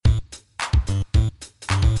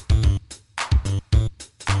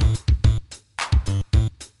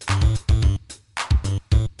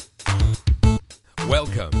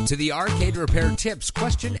Welcome to the Arcade Repair Tips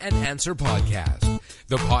Question and Answer Podcast,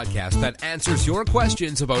 the podcast that answers your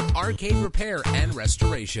questions about arcade repair and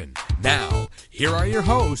restoration. Now, here are your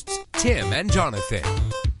hosts, Tim and Jonathan.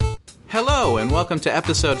 Hello, and welcome to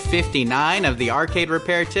episode 59 of the Arcade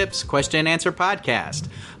Repair Tips Question and Answer Podcast.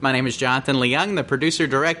 My name is Jonathan Leung, the producer,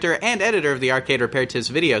 director, and editor of the Arcade Repair Tips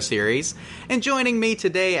video series. And joining me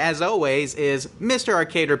today, as always, is Mr.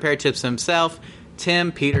 Arcade Repair Tips himself,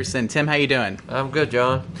 Tim Peterson. Tim, how you doing? I'm good,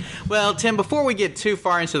 John. Well, Tim, before we get too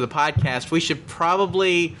far into the podcast, we should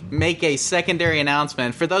probably make a secondary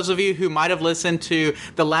announcement. For those of you who might have listened to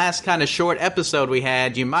the last kind of short episode we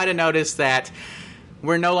had, you might have noticed that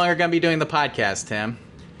we're no longer going to be doing the podcast, Tim.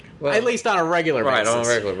 Well, at least on a regular basis. Right, on a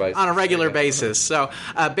regular basis. On a regular basis. So,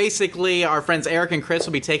 basically, our friends Eric and Chris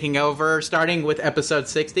will be taking over, starting with episode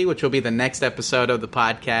 60, which will be the next episode of the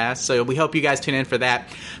podcast. So, we hope you guys tune in for that.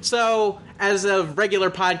 So, as a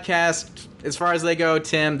regular podcast, as far as they go,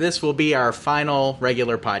 Tim, this will be our final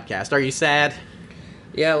regular podcast. Are you sad?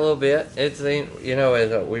 Yeah, a little bit. It's,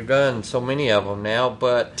 we've done so many of them now,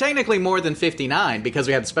 but technically more than 59 because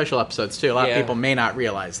we had special episodes too. A lot of people may not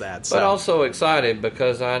realize that. So. But also excited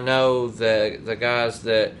because I know the guys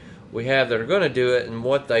that we have that are going to do it and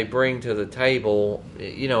what they bring to the table.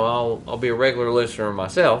 I'll be a regular listener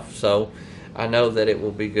myself, so I know that it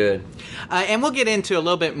will be good. And we'll get into a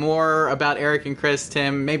little bit more about Eric and Chris,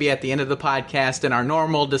 Tim, maybe at the end of the podcast in our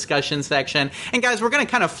normal discussion section. And guys, we're going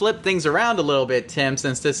to kind of flip things around a little bit, Tim,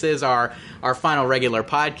 since this is our final regular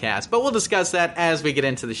podcast. But we'll discuss that as we get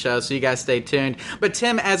into the show, so you guys stay tuned. But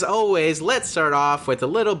Tim, as always, let's start off with a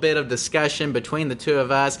little bit of discussion between the two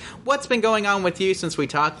of us. What's been going on with you since we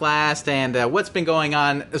talked last, and what's been going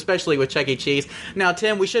on, especially with Chuck E. Cheese? Now,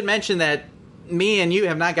 Tim, we should mention that me and you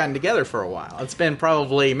have not gotten together for a while. It's been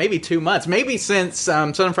probably maybe 2 months, maybe since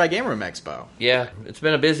Southern Fried Game Room Expo. Yeah, it's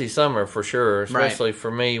been a busy summer for sure, especially for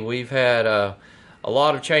me. We've had a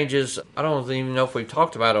lot of changes. I don't even know if we've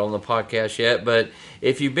talked about it on the podcast yet, but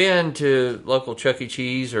if you've been to local Chuck E.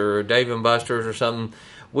 Cheese or Dave & Buster's or something,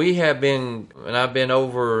 we have been, and I've been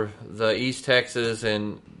over the East Texas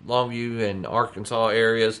and Longview and Arkansas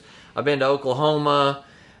areas. I've been to Oklahoma.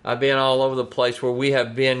 I've been all over the place where we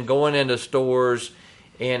have been going into stores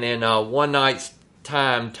and in one night's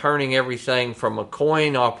time turning everything from a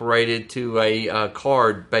coin-operated to a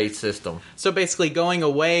card-based system. So basically going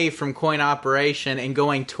away from coin operation and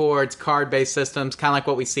going towards card-based systems, kind of like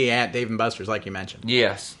what we see at Dave & Buster's, like you mentioned.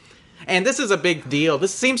 Yes. And this is a big deal.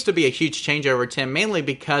 This seems to be a huge changeover, Tim, mainly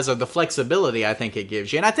because of the flexibility I think it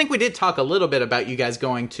gives you. And I think we did talk a little bit about you guys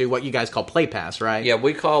going to what you guys call Play Pass, right? Yeah,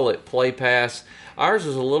 we call it Play Pass. Ours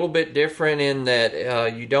is a little bit different in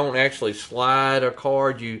that you don't actually slide a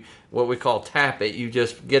card. You what we call tap it. You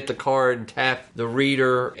just get the card and tap the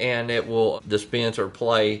reader, and it will dispense or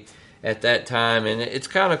play at that time. And it's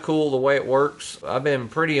kind of cool the way it works. I've been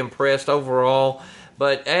pretty impressed overall.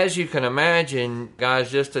 But as you can imagine,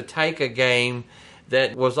 guys, just to take a game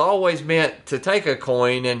that was always meant to take a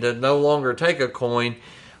coin and to no longer take a coin,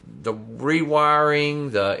 the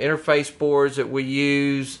rewiring, the interface boards that we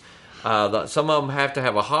use, some of them have to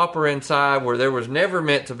have a hopper inside where there was never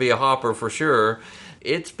meant to be a hopper for sure.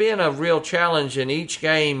 It's been a real challenge, and each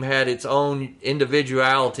game had its own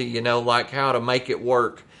individuality, like how to make it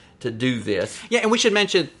work to do this. Yeah, and we should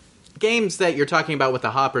mention games that you're talking about with the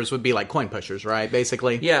hoppers would be like coin pushers, right,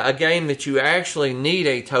 basically? Yeah, a game that you actually need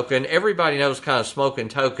a token. Everybody knows kind of Smoke and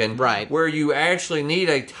Token. Right. Where you actually need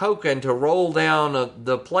a token to roll down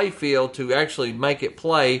the play field to actually make it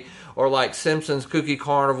play, or like Simpsons Cookie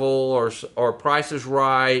Carnival or Price is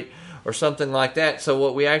Right or something like that. So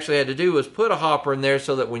what we actually had to do was put a hopper in there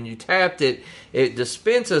so that when you tapped it, it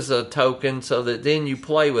dispenses a token so that then you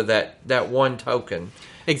play with that one token.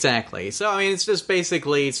 Exactly. So, it's just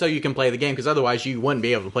basically so you can play the game, because otherwise you wouldn't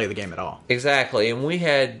be able to play the game at all. Exactly. And we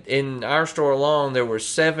had, in our store alone, there were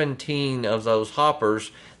 17 of those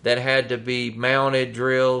hoppers that had to be mounted,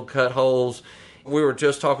 drilled, cut holes. We were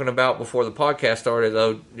just talking about before the podcast started,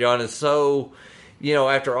 though, John, is so,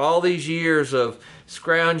 after all these years of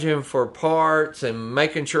scrounging for parts and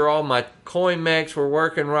making sure all my coin mechs were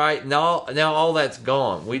working right, now all that's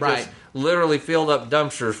gone. We just literally filled up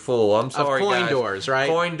dumpsters full. I'm sorry, of coin guys. doors, right?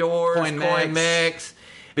 Coin doors, coin mechs,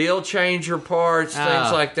 bill changer parts,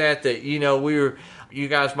 things like that. That you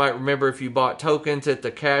guys might remember if you bought tokens at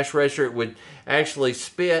the cash register, it would actually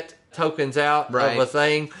spit tokens out of a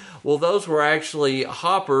thing. Well, those were actually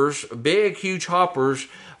hoppers, big, huge hoppers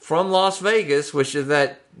from Las Vegas, which is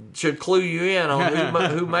that should clue you in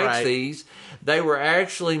on who makes these. They were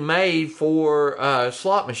actually made for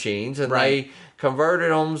slot machines, and they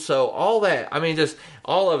converted them. So all that, I mean, just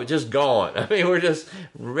all of it just gone. I mean, we're just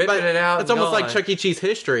ripping it out. It's almost gone. like Chuck E. Cheese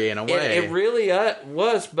history in a way. It really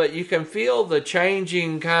was, but you can feel the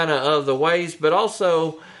changing kind of the ways, but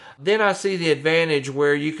also then I see the advantage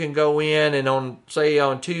where you can go in and on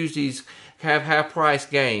Tuesdays have half price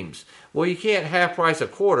games. Well, you can't half price a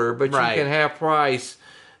quarter, but Right. you can half price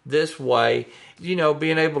this way. You know,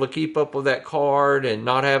 being able to keep up with that card and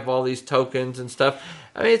not have all these tokens and stuff.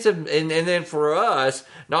 I mean, and then for us,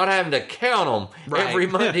 not having to count them Right. every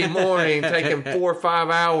Monday morning, taking 4 or 5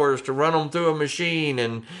 hours to run them through a machine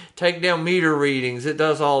and take down meter readings. It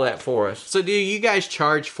does all that for us. So do you guys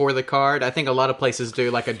charge for the card? I think a lot of places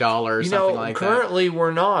do, like $1 or something like that. Currently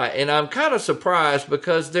we're not, and I'm kind of surprised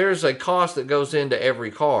because there's a cost that goes into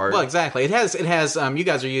every card. Well, exactly. It has. You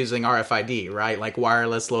guys are using RFID, right? Like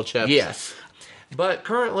wireless little chips. Yes. But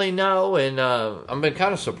currently, no, and I've been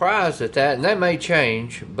kind of surprised at that, and that may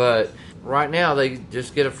change, but right now they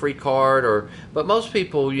just get a free card, but most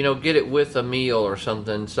people, get it with a meal or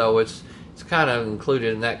something, so it's kind of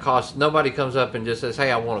included in that cost. Nobody comes up and just says,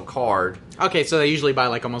 hey, I want a card. Okay, so they usually buy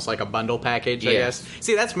almost like a bundle package, I Yes. guess.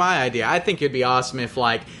 See, that's my idea. I think it'd be awesome if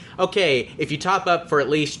if you top up for at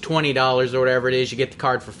least $20 or whatever it is, you get the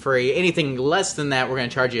card for free. Anything less than that, we're going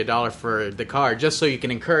to charge you $1 for the card, just so you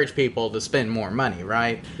can encourage people to spend more money,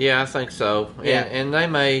 right? Yeah, I think so. Yeah. And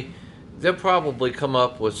they'll probably come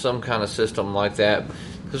up with some kind of system like that.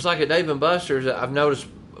 Because like at Dave & Buster's, I've noticed,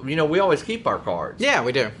 we always keep our cards. Yeah,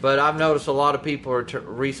 we do. But I've noticed a lot of people are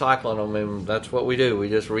recycling them, and that's what we do. We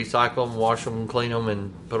just recycle them, wash them, clean them,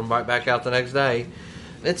 and put them right back out the next day.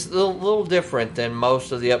 It's a little different than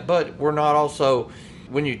most of but we're not also,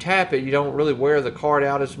 when you tap it, you don't really wear the card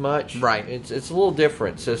out as much. Right. It's a little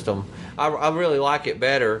different system. I really like it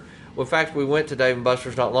better. Well, in fact, we went to Dave &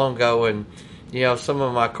 Buster's not long ago, and some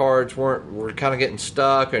of my cards were kind of getting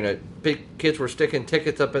stuck, and kids were sticking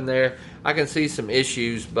tickets up in there. I can see some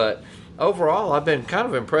issues, but overall, I've been kind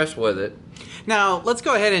of impressed with it. Now, let's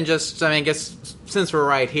go ahead and guess since we're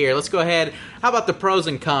right here, let's go ahead. How about the pros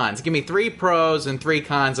and cons? Give me 3 pros and 3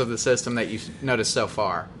 cons of the system that you've noticed so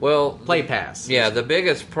far. Well, Play Pass. Yeah, the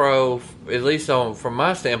biggest pro, at least from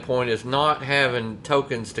my standpoint, is not having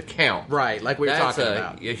tokens to count. Right, like we were That's talking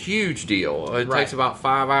about. a huge deal. It Right. takes about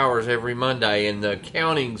 5 hours every Monday, and the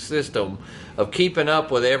counting system of keeping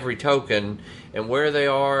up with every token and where they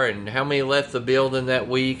are and how many left the building that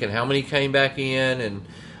week and how many came back in and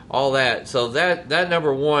all that. So that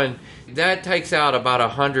number one, that takes out about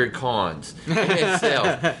 100 cons in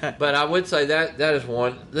itself. But I would say that is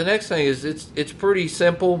one. The next thing is it's pretty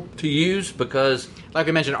simple to use because Like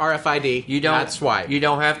we mentioned, RFID, not swipe. You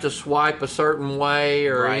don't have to swipe a certain way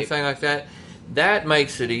or Right. anything like that. That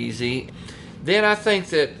makes it easy. Then I think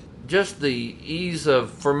that just the ease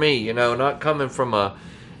of, for me, not coming from a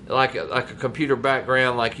computer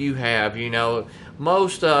background like you have,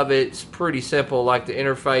 most of it's pretty simple, like the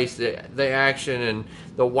interface, the action, and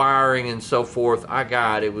the wiring and so forth.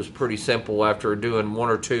 It was pretty simple. After doing 1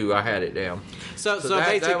 or 2, I had it down. So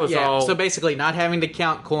that was all. So basically, not having to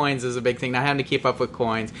count coins is a big thing. Not having to keep up with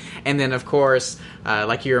coins, and then of course,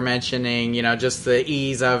 like you were mentioning, just the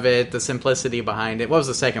ease of it, the simplicity behind it. What was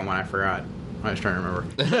the second one? I forgot. I was trying to remember.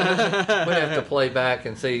 We'd have to play back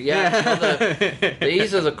and see. Yeah, the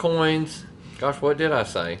ease of the coins. Gosh, what did I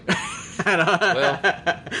say? Well,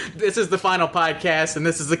 This is the final podcast, and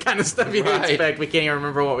this is the kind of stuff you Right. expect. We can't even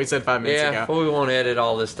remember what we said 5 minutes yeah, ago. well, we won't edit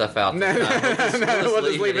all this stuff out. No, This time. we'll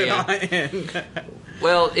just leave it in. on in.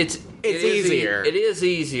 Well, it's easier. It is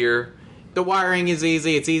easier. The wiring is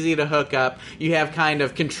easy. It's easy to hook up. You have kind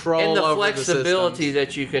of control And the over flexibility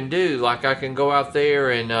that you can do. Like I can go out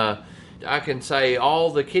there and I can say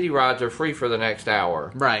all the kiddie rides are free for the next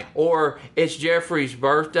hour. Right. Or it's Jeffrey's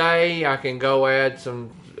birthday. I can go add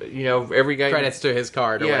some, every game. credits to his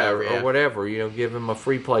card or whatever. Yeah. Or whatever. Give him a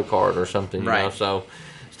free play card or something. Right. So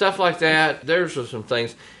stuff like that. There's some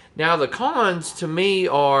things. Now the cons to me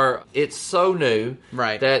are it's so new.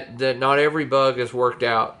 Right. That not every bug has worked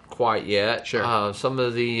out quite yet. Sure. Some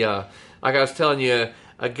of the like I was telling you,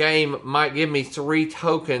 a game might give me 3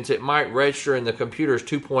 tokens. It might register in the computer as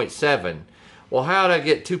 2.7. Well, how did I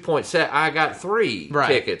get 2.7? I got 3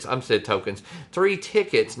 tickets. I'm said tokens. 3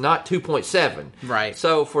 tickets, not 2.7. Right.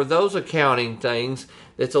 So for those accounting things,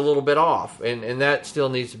 it's a little bit off, and that still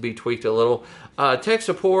needs to be tweaked a little. Tech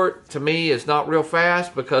support to me is not real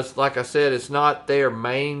fast because, like I said, it's not their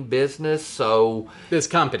main business. So This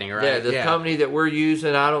company, right? yeah, the company that we're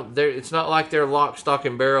using, it's not like they're lock, stock,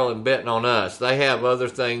 and barrel and betting on us. They have other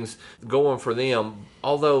things going for them.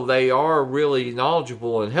 Although they are really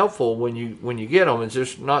knowledgeable and helpful when you get them, it's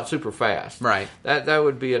just not super fast. Right. That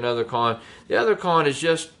would be another con. The other con is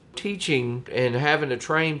just teaching and having to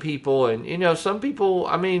train people. And, you know, some people,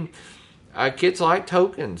 I mean, kids like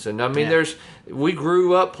tokens. And, I mean, we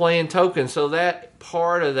grew up playing tokens. So that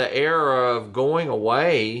part of the era of going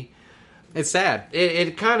away, it's sad.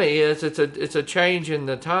 It kind of is. It's a change in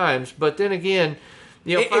the times. But then again,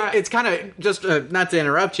 you know, it's kind of, just not to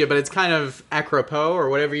interrupt you, but it's kind of apropos, or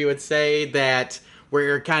whatever you would say, that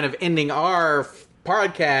we're kind of ending our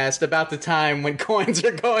podcast about the time when coins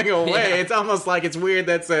are going away. Yeah. It's almost like it's weird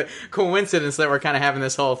that's a coincidence that we're kind of having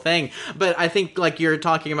this whole thing. But I think, like you're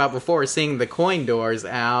talking about before, seeing the coin doors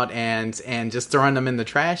out and just throwing them in the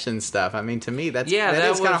trash and stuff. I mean, to me, that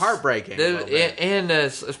is kind of heartbreaking. And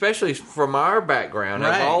especially from our background,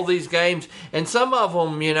 right. of all these games, and some of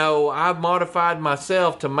them, you know, I've modified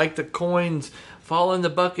myself to make the coins fall in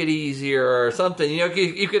the bucket easier or something. You know,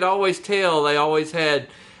 you could always tell they always had.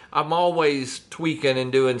 I'm always tweaking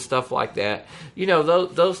and doing stuff like that. You know,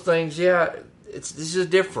 those things, it's just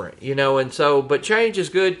different, you know, and so, but change is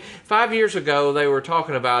good. 5 years ago, they were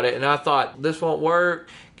talking about it, and I thought, this won't work.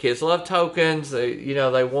 Kids love tokens.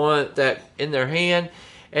 They want that in their hand.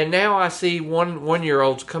 And now I see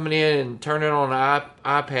one-year-olds coming in and turning on an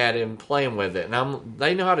iPad and playing with it. And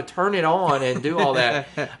they know how to turn it on and do all that.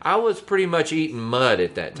 I was pretty much eating mud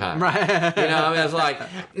at that time. Right. You know, I mean, I was like...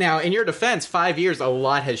 Now, in your defense, 5 years, a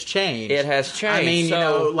lot has changed. It has changed.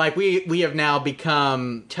 I mean, like we have now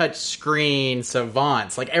become touch screen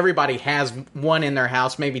savants. Like, everybody has one in their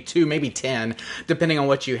house, maybe 2, maybe 10, depending on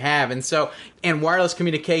what you have. And so, and wireless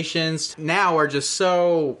communications now are just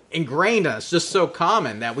so ingrained in us, just so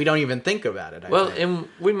common that we don't even think about it. I think. And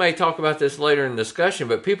we may talk about this later in the discussion,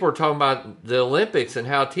 but people are talking about the Olympics and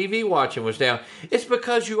how TV watching was down. It's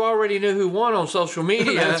because you already knew who won on social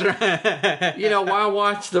media. That's right. You know, why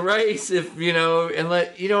watch the race if, you know, and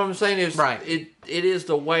you know what I'm saying? It's, right. It is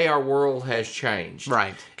the way our world has changed.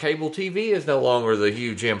 Right. Cable TV is no longer the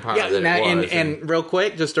huge empire that it was. And real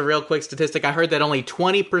quick, just a real quick statistic, I heard that only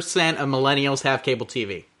 20% of millennials have cable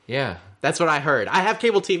TV. Yeah. That's what I heard. I have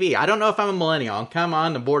cable TV. I don't know if I'm a millennial. I'm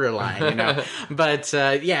on the borderline, you know. But,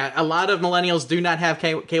 a lot of millennials do not have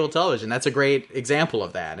cable television. That's a great example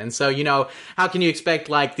of that. And so, you know, how can you expect,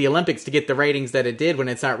 like, the Olympics to get the ratings that it did when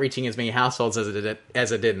it's not reaching as many households as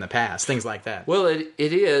it did in the past? Things like that. Well, it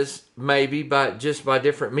is maybe by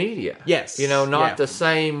different media. Yes. You know, not the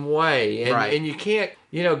same way. And, right. And you can't,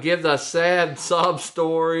 you know, give the sad sob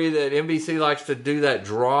story that NBC likes to do, that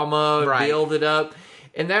drama, right. build it up.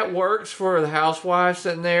 And that works for the housewives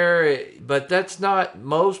sitting there, but that's not,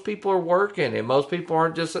 most people are working, and most people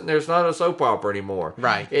aren't just sitting there. It's not a soap opera anymore.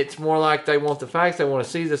 Right. It's more like they want the facts, they want to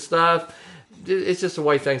see the stuff. It's just the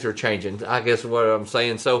way things are changing, I guess is what I'm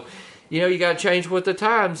saying. So, you know, you got to change with the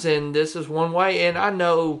times, and this is one way. And I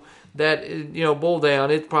know that, you know, Bull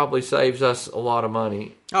Down, it probably saves us a lot of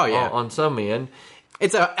money. Oh, yeah. On some end.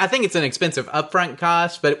 I think it's an expensive upfront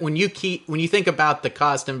cost, but when you think about the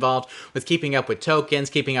cost involved with keeping up with tokens,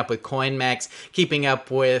 keeping up with CoinMex, keeping up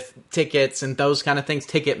with tickets and those kind of things,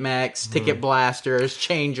 Ticketmex, Ticket Blasters,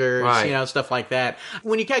 Changers, right. you know, stuff like that.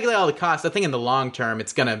 When you calculate all the costs, I think in the long term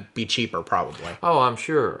it's going to be cheaper probably. Oh, I'm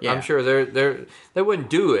sure. Yeah. I'm sure they wouldn't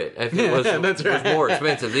do it if it was, That's right. it was more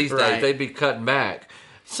expensive these days. Right. They'd be cutting back.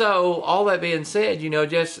 So all that being said, you know,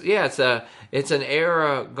 it's an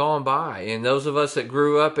era gone by, and those of us that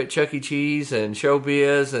grew up at Chuck E. Cheese and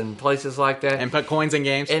Showbiz and places like that, and put coins in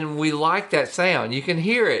games, and we like that sound. You can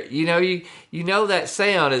hear it. You know that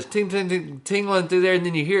sound is tingling through there, and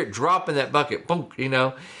then you hear it drop in that bucket. Boom. You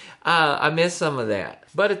know, I miss some of that,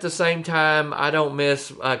 but at the same time, I don't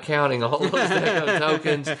miss counting all those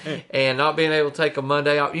tokens and not being able to take a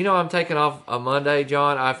Monday off. You know, I'm taking off a Monday,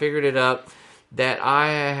 John. I figured it up. That I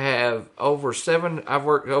have I've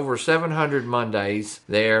worked over 700 Mondays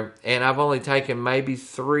there, and I've only taken maybe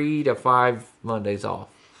 3 to 5 Mondays off.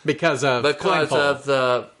 Because of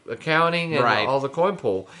the accounting and right. all the coin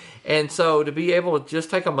pool. And so to be able to just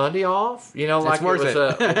take a Monday off, you know, like it was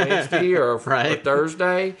a Wednesday or right. a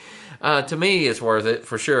Thursday, to me it's worth it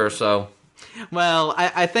for sure. So, well,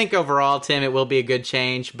 I think overall, Tim, it will be a good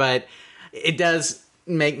change, but it does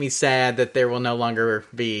make me sad that there will no longer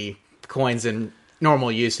be coins in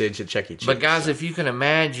normal usage at Chuck E. Cheese. But guys, if you can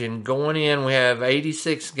imagine going in, we have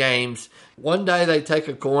 86 games. One day they take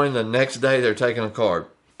a coin, the next day they're taking a card.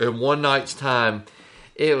 In one night's time,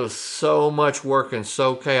 it was so much work and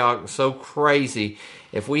so chaotic, so crazy.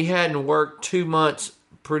 If we hadn't worked 2 months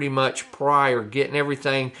pretty much prior, getting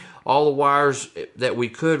everything, all the wires that we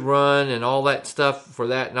could run and all that stuff for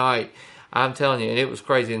that night, I'm telling you, and it was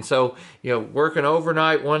crazy. And so, you know, working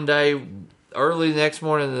overnight one day, early the next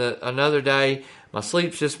morning another day, my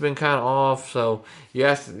sleep's just been kind of off. So you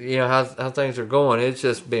asked, how things are going. It's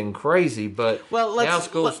just been crazy. But now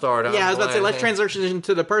school started. Yeah, I was about to say, let's transition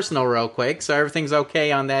to the personal real quick. So everything's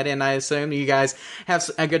okay on that end, I assume. You guys have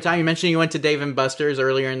a good time. You mentioned you went to Dave & Buster's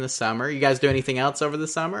earlier in the summer. You guys do anything else over the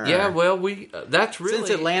summer? Yeah, well, that's really... Since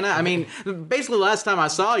Atlanta, I mean, basically the last time I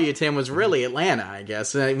saw you, Tim, was really Atlanta, I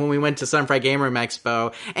guess, when we went to Southern Fried Game Room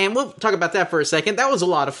Expo. And we'll talk about that for a second. That was a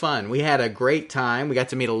lot of fun. We had a great time. We got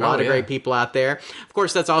to meet a lot of great people out there. Of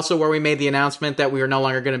course, that's also where we made the announcement that we were no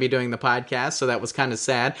longer going to be doing the podcast, so that was kind of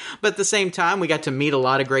sad. But at the same time, we got to meet a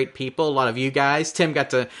lot of great people, a lot of you guys. Tim got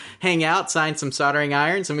to hang out, sign some soldering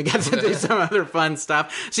irons, and we got to do some other fun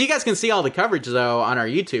stuff. So you guys can see all the coverage, though, on our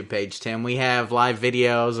YouTube page, Tim. We have live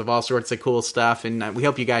videos of all sorts of cool stuff, and we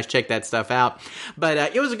hope you guys check that stuff out.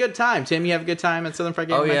 But it was a good time. Tim, you have a good time at Southern Fried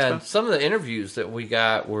Game Room Expo? And some of the interviews that we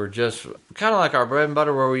got were just kind of like our bread and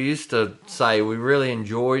butter, where we used to say we really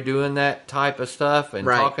enjoy doing that type of stuff and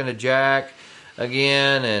talking to Jack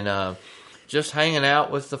again and just hanging out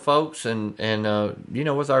with the folks and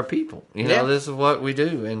with our people. This is what we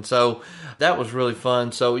do. And so that was really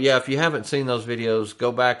fun. So, yeah, if you haven't seen those videos,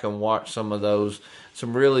 go back and watch some of those.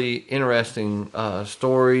 Some really interesting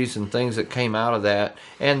stories and things that came out of that,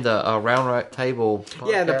 and the Round Table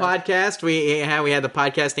podcast. Yeah, the podcast. We had the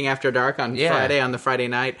podcasting after dark on Friday, on the Friday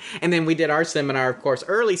night, and then we did our seminar, of course,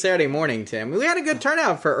 early Saturday morning. Tim, we had a good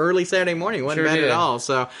turnout for early Saturday morning. Wasn't bad at all.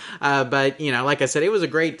 So, but like I said, it was a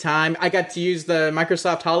great time. I got to use the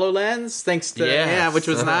Microsoft HoloLens, thanks to which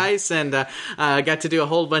was nice, and got to do a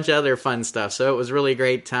whole bunch of other fun stuff. So it was really a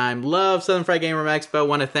great time. Love Southern Fried Game Room Expo.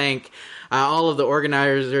 Want to thank all of the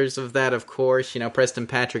organizers of that, of course, Preston,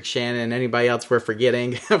 Patrick, Shannon, anybody else we're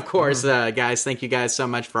forgetting. Of course, guys, thank you guys so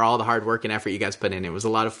much for all the hard work and effort you guys put in. It was a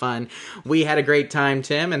lot of fun. We had a great time,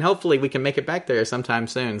 Tim, and hopefully we can make it back there sometime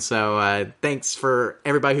soon. So thanks for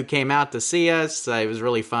everybody who came out to see us. It was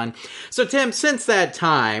really fun. So, Tim, since that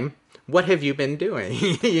time, what have you been doing?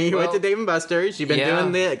 You went to Dave & Buster's. You've been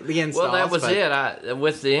doing the installs. Well, that was it.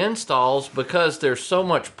 With the installs, because there's so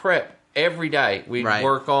much prep every day. We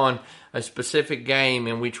work on a specific game,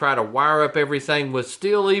 and we try to wire up everything with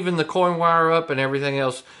still even the coin wire up and everything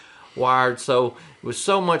else wired. So it was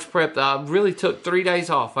so much prep that I really took 3 days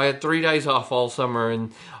off. I had 3 days off all summer,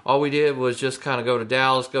 and all we did was just kind of go to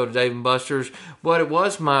Dallas, go to Dave & Buster's. But it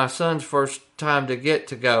was my son's first time to get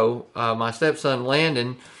to go. My stepson,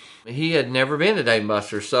 Landon, he had never been to Dave &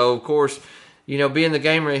 Buster's. So, of course, being the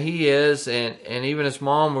gamer he is, and even his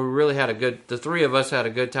mom, we really had the three of us had a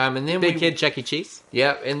good time. And then Big kid Chuck E. Cheese.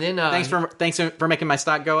 Yep, and then thanks for making my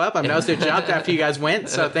stock go up. I noticed it jumped after you guys went,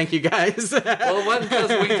 so thank you guys. Well, it wasn't because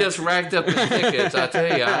we just racked up the tickets. I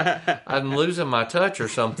tell you, I'm losing my touch or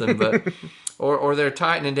something, but or they're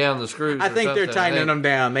tightening down the screws. I think they're tightening them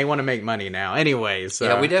down. They want to make money now, anyways. So.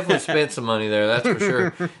 Yeah, we definitely spent some money there. That's for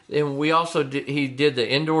sure. And we also he did the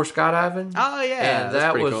indoor skydiving. Oh yeah, and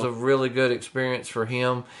that was a really good experience for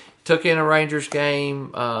him. Took in a Rangers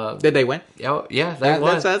game. Did they win? Oh, yeah, they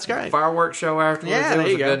won. That's great. Fireworks show afterwards. Yeah, it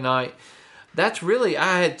was a good night. That's really,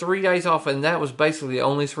 I had 3 days off, and that was basically the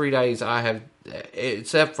only 3 days I have,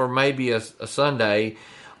 except for maybe a Sunday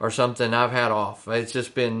or something, I've had off. It's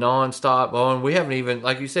just been nonstop. Oh, and we haven't even,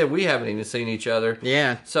 like you said, we haven't even seen each other.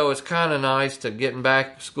 Yeah. So it's kind of nice to getting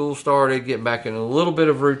back, school started, getting back in a little bit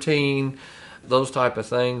of routine, those type of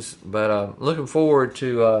things. But looking forward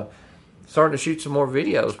to starting to shoot some more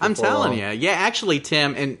videos. I'm telling you. Yeah, actually,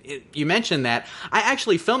 Tim, and you mentioned that. I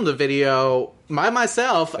actually filmed a video by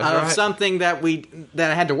myself of something that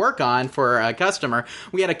I had to work on for a customer.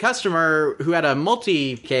 We had a customer who had a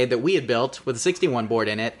multi-cade that we had built with a 61 board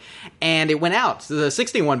in it, and it went out. So the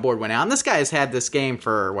 61 board went out, and this guy has had this game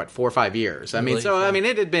for, 4 or 5 years. I mean,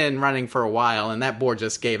 it had been running for a while, and that board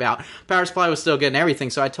just gave out. Power supply was still good and everything,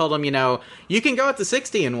 so I told him, you can go with the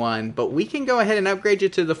 60-in-1, but we can go ahead and upgrade you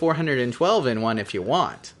to the 412-in-1 if you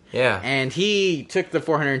want. Yeah. And he took the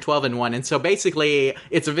 412-in-1. And so basically,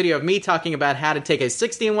 it's a video of me talking about how to take a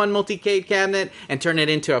 60-in-1 multi-cade cabinet and turn it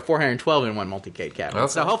into a 412-in-1 multi-cade cabinet.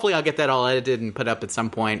 Okay. So hopefully I'll get that all edited and put up at some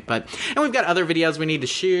point. And we've got other videos we need to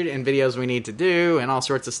shoot and videos we need to do and all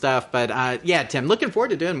sorts of stuff. But yeah, Tim, looking forward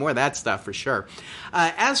to doing more of that stuff for sure.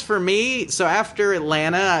 As for me, so after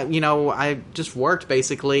Atlanta, I just worked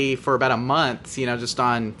basically for about a month, just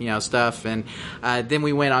on, stuff. And then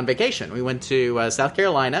we went on vacation. We went to South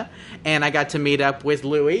Carolina. And I got to meet up with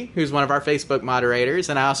Louie, who's one of our Facebook moderators,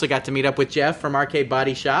 and I also got to meet up with Jeff from Arcade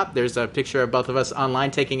Body Shop. There's a picture of both of us online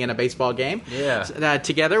taking in a baseball game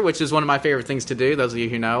together, which is one of my favorite things to do. Those of you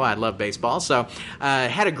who know, I love baseball. So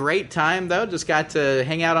had a great time, though. Just got to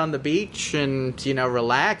hang out on the beach and,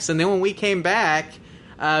 relax. And then when we came back,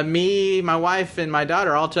 me, my wife, and my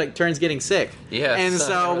daughter all took turns getting sick. Yes. And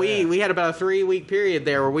so we had about a 3-week period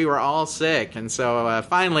there where we were all sick. And so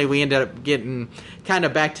finally we ended up getting kind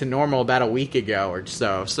of back to normal about a week ago or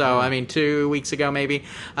so. So, I mean, 2 weeks ago maybe.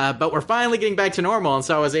 But we're finally getting back to normal. And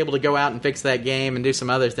so I was able to go out and fix that game and do some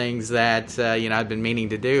other things that, I'd been meaning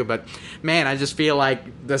to do. But, man, I just feel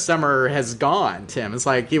like the summer has gone, Tim. It's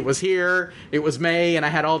like it was here, it was May, and I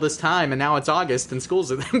had all this time, and now it's August, and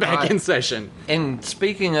school's back in session. And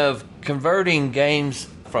speaking of converting games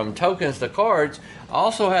from tokens to cards, I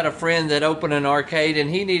also had a friend that opened an arcade, and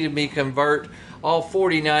he needed me to convert all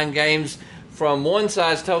 49 games from one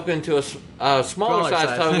size token to a smaller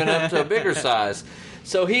size token up to a bigger size.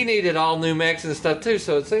 So he needed all new mechs and stuff too.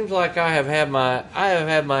 So it seems like I have had my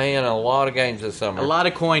hand in a lot of games this summer. A lot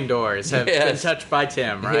of coin doors have been touched by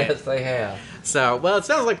Tim, right? Yes, they have. So, well, it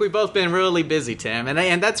sounds like we've both been really busy, Tim,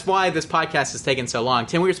 and that's why this podcast has taken so long.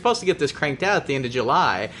 Tim, we were supposed to get this cranked out at the end of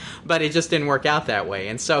July, but it just didn't work out that way.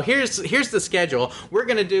 And so here's the schedule. We're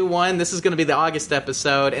going to do one. This is going to be the August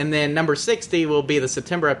episode, and then number 60 will be the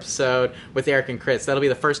September episode with Eric and Chris. That'll be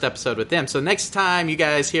the first episode with them. So next time you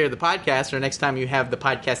guys hear the podcast, or next time you have the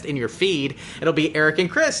podcast in your feed, it'll be Eric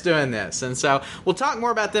and Chris doing this. And so we'll talk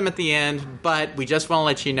more about them at the end, but we just want to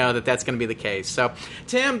let you know that that's going to be the case. So,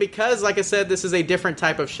 Tim, because, like I said, this is a different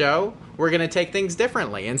type of show, we're going to take things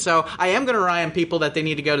differently. And so I am going to rely on people that they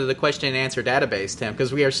need to go to the question and answer database, Tim,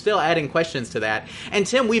 because we are still adding questions to that. And,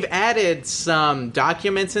 Tim, we've added some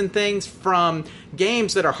documents and things from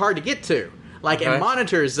games that are hard to get to. And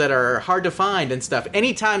monitors that are hard to find and stuff.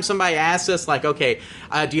 Anytime somebody asks us, okay,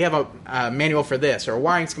 do you have a manual for this or a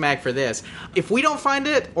wiring schematic for this? If we don't find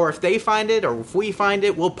it, or if they find it, or if we find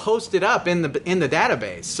it, we'll post it up in the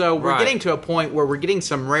database. So we're getting to a point where we're getting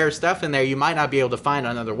some rare stuff in there you might not be able to find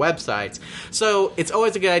on other websites. So it's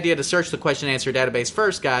always a good idea to search the question and answer database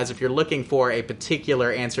first, guys, if you're looking for a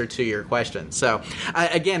particular answer to your question. So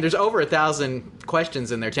again, there's over 1,000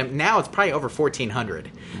 questions in there, Tim. Now it's probably over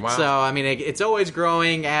 1,400. Wow. So I mean, it's always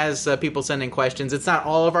growing as people send in questions. It's not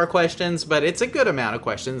all of our questions, but it's a good amount of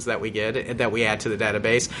questions that we get, that we add to the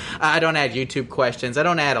database. I don't add YouTube questions. I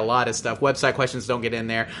don't add a lot of stuff. Website questions don't get in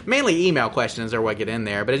there. Mainly email questions are what get in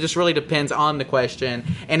there, but it just really depends on the question.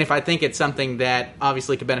 And if I think it's something that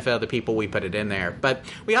obviously could benefit other people, we put it in there. But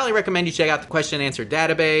we highly recommend you check out the question and answer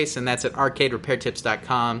database, and that's at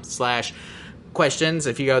arcaderepairtips.com/questions.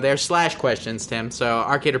 If you go there, /questions, Tim. So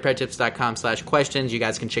arcaderepairtips.com/questions. You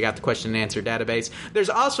guys can check out the question and answer database. There's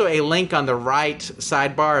also a link on the right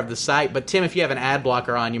sidebar of the site, but Tim, if you have an ad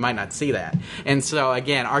blocker on, you might not see that. And so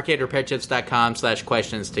again,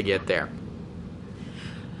 arcaderepairtips.com/questions to get there.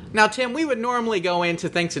 Now, Tim, we would normally go into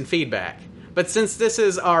thanks and feedback. But since this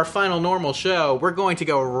is our final normal show, we're going to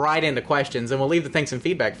go right into questions, and we'll leave the thanks and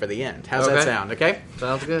feedback for the end. How's that sound, okay?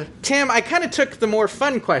 Sounds good. Tim, I kind of took the more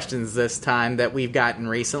fun questions this time that we've gotten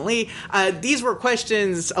recently. These were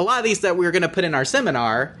questions, a lot of these that we were going to put in our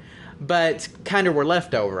seminar, but kind of were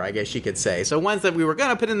leftover, I guess you could say. So ones that we were going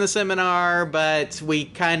to put in the seminar, but we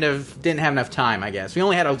kind of didn't have enough time, I guess. We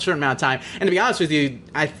only had a certain amount of time. And to be honest with you,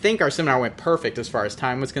 I think our seminar went perfect as far as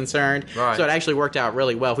time was concerned. Right. So it actually worked out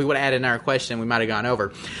really well. If we would have added another question, we might have gone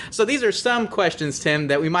over. So these are some questions, Tim,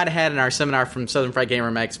 that we might have had in our seminar from Southern Fried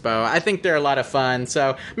Gamer Expo. I think they're a lot of fun,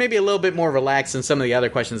 so maybe a little bit more relaxed than some of the other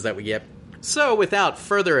questions that we get. So without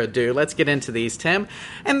further ado, let's get into these, Tim.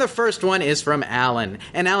 And the first one is from Alan.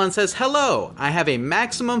 And Alan says, "Hello, I have a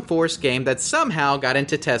Maximum Force game that somehow got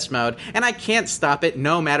into test mode, and I can't stop it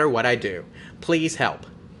no matter what I do. Please help."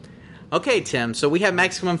 Okay, Tim, so we have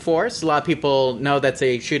Maximum Force. A lot of people know that's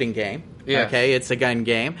a shooting game. Yeah. Okay, it's a gun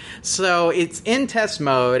game. So it's in test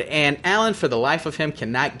mode, and Alan, for the life of him,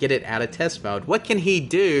 cannot get it out of test mode. What can he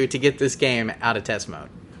do to get this game out of test mode?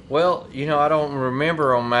 Well, I don't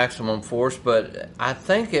remember on Maximum Force, but I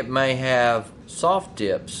think it may have soft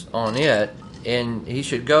dips on it, and he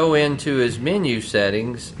should go into his menu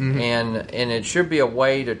settings, and it should be a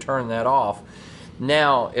way to turn that off.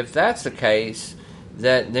 Now, if that's the case,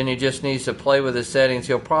 then he just needs to play with his settings.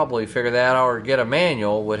 He'll probably figure that out, or get a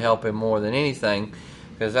manual would help him more than anything,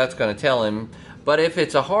 because that's going to tell him. But if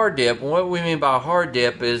it's a hard dip, what we mean by a hard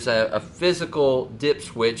dip is a physical dip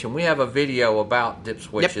switch, and we have a video about dip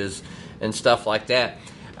switches and stuff like that.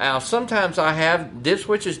 Now, sometimes dip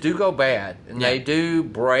switches do go bad, and they do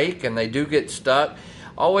break, and they do get stuck.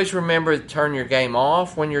 Always remember to turn your game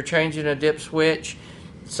off when you're changing a dip switch.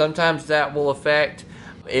 Sometimes that will affect.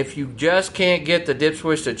 If you just can't get the dip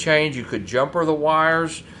switch to change, you could jumper the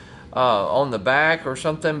wires on the back or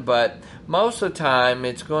something, but most of the time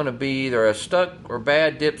it's going to be either a stuck or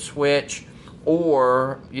bad dip switch,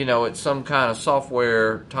 or it's some kind of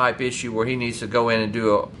software type issue where he needs to go in and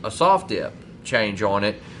do a soft dip. change on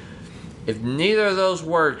it. If neither of those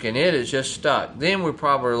work and it is just stuck, then we're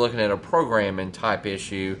probably looking at a programming type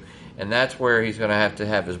issue, and that's where he's going to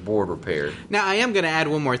have his board repaired. Now, I am going to add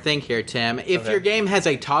one more thing here, Tim. If your game has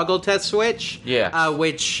a toggle test switch,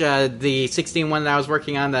 which the 16 one that I was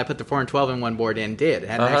working on that I put the 4 and 12-in-1 board in had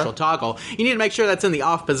an actual toggle, you need to make sure that's in the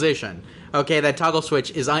off position. Okay, that toggle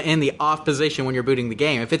switch is in the off position when you're booting the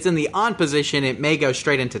game. If it's in the on position, it may go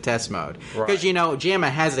straight into test mode. Because, JAMMA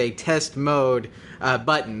has a test mode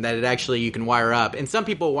button that you can wire up. And some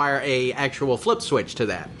people wire a actual flip switch to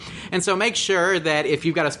that. And so make sure that if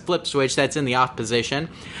you've got a flip switch that's in the off position,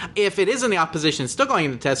 if it is in the off position, still going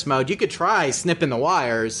into test mode, you could try snipping the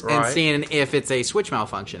wires and seeing if it's a switch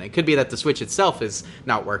malfunction. It could be that the switch itself is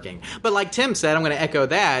not working. But like Tim said, I'm going to echo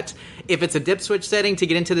that. If it's a dip switch setting to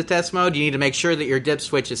get into the test mode, you need to make sure that your dip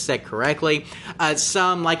switch is set correctly.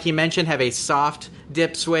 Some, like he mentioned, have a soft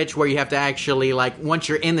dip switch where you have to actually, once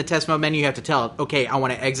you're in the test mode menu, you have to tell it, okay, I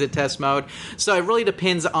want to exit test mode. So it really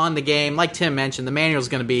depends on the game. Like Tim mentioned, the manual is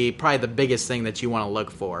going to be probably the biggest thing that you want to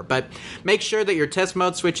look for. But make sure that your test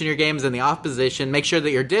mode switch in your game is in the off position. Make sure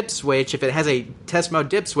that your dip switch, if it has a test mode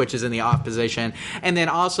dip switch, is in the off position. And then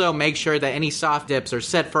also make sure that any soft dips are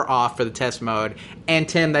set for off for the test mode. And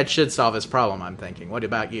Tim, that should solve this problem, I'm thinking. What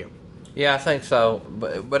about you? Yeah, I think so.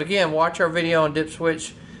 But again, watch our video on dip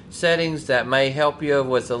switch settings. That may help you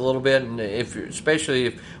with a little bit, and especially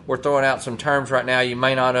if we're throwing out some terms right now you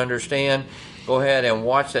may not understand, go ahead and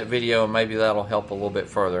watch that video, and maybe that'll help a little bit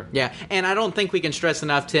further. Yeah, and I don't think we can stress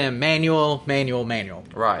enough, Tim, manual.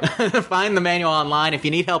 Right. Find the manual online. If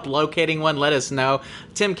you need help locating one, let us know.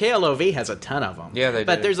 Tim, KLOV has a ton of them. Yeah, they do.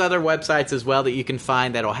 But there's other websites as well that you can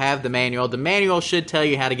find that'll have the manual. The manual should tell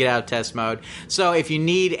you how to get out of test mode. So if you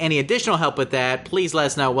need any additional help with that, please let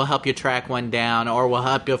us know. We'll help you track one down, or we'll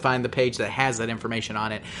help you find the page that has that information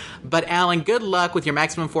on it. But Alan, good luck with your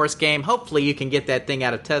Maximum Force game. Hopefully you can get that thing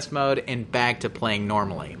out of test mode and back to playing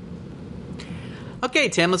normally. Okay,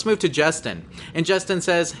 Tim, let's move to Justin. And Justin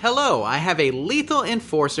says, hello, I have a Lethal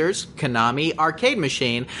Enforcers Konami arcade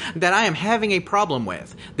machine that I am having a problem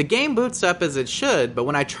with. The game boots up as it should, but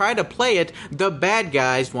when I try to play it, the bad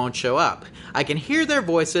guys won't show up. I can hear their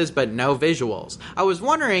voices, but no visuals. I was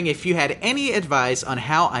wondering if you had any advice on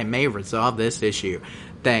how I may resolve this issue.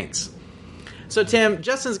 Thanks. So, Tim,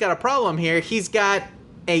 Justin's got a problem here. He's got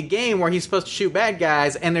a game where he's supposed to shoot bad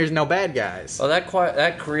guys, and there's no bad guys. Well,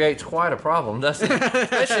 that creates quite a problem, doesn't it?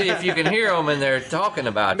 Especially if you can hear them and they're talking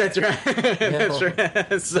about you. That's right. That's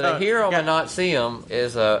right. So to hear them and not see them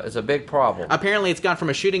is a big problem. Apparently, it's gone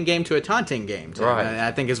from a shooting game to a taunting game, Tim, right?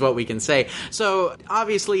 I think is what we can say. So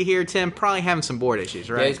obviously, here, Tim, probably having some board issues,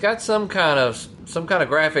 right? Yeah, he's got some kind of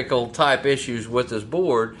graphical type issues with his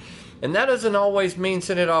board. And that doesn't always mean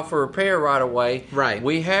send it off for repair right away. Right.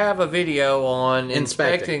 We have a video on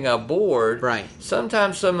inspecting a board. Right.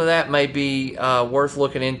 Sometimes some of that may be worth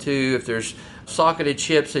looking into. If there's socketed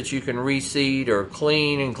chips that you can reseat or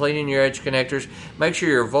cleaning your edge connectors, make sure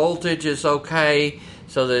your voltage is okay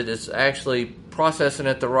so that it's actually processing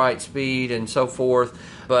at the right speed and so forth.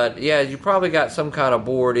 But yeah, you probably got some kind of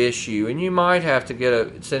board issue, and you might have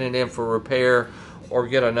to send it in for repair or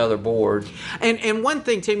get another board. And one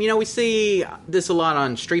thing, Tim, we see this a lot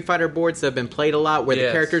on Street Fighter boards that have been played a lot where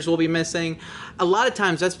the characters will be missing. A lot of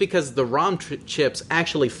times that's because the ROM chips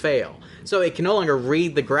actually fail. So it can no longer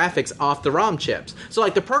read the graphics off the ROM chips. So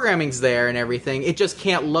the programming's there and everything, it just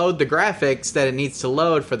can't load the graphics that it needs to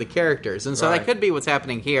load for the characters. And so that could be what's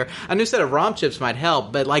happening here. A new set of ROM chips might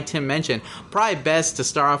help, but like Tim mentioned, probably best to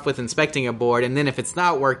start off with inspecting a board, and then if it's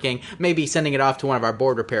not working, maybe sending it off to one of our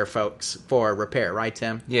board repair folks for repair, right,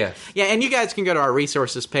 Tim? Yes. Yeah, and you guys can go to our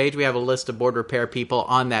resources page. We have a list of board repair people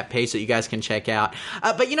on that page that you guys can check out.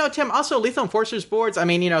 But Tim, also Lethal Enforcers boards,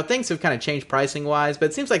 things have kind of changed pricing-wise,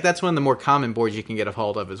 but it seems like that's one of the more common boards you can get a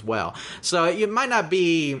hold of as well. So it might not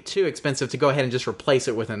be too expensive to go ahead and just replace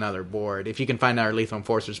it with another board if you can find our Lethal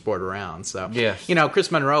Enforcers board around. So, yes.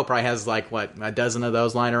 Chris Monroe probably has a dozen of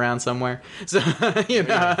those lying around somewhere. So,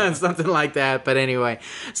 something like that. But anyway,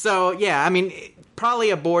 so yeah, probably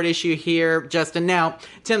a board issue here, Justin. Now,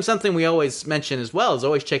 Tim, something we always mention as well is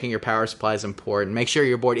always checking your power supply is important. Make sure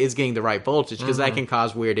your board is getting the right voltage, because that can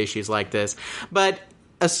cause weird issues like this. But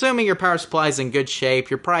assuming your power supply is in good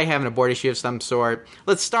shape, you're probably having a board issue of some sort.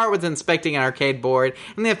 Let's start with inspecting an arcade board,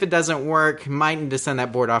 and then if it doesn't work, might need to send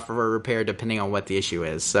that board off for a repair depending on what the issue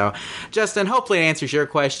is. So, Justin, hopefully it answers your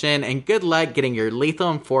question, and good luck getting your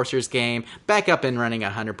Lethal Enforcers game back up and running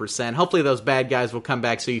 100%. Hopefully those bad guys will come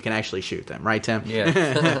back so you can actually shoot them. Right, Tim?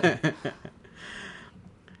 Yeah.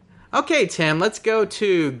 Okay, Tim, let's go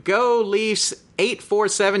to Go Leafs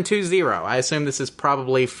 84720. I assume this is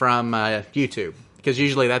probably from YouTube. because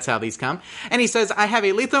usually that's how these come. And he says, I have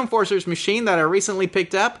a Lethal Enforcers machine that I recently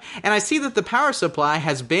picked up, and I see that the power supply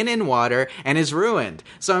has been in water and is ruined,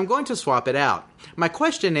 so I'm going to swap it out. My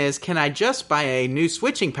question is, can I just buy a new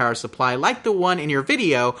switching power supply like the one in your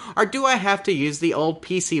video, or do I have to use the old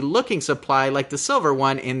PC-looking supply like the silver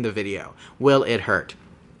one in the video? Will it hurt?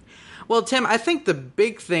 Well, Tim, I think the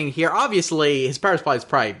big thing here, obviously, his power supply is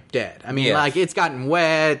probably dead. I mean, Yes. like, it's gotten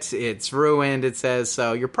wet, it's ruined, it says,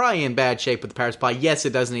 so you're probably in bad shape with the power supply. Yes,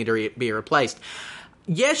 it does need to be replaced.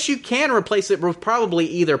 Yes, you can replace it with probably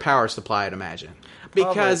either power supply, I'd imagine.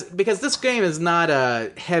 Because this game is not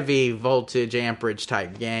a heavy voltage amperage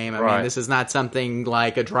type game. I mean, this is not something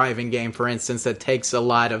like a driving game, for instance, that takes a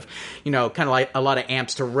lot of, kind of like a lot of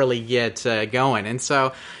amps to really get going. And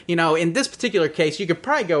so, in this particular case, you could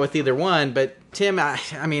probably go with either one. But Tim,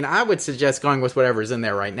 I would suggest going with whatever's in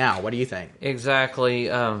there right now. What do you think? Exactly.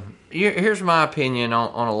 Here's my opinion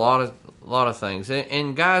on a lot of things.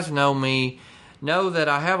 And guys know me. Know that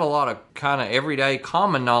I have a lot of kind of everyday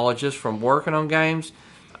common knowledge just from working on games.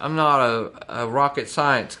 I'm not a rocket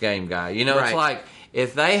science game guy. It's like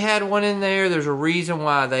if they had one in there, there's a reason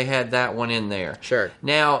why they had that one in there. Sure.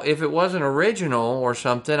 Now, if it wasn't original or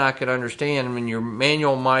something, I could understand. I mean, your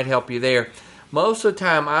manual might help you there. Most of the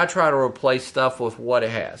time, I try to replace stuff with what it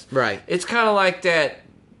has. Right. It's kind of like that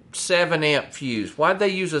 7 amp fuse. Why'd they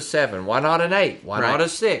use a 7? Why not an 8? Why not a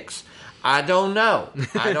 6? I don't know.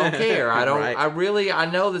 I don't care. I don't. I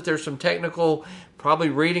know that there's some technical, probably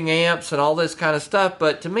reading amps and all this kind of stuff.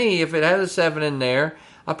 But to me, if it has a 7 in there,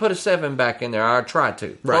 I put a 7 back in there. I try to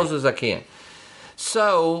close as I can.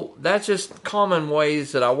 So that's just common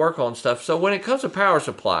ways that I work on stuff. So when it comes to power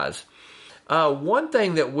supplies, one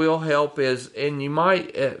thing that will help is, and you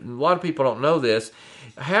might, a lot of people don't know this,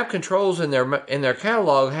 Have Controls in their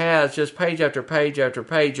catalog has just page after page after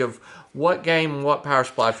page of what game and what power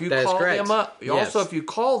supply. If you call them up, also if you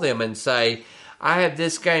call them and say, I have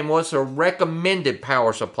this game, what's a recommended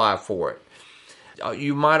power supply for it?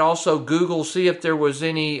 You might also Google, see if there was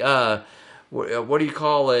any, what do you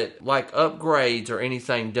call it, like upgrades or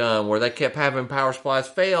anything done where they kept having power supplies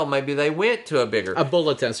fail. Maybe they went to a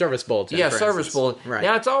bulletin, service bulletin. Yeah, service bulletin. Right.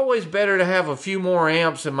 Now, it's always better to have a few more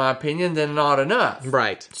amps, in my opinion, than not enough.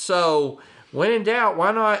 Right. So, when in doubt,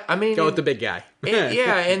 why not? I mean, go with the big guy.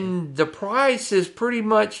 And the price is pretty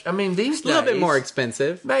much, these days. A little bit more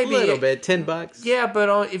expensive. Maybe. A little bit, $10. Yeah,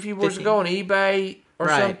 but if you were to go on eBay or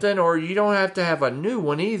something, or you don't have to have a new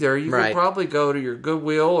one either, you could probably go to your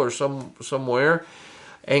Goodwill or somewhere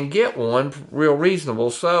and get one real reasonable.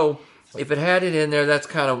 So, if it had it in there, that's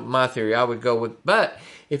kind of my theory. I would go with, but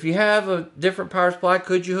if you have a different power supply,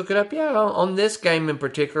 could you hook it up? Yeah, on this game in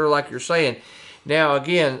particular, like you're saying. Now,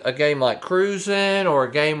 again, a game like Cruising or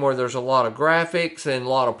a game where there's a lot of graphics and a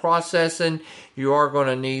lot of processing, you are going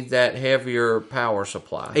to need that heavier power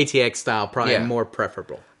supply. ATX style, probably more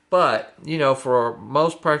preferable. But, for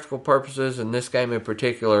most practical purposes, in this game in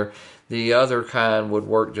particular, the other kind would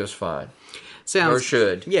work just fine. Or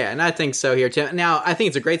should. Yeah, and I think so here, Tim. Now, I think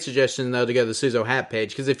it's a great suggestion, though, to go to the Suzo Hap page,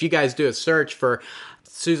 because if you guys do a search for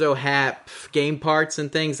Suzo Hap game parts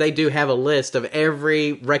and things, they do have a list of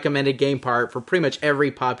every recommended game part for pretty much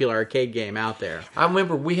every popular arcade game out there. I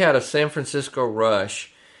remember we had a San Francisco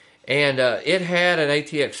Rush, and it had an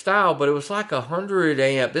ATX style, but it was like 100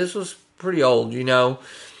 amp. This was pretty old,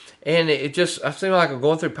 and it just, I seemed like I'm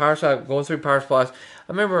going through power supplies. I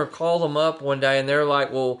remember I called them up one day, and they're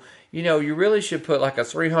like, well, you really should put like a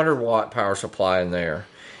 300 watt power supply in there.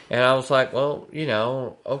 And I was like, well,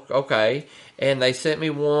 okay. And they sent me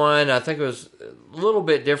one. I think it was a little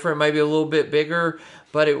bit different, maybe a little bit bigger.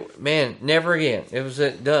 But never again. It was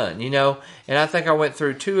done, And I think I went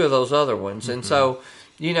through 2 of those other ones. Mm-hmm. And so,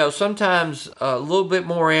 sometimes a little bit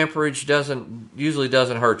more amperage usually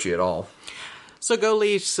doesn't hurt you at all. So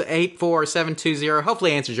GoLeafs 84720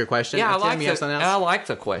 hopefully answers your question. Yeah, Tim, I like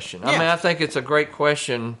the question. Yeah. I think it's a great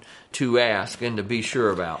question to ask and to be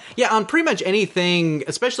sure about. Yeah, on pretty much anything,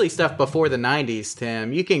 especially stuff before the 90s,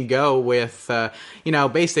 Tim, you can go with,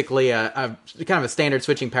 basically a kind of a standard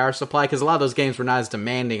switching power supply, because a lot of those games were not as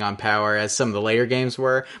demanding on power as some of the later games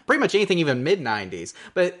were. Pretty much anything even mid-90s.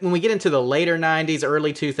 But when we get into the later 90s,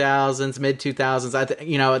 early 2000s,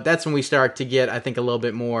 mid-2000s, that's when we start to get, I think, a little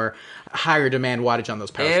bit more higher demand wattage on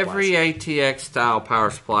those power supplies. Every ATX-style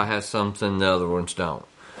power supply has something the other ones don't.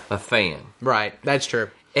 A fan. Right, that's true.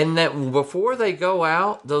 And that before they go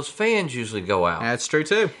out, those fans usually go out. That's true,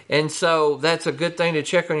 too. And so that's a good thing to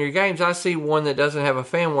check on your games. I see one that doesn't have a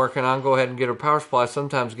fan working, I'll go ahead and get a power supply,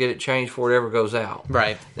 sometimes get it changed before it ever goes out.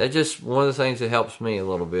 Right. That's just one of the things that helps me a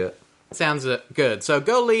little bit. Sounds good. So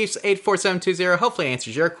go Leafs 84720 hopefully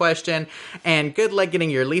answers your question. And good luck getting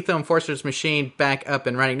your Lethal Enforcers machine back up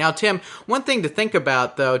and running. Now, Tim, one thing to think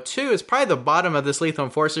about, though, too, is probably the bottom of this Lethal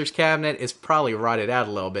Enforcers cabinet is probably rotted out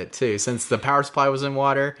a little bit, too, since the power supply was in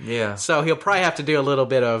water. Yeah. So he'll probably have to do a little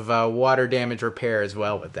bit of water damage repair as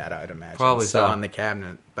well with that, I'd imagine. Probably so. On the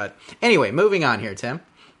cabinet. But anyway, moving on here, Tim.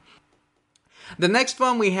 The next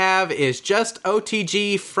one we have is just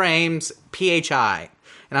OTG Frames PHI.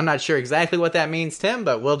 And I'm not sure exactly what that means, Tim,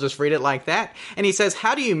 but we'll just read it like that. And he says,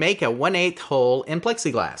 how do you make a 1/8 hole in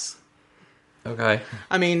plexiglass? Okay.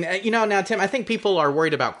 I mean, now, Tim, I think people are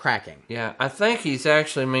worried about cracking. Yeah, I think he's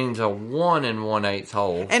actually means a 1 1/8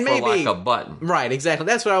 hole And for maybe, like a button. Right, exactly.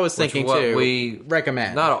 That's what I was thinking, what too. we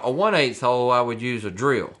recommend. Not a 1/8 hole, I would use a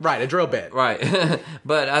drill. Right, a drill bit. Right.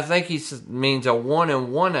 But I think he means a 1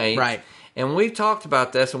 1/8. Right. And we've talked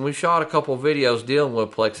about this, and we shot a couple videos dealing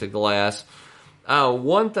with plexiglass.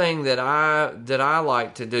 One thing that I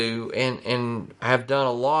like to do and have done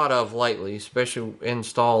a lot of lately, especially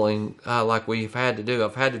installing like we've had to do,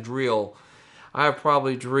 I've had to drill. I've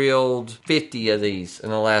probably drilled 50 of these in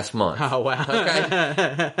the last month. Oh, wow.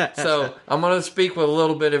 Okay. So I'm going to speak with a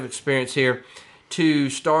little bit of experience here. To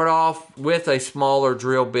start off with a smaller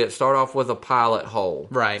drill bit, start off with a pilot hole.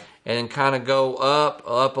 Right. And kind of go up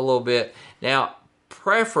a little bit. Now,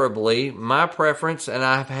 preferably, my preference, and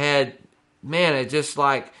I've had, man, it's just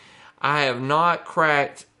like I have not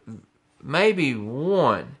cracked maybe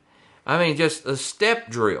one. I mean, just a step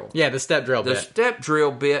drill. Yeah, the step drill bit. The step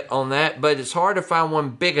drill bit on that, but it's hard to find one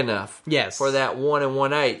big enough. Yes. For that 1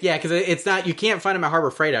 1/8. Yeah, because it's not, you can't find them at Harbor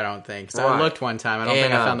Freight, I don't think. So I Right. looked one time. I don't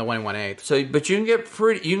think I found the 1 1/8. So, but you can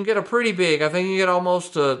get a pretty big. I think you can get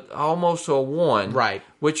almost to a 1. Right.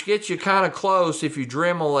 Which gets you kind of close if you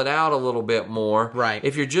Dremel it out a little bit more. Right.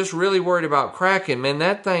 If you're just really worried about cracking, man,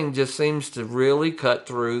 that thing just seems to really cut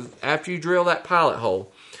through after you drill that pilot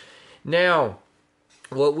hole. Now,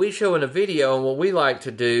 what we show in the video and what we like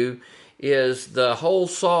to do is the hole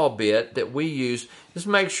saw bit that we use. Just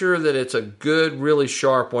make sure that it's a good, really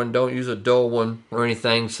sharp one. Don't use a dull one or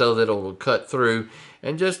anything so that it'll cut through.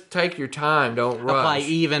 And just take your time. Don't rush. Apply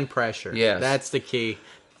even pressure. Yes. That's the key.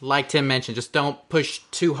 Like Tim mentioned, just don't push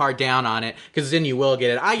too hard down on it, because then you will get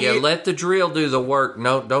it. Let the drill do the work.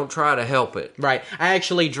 No, don't try to help it. Right. I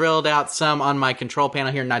actually drilled out some on my control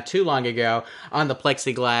panel here not too long ago on the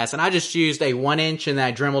plexiglass, and I just used a 1 inch and I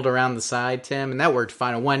dremeled around the side, Tim, and that worked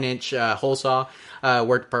fine. A 1 inch hole saw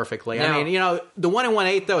worked perfectly. Now, I mean, the 1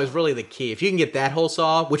 1/8 though is really the key. If you can get that hole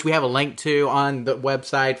saw, which we have a link to on the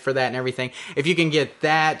website for that and everything, if you can get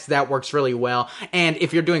that works really well. And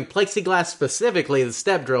if you're doing plexiglass specifically, the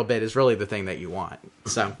step drill bit is really the thing that you want.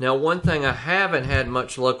 So now, one thing I haven't had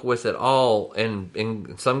much luck with at all,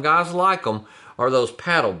 and some guys like them, are those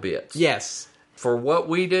paddle bits. yes. For what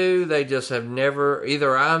we do, they just have never,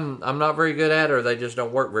 either I'm not very good at it or they just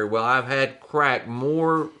don't work very well. I've had crack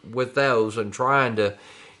more with those and trying to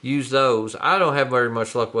use those. I don't have very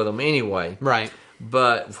much luck with them anyway. Right.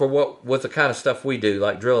 But for with the kind of stuff we do,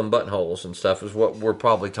 like drilling buttonholes and stuff, is what we're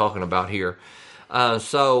probably talking about here.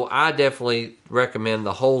 So I definitely recommend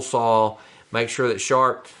the hole saw. Make sure that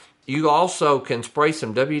sharp. You also can spray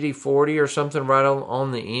some WD-40 or something right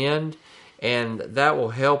on the end, and that will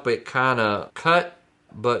help it kind of cut,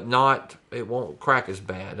 but it won't crack as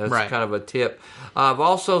bad. That's right. kind of a tip. I've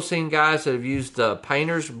also seen guys that have used the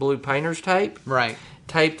blue painter's tape. Right.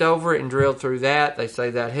 Taped over it and drilled through that. They say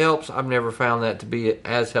that helps. I've never found that to be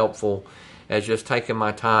as helpful as just taking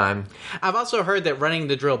my time. I've also heard that running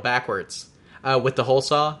the drill backwards with the hole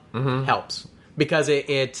saw helps, because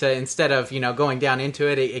it instead of going down into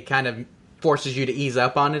it, it kind of forces you to ease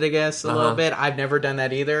up on it, I guess, a little bit. I've never done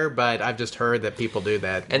that either, but I've just heard that people do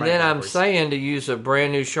that. And then I'm saying to use a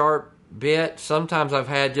brand new sharp bit. Sometimes I've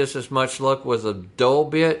had just as much luck with a dull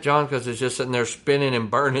bit, John, because it's just sitting there spinning and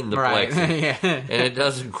burning the plexi. Yeah. And it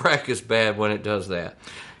doesn't crack as bad when it does that.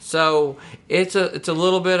 So it's a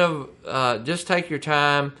little bit of just take your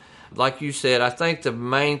time. Like you said, I think the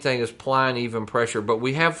main thing is applying even pressure. But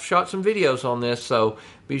we have shot some videos on this, so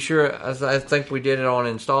be sure. I think we did it on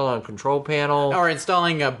installing a control panel. Or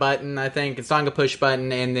installing a button, I think. Installing a push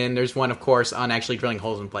button, and then there's one, of course, on actually drilling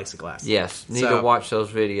holes in plexiglass. Yes, need to watch those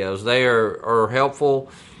videos. They are helpful.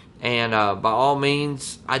 And by all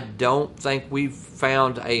means, I don't think we've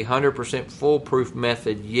found a 100% foolproof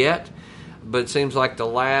method yet. But it seems like the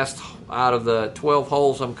last out of the 12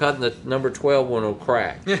 holes I'm cutting, the number 12 one will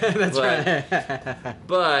crack. That's right.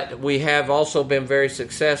 But we have also been very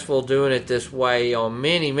successful doing it this way on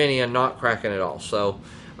many and not cracking at all. So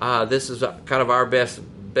this is kind of our best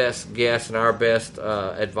best guess and our best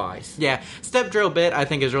advice. Yeah, step drill bit I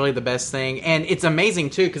think is really the best thing, and it's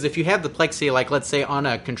amazing too because if you have the plexi, like let's say on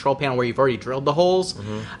a control panel where you've already drilled the holes,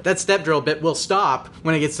 that step drill bit will stop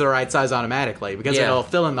when it gets to the right size automatically because it'll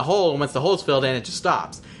fill in the hole, and once the hole's filled in, it just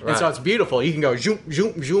stops. Right. And so it's beautiful. You can go zoom,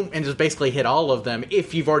 zoom, zoom, and just basically hit all of them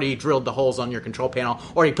if you've already drilled the holes on your control panel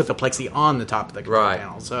or you put the plexi on the top of the control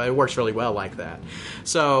panel. So it works really well like that.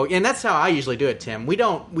 So, and that's how I usually do it, Tim. We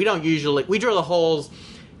don't usually drill the holes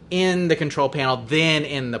in the control panel, then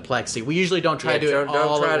in the plexi. We usually don't try to do it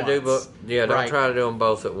all at once. Don't try to do them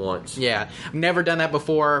both at once. Yeah, never done that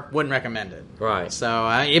before. Wouldn't recommend it. Right.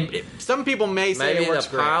 So some people may say maybe it works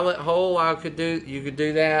the pilot hole you could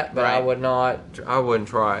do that, but I would not. I wouldn't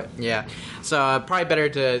try it. Yeah. So probably better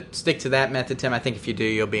to stick to that method, Tim. I think if you do,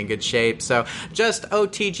 you'll be in good shape. So just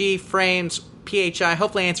OTG frames. PHI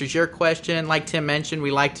hopefully answers your question. Like Tim mentioned,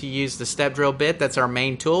 we like to use the step drill bit. That's our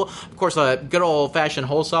main tool. Of course, a good old-fashioned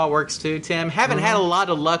hole saw works too, Tim. Haven't had a lot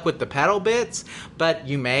of luck with the paddle bits, but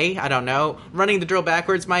you may. I don't know. Running the drill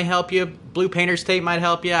backwards might help you. Blue painter's tape might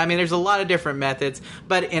help you. I mean, there's a lot of different methods,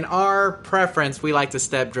 but in our preference, we like the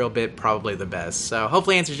step drill bit probably the best. So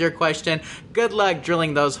hopefully answers your question. Good luck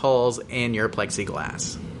drilling those holes in your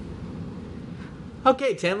plexiglass.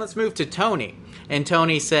 Okay, Tim, let's move to Tony. And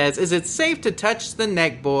Tony says, is it safe to touch the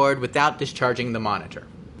neck board without discharging the monitor?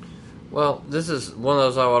 Well, this is one of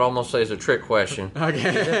those I would almost say is a trick question.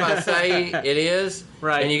 Okay. If I say it is,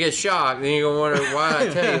 right, and you get shocked, then you're going to wonder why I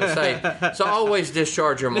tell you it's safe. So always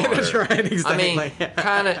discharge your monitor. That's right, exactly.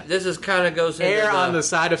 I mean, this goes into err on the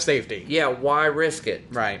side of safety. Yeah, why risk it?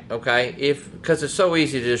 Right. Okay, because it's so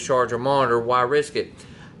easy to discharge a monitor, why risk it?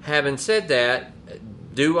 Having said that,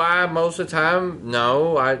 do I most of the time?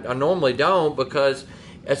 No, I normally don't, because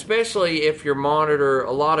especially if your monitor,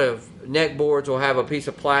 a lot of neck boards will have a piece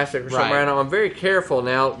of plastic or something around it. I'm very careful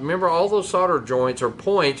now. Remember, all those solder joints are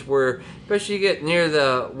points where, especially you get near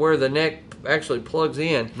where the neck actually plugs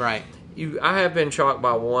in. Right. I have been shocked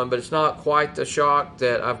by one, but it's not quite the shock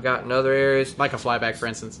that I've got in other areas. Like a flyback, for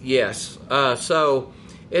instance? Yes. So,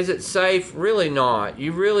 is it safe? Really not.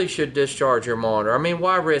 You really should discharge your monitor. I mean,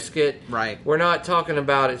 why risk it? Right. We're not talking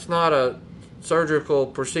about, it's not a surgical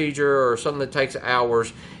procedure or something that takes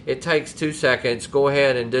hours. It takes 2 seconds. Go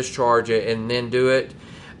ahead and discharge it and then do it.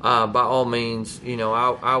 By all means,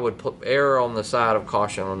 I would err on the side of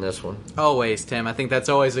caution on this one. Always, Tim. I think that's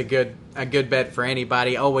always a good bet for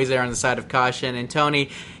anybody. Always err on the side of caution. And Tony,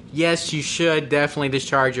 yes, you should definitely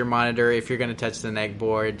discharge your monitor if you're going to touch the neck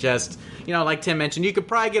board. Just, like Tim mentioned, you could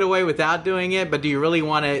probably get away without doing it, but do you really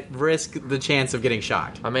want to risk the chance of getting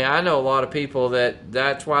shocked? I mean, I know a lot of people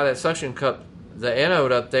that's why that suction cup, the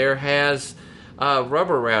anode up there, has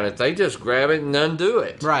rubber around it. They just grab it and undo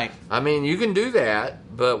it. Right. I mean, you can do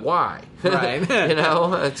that, but why? Right.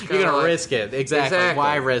 It's you're going to risk it. Exactly.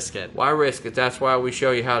 Why risk it? Why risk it? That's why we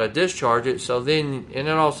show you how to discharge it. So then, and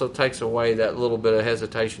it also takes away that little bit of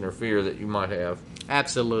hesitation or fear that you might have.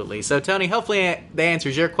 Absolutely. So, Tony, hopefully that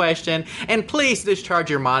answers your question. And please discharge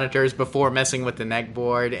your monitors before messing with the neck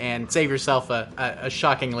board and save yourself a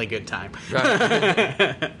shockingly good time.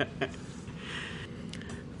 Right.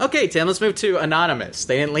 Okay, Tim, let's move to Anonymous.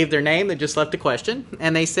 They didn't leave their name, they just left a question.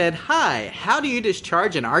 And they said, hi, how do you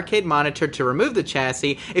discharge an arcade monitor to remove the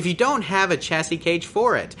chassis if you don't have a chassis cage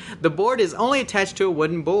for it? The board is only attached to a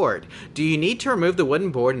wooden board. Do you need to remove the wooden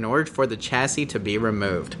board in order for the chassis to be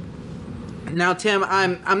removed? Now, Tim,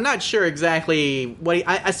 I'm not sure exactly what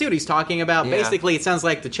I see what he's talking about. Yeah. Basically, it sounds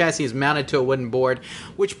like the chassis is mounted to a wooden board,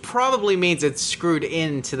 which probably means it's screwed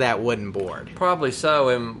into that wooden board. Probably so,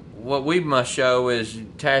 and what we must show is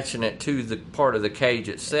attaching it to the part of the cage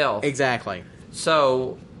itself. Exactly.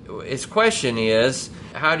 So, his question is,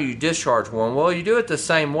 how do you discharge one? Well, you do it the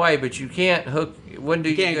same way, but you can't hook. When do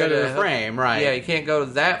you can't go to the frame, right? Yeah, you can't go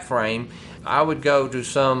to that frame. I would go to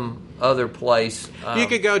some other place. You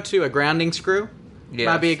could go to a grounding screw. Yes.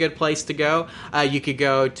 Might be a good place to go. You could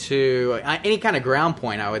go to any kind of ground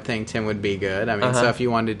point, I would think, Tim, would be good. I mean, so if you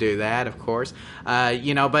wanted to do that, of course.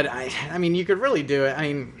 But I mean, you could really do it. I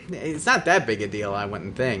mean, it's not that big a deal, I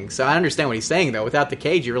wouldn't think. So I understand what he's saying, though. Without the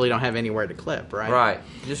cage, you really don't have anywhere to clip, right? Right.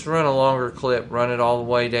 Just run a longer clip, run it all the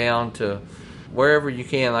way down to wherever you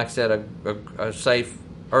can, like I said, a safe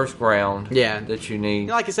earth ground that you need.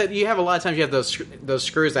 Like I said, you have a lot of times you have those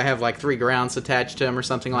screws that have like 3 grounds attached to them or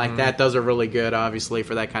something like that. Those are really good, obviously,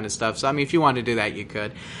 for that kind of stuff. So, I mean, if you wanted to do that, you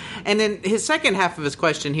could. And then his second half of his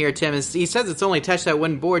question here, Tim, is he says it's only attached to that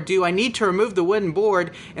wooden board. Do I need to remove the wooden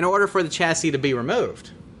board in order for the chassis to be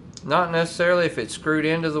removed? Not necessarily if it's screwed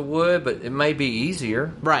into the wood, but it may be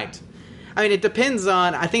easier. Right. I mean,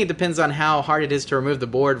 I think it depends on how hard it is to remove the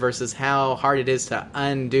board versus how hard it is to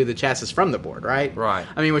undo the chassis from the board, right? Right.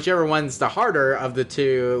 I mean, whichever one's the harder of the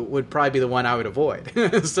two would probably be the one I would avoid.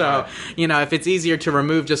 So, Right. if it's easier to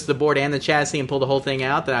remove just the board and the chassis and pull the whole thing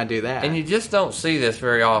out, then I'd do that. And you just don't see this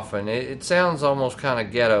very often. It sounds almost kind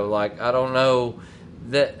of ghetto. Like, I don't know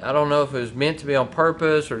if it was meant to be on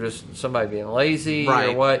purpose or just somebody being lazy or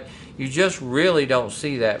Right. what. You just really don't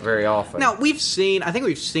see that very often. Now, I think we've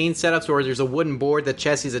seen setups where there's a wooden board that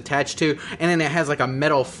chassis is attached to, and then it has like a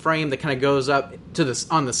metal frame that kind of goes up to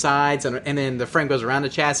on the sides, and then the frame goes around the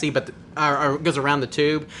chassis, or goes around the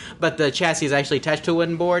tube, but the chassis is actually attached to a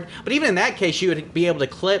wooden board. But even in that case, you would be able to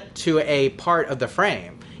clip to a part of the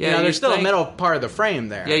frame. Yeah, there's still a metal part of the frame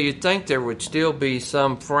there. Yeah, you'd think there would still be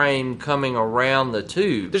some frame coming around the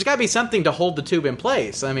tube. There's got to be something to hold the tube in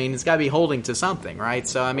place. I mean, it's got to be holding to something, right?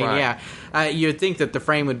 So, I mean, Right. you'd think that the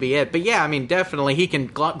frame would be it. But, yeah, I mean, definitely he can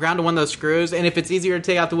ground to one of those screws. And if it's easier to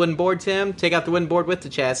take out the wooden board, Tim, take out the wooden board with the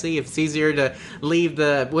chassis. If it's easier to leave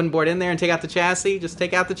the wooden board in there and take out the chassis, just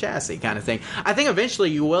take out the chassis kind of thing. I think eventually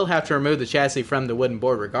you will have to remove the chassis from the wooden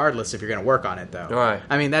board regardless if you're going to work on it, though. Right.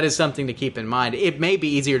 I mean, that is something to keep in mind. It may be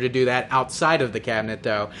easier to do that outside of the cabinet,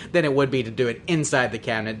 though, than it would be to do it inside the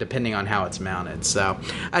cabinet, depending on how it's mounted. So,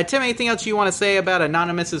 Tim, anything else you want to say about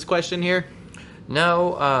Anonymous's question here?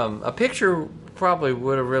 No, a picture probably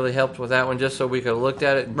would have really helped with that one, just so we could have looked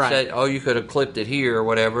at it and Right. said, oh, you could have clipped it here or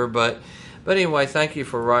whatever. But anyway, thank you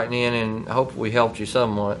for writing in, and I hope we helped you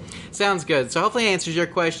somewhat. Sounds good. So hopefully it answers your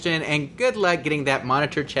question, and good luck getting that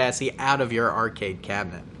monitor chassis out of your arcade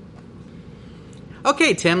cabinet.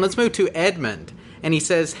 Okay, Tim, let's move to Edmund. And he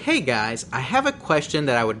says, "Hey guys, I have a question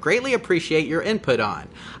that I would greatly appreciate your input on.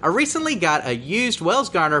 I recently got a used Wells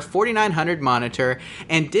Garner 4900 monitor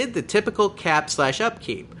and did the typical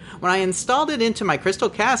cap/upkeep. When I installed it into my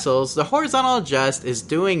Crystal Castles, the horizontal adjust is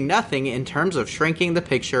doing nothing in terms of shrinking the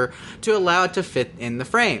picture to allow it to fit in the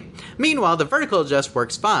frame. Meanwhile, the vertical adjust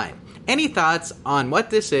works fine. Any thoughts on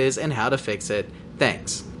what this is and how to fix it?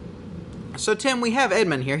 Thanks." So, Tim, we have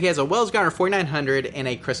Edmund here. He has a Wells Garner 4900 in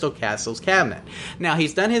a Crystal Castles cabinet. Now,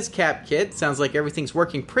 he's done his cap kit. Sounds like everything's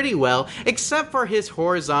working pretty well, except for his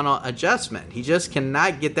horizontal adjustment. He just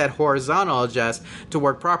cannot get that horizontal adjust to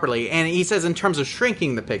work properly. And he says in terms of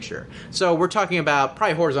shrinking the picture. So, we're talking about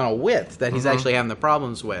probably horizontal width that he's actually having the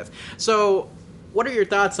problems with. So, what are your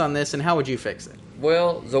thoughts on this, and how would you fix it?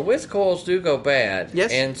 Well, the width coils do go bad.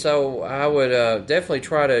 Yes. And so I would definitely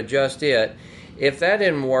try to adjust it. If that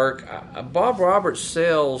didn't work, Bob Roberts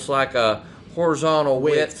sells like a horizontal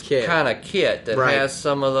width kit. kind of kit that Right. has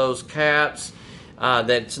some of those caps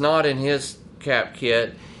that's not in his cap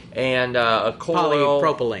kit, and a coil.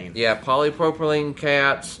 Polypropylene. Yeah, polypropylene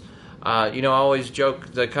caps. I always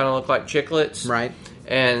joke they kind of look like chiclets. Right.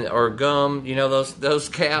 Or gum, those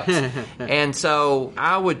caps. And so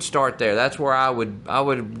I would start there. That's where I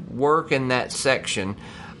would work in that section.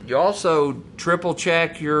 You also triple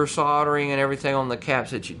check your soldering and everything on the caps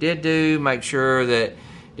that you did do. Make sure that you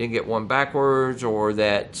didn't get one backwards or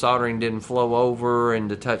that soldering didn't flow over and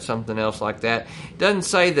to touch something else like that. It doesn't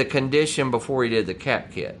say the condition before you did the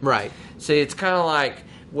cap kit. Right. See, it's kind of like,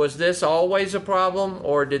 was this always a problem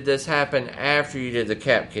or did this happen after you did the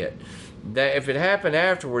cap kit? That if it happened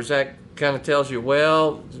afterwards, that kind of tells you,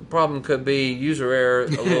 well, the problem could be user error a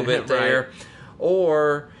little bit there. Right.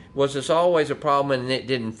 Or was this always a problem and it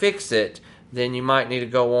didn't fix it, then you might need to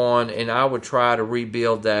go on, and I would try to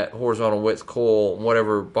rebuild that horizontal width coil,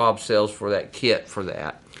 whatever Bob sells for that kit for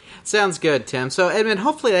that. Sounds good, Tim. So, Edmund,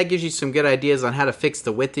 hopefully that gives you some good ideas on how to fix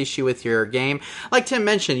the width issue with your game. Like Tim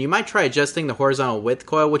mentioned, you might try adjusting the horizontal width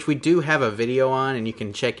coil, which we do have a video on and you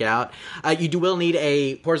can check out. Will need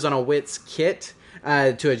a horizontal width kit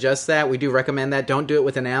to adjust that. We do recommend that. Don't do it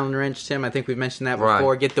with an Allen wrench, Tim. I think we've mentioned that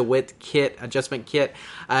before. Right. Get the width kit, adjustment kit.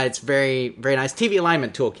 It's very, very nice. TV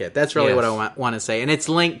alignment toolkit. That's really what I want to say. And it's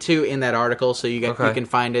linked to in that article, so you can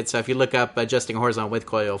find it. So if you look up adjusting horizontal width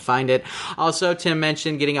coil, you'll find it. Also, Tim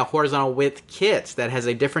mentioned getting a horizontal width kit that has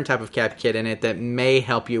a different type of cap kit in it that may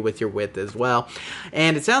help you with your width as well.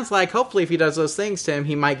 And it sounds like, hopefully, if he does those things, Tim,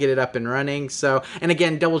 he might get it up and running. So, and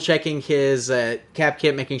again, double checking his cap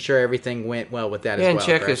kit, making sure everything went well with that as well. And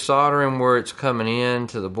check correct? his soldering where it's coming in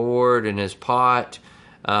to the board and his pot.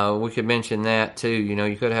 We could mention that too.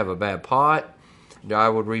 You could have a bad pot. I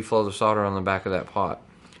would reflow the solder on the back of that pot.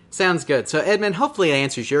 Sounds good. So, Edmund, hopefully that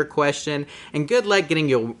answers your question. And good luck getting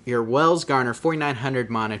your Wells Garner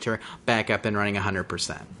 4900 monitor back up and running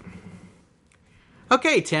 100%.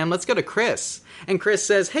 Okay, Tim, let's go to Chris. And Chris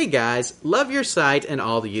says, "Hey guys, love your site and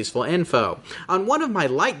all the useful info. On one of my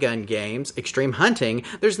light gun games, Extreme Hunting,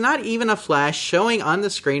 there's not even a flash showing on the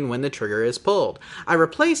screen when the trigger is pulled. I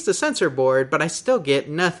replaced the sensor board, but I still get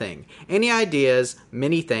nothing. Any ideas?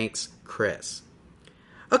 Many thanks, Chris."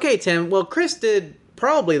 Okay, Tim, well, Chris did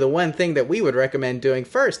probably the one thing that we would recommend doing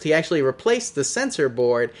first. He actually replaced the sensor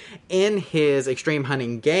board in his Extreme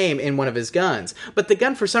Hunting game in one of his guns. But the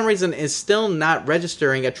gun, for some reason, is still not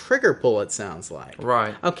registering a trigger pull, it sounds like.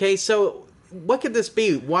 Right. Okay, so what could this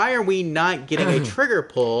be? Why are we not getting a trigger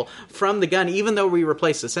pull from the gun, even though we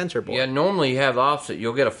replaced the sensor board? Yeah, normally you have the opposite.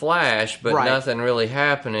 You'll get a flash, but nothing really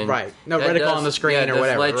happening. Right. No reticle on the screen or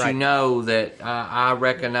whatever. Let you know that I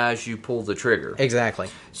recognize you pulled the trigger. Exactly.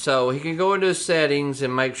 So he can go into his settings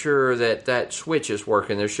and make sure that that switch is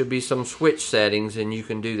working. There should be some switch settings, and you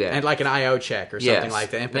can do that. And like an I/O check or something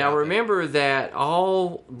like that. Now remember that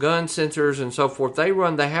all gun sensors and so forth, they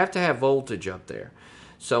have to have voltage up there.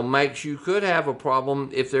 So you could have a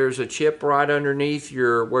problem if there's a chip right underneath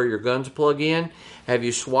where your guns plug in. Have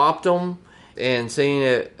you swapped them and see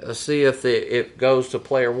if it goes to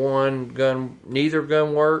player one gun? Neither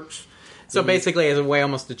gun works. So basically, as a way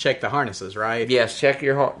almost to check the harnesses, right? Yes, check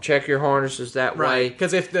your harnesses that way.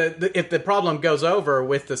 Because if the problem goes over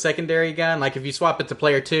with the secondary gun, like if you swap it to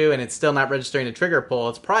player 2 and it's still not registering a trigger pull,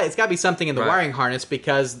 it's got to be something in the wiring harness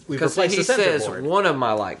because we've replaced the sensor board. He says one of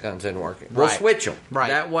my light guns isn't working. We'll switch them. Right.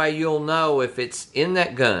 That way you'll know if it's in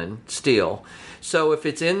that gun still. So if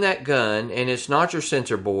it's in that gun and it's not your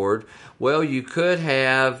sensor board, well, you could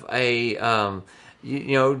have a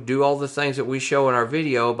do all the things that we show in our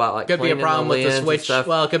video about like could be a problem with the switch.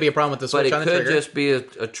 Well, it could be a problem with the switch on the trigger. But it could just be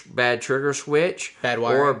a bad trigger switch, bad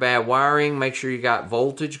wiring, or bad wiring. Make sure you got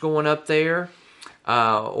voltage going up there.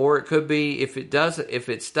 Or it could be if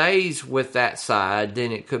it stays with that side,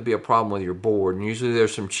 then it could be a problem with your board. And usually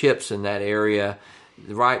there's some chips in that area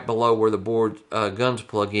right below where the board guns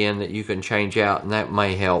plug in that you can change out, and that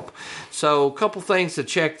may help. So a couple things to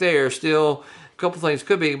check there. Still, a couple things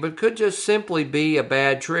could be, but could just simply be a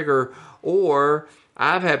bad trigger, or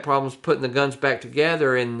I've had problems putting the guns back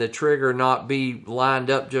together and the trigger not be lined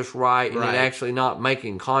up just right, and it actually not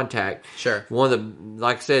making contact. Sure.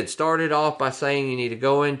 Like I said, started off by saying you need to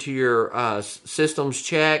go into your systems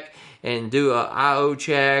check and do a I/O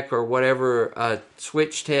check or whatever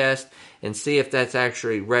switch test and see if that's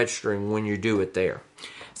actually registering when you do it there.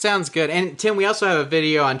 Sounds good. And Tim, we also have a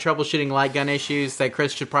video on troubleshooting light gun issues that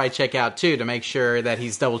Chris should probably check out too to make sure that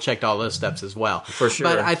he's double checked all those steps as well. For sure.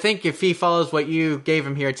 But I think if he follows what you gave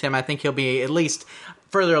him here, Tim, I think he'll be at least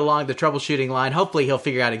further along the troubleshooting line. Hopefully he'll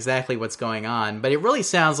figure out exactly what's going on. But it really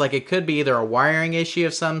sounds like it could be either a wiring issue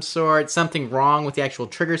of some sort, something wrong with the actual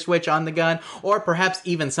trigger switch on the gun, or perhaps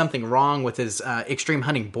even something wrong with his Extreme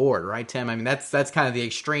Hunting board, right, Tim? I mean, that's kind of the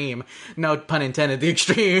extreme, no pun intended, the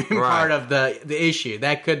extreme part of the issue.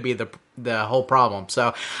 That could be the whole problem.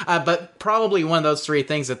 So, but probably one of those three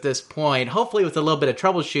things at this point. Hopefully with a little bit of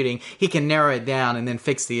troubleshooting, he can narrow it down and then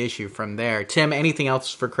fix the issue from there. Tim, anything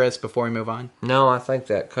else for Chris before we move on? No, I think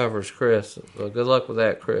that covers Chris. Well, good luck with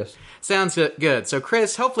that, Chris. Sounds good. So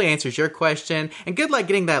Chris hopefully answers your question, and good luck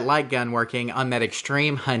getting that light gun working on that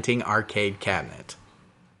Extreme Hunting arcade cabinet.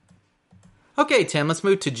 Okay, Tim, let's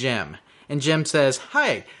move to Jim. And Jim says,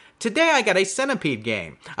 "Hi, today I got a Centipede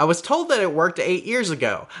game. I was told that it worked 8 years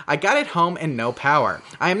ago. I got it home and no power.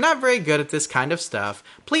 I am not very good at this kind of stuff.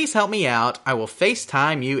 Please help me out. I will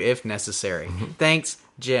FaceTime you if necessary. Thanks,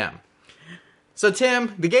 Jim." So,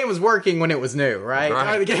 Tim, the game was working when it was new,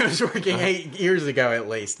 right? The game was working 8 years ago, at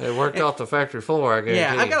least. It worked off the factory floor, I guarantee.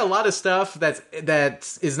 Yeah, I've got a lot of stuff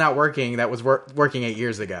that is not working that was working 8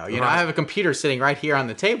 years ago. You know, I have a computer sitting right here on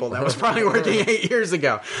the table that was probably working 8 years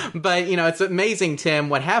ago. But, you know, it's amazing, Tim,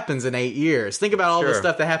 what happens in 8 years. Think about all the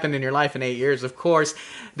stuff that happened in your life in 8 years. Of course,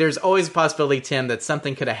 there's always a possibility, Tim, that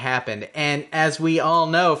something could have happened. And as we all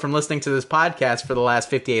know from listening to this podcast for the last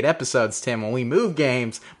 58 episodes, Tim, when we move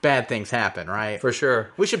games, bad things happen, right? For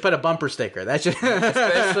sure. We should put a bumper sticker. That should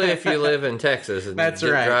especially if you live in Texas and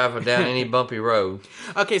drive down any bumpy road.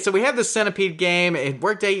 Okay, so we have the Centipede game. It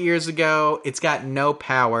worked 8 years ago. It's got no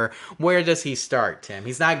power. Where does he start, Tim?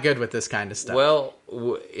 He's not good with this kind of stuff. Well,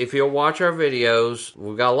 if you'll watch our videos,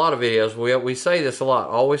 we've got a lot of videos. We say this a lot.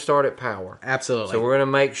 Always start at power. Absolutely. So we're going to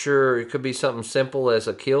make sure it could be something simple as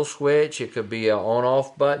a kill switch. It could be an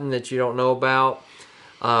on-off button that you don't know about.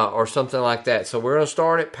 Or something like that. So we're going to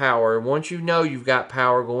start at power. Once you know you've got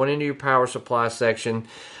power, going into your power supply section,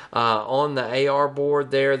 on the AR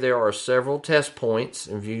board there are several test points.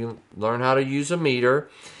 If you learn how to use a meter,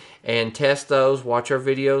 and test those. Watch our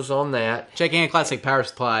videos on that. Checking a Classic Power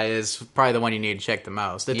Supply is probably the one you need to check the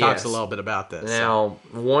most. It talks a little bit about this. Now,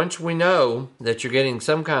 once we know that you're getting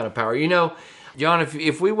some kind of power, John,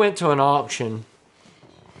 if we went to an auction,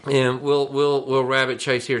 and we'll rabbit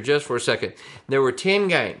chase here just for a second. There were 10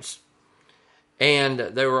 games, and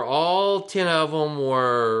they were all 10 of them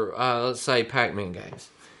were let's say Pac-Man games,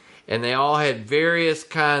 and they all had various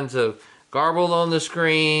kinds of garbled on the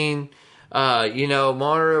screen.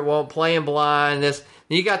 Monitor won't play in blind.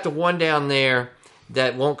 You got the one down there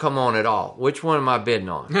that won't come on at all. Which one am I bidding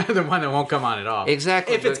on? The one that won't come on at all.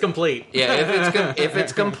 Exactly. If it's complete. Yeah, if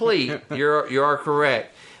it's complete, you are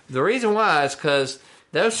correct. The reason why is because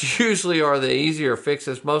those usually are the easier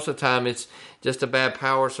fixes. Most of the time, it's just a bad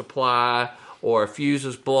power supply, or a fuse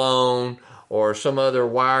is blown, or some other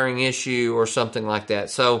wiring issue, or something like that.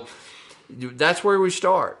 So that's where we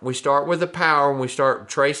start. We start with the power, and we start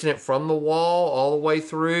tracing it from the wall all the way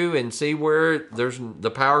through and see where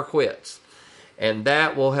the power quits. And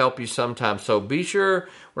that will help you sometimes. So be sure,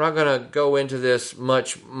 we're not going to go into this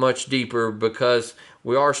much deeper because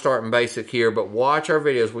we are starting basic here, but watch our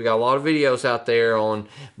videos. We got a lot of videos out there on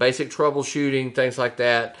basic troubleshooting, things like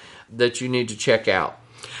that you need to check out.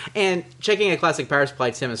 And checking a Classic Power Supply,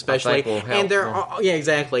 Tim, especially. Will help. And there are,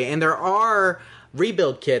 exactly. And there are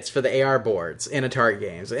rebuild kits for the AR boards in Atari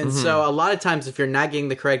games. And so a lot of times if you're not getting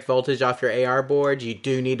the correct voltage off your AR board, you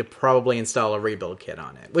do need to probably install a rebuild kit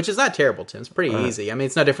on it, which is not terrible, Tim. It's pretty easy. I mean,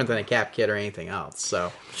 it's no different than a cap kit or anything else.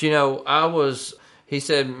 So, but he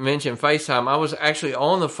mentioned FaceTime. I was actually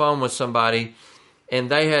on the phone with somebody,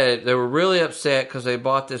 and they were really upset because they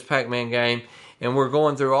bought this Pac-Man game, and we're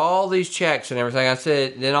going through all these checks and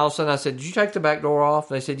everything. Then all of a sudden I said, "Did you take the back door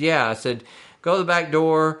off?" And they said, "Yeah." I said, "Go to the back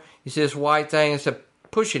door. You see this white thing?" I said,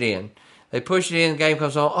 "Push it in." They push it in, the game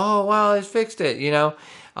comes on. Oh, wow, it's fixed it.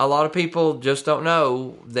 A lot of people just don't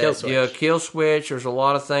know that kill switch. There's a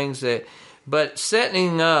lot of things but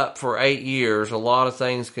setting up for 8 years, a lot of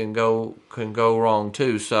things can go wrong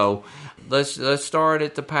too. So let's start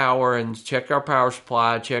at the power and check our power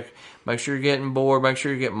supply. Make sure you're getting board. Make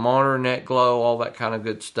sure you're getting monitor, net glow, all that kind of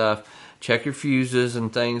good stuff. Check your fuses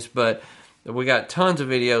and things, but we got tons of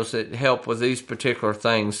videos that help with these particular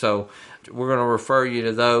things, so we're going to refer you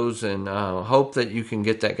to those and hope that you can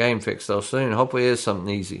get that game fixed though soon. Hopefully it is something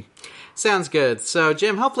easy. Sounds good. So,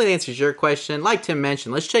 Jim, hopefully that answers your question. Like Tim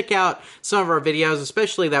mentioned, let's check out some of our videos,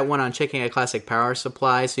 especially that one on checking a Classic Power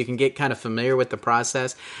Supply, so you can get kind of familiar with the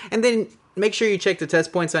process. And then make sure you check the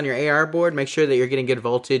test points on your AR board. Make sure that you're getting good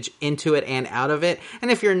voltage into it and out of it.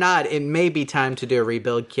 And if you're not, it may be time to do a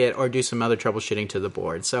rebuild kit or do some other troubleshooting to the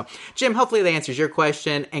board. So, Jim, hopefully that answers your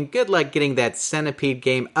question. And good luck getting that Centipede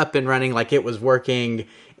game up and running like it was working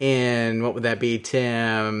in, what would that be,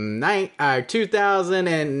 Tim?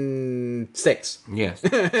 2006. Yes.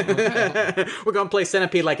 We're going to play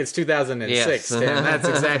Centipede like it's 2006, yes. Tim. That's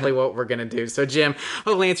exactly what we're going to do. So, Jim,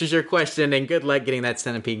 hopefully answers your question, and good luck getting that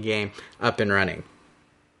Centipede game up and running.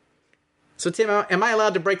 So, Tim, am I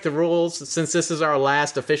allowed to break the rules since this is our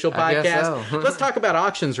last official podcast? I guess so. Let's talk about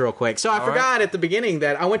auctions real quick. So, I forgot at the beginning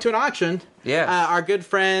that I went to an auction. Yes. Our good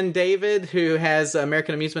friend David, who has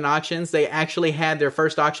American Amusement Auctions, they actually had their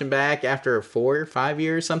first auction back after 4 or 5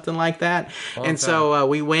 years, something like that. Okay. And so I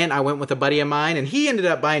went with a buddy of mine, and he ended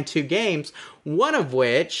up buying 2 games, one of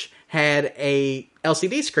which had a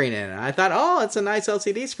LCD screen in it. I thought, oh, it's a nice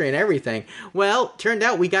LCD screen, everything. Well, turned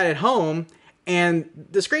out we got it home, and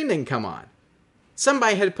the screen didn't come on.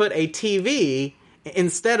 Somebody had put a TV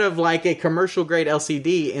instead of like a commercial grade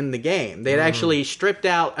LCD in the game. They had actually stripped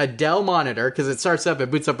out a Dell monitor, because it starts up,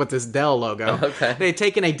 it boots up with this Dell logo. Okay. They had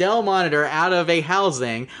taken a Dell monitor out of a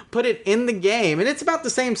housing, put it in the game, and it's about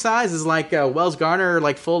the same size as like a Wells Garner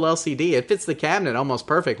like full LCD. It fits the cabinet almost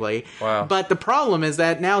perfectly. Wow. But the problem is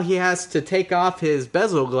that now he has to take off his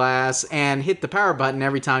bezel glass and hit the power button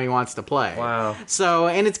every time he wants to play. Wow. So,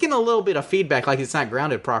 and it's getting a little bit of feedback, like it's not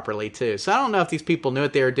grounded properly too. So I don't know if these people knew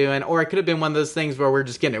what they were doing, or it could have been one of those things where we're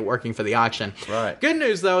just getting it working for the auction. Right. Good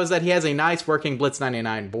news, though, is that he has a nice working Blitz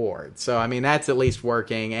 99 board. So, I mean, that's at least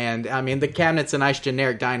working. And, I mean, the cabinet's a nice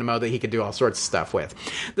generic dynamo that he could do all sorts of stuff with.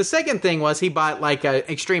 The second thing was he bought, like, an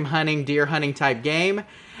extreme hunting, deer hunting type game.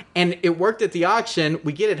 And it worked at the auction.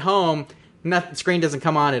 We get it home. The screen doesn't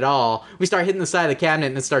come on at all. We start hitting the side of the cabinet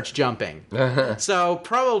and it starts jumping. So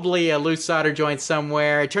probably a loose solder joint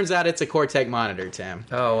somewhere. It turns out it's a Cortec monitor, Tim.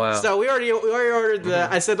 Oh, wow. So we already ordered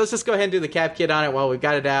the... I said, let's just go ahead and do the cap kit on it while we've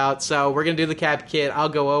got it out. So we're going to do the cap kit. I'll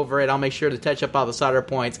go over it. I'll make sure to touch up all the solder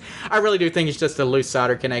points. I really do think it's just a loose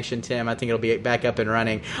solder connection, Tim. I think it'll be back up and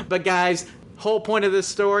running. But guys... whole point of this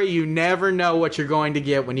story, you never know what you're going to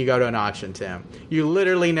get when you go to an auction, Tim. You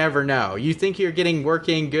literally never know. You think you're getting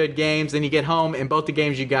working good games, then you get home and both the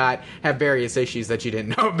games you got have various issues that you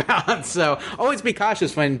didn't know about. So always be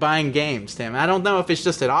cautious when buying games, Tim. I don't know if it's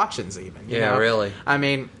just at auctions even. You know? Really. I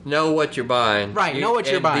mean, know what you're buying. Right, know what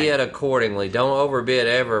you're buying. Bid accordingly. Don't overbid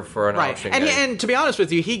ever for an auction game. And to be honest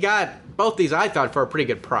with you, he got both these, I thought, for a pretty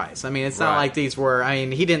good price. I mean, it's not like these were, I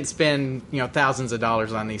mean, he didn't spend, thousands of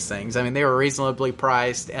dollars on these things. I mean, they were reasonably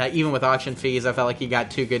priced. Even with auction fees, I felt like he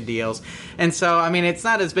got 2 good deals. And so, I mean, it's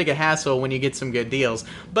not as big a hassle when you get some good deals.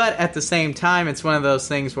 But at the same time, it's one of those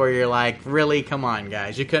things where you're like, really, come on,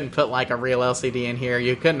 guys. You couldn't put like a real LCD in here.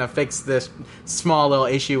 You couldn't have fixed this small little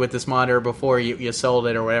issue with this monitor before you sold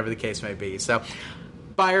it or whatever the case may be. So,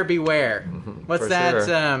 buyer beware. What's that?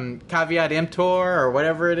 Sure. Caveat emptor or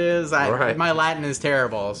whatever it is. My Latin is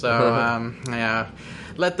terrible, so yeah.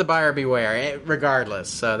 Let the buyer beware, regardless.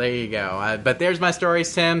 So there you go. But there's my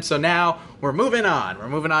stories, Tim. So now we're moving on. We're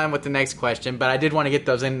moving on with the next question. But I did want to get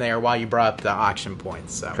those in there while you brought up the auction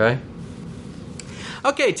points. So.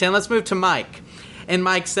 Okay, Tim. Let's move to Mike. And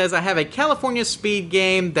Mike says, I have a California Speed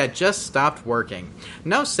game that just stopped working.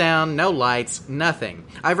 No sound, no lights, nothing.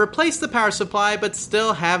 I've replaced the power supply, but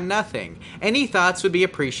still have nothing. Any thoughts would be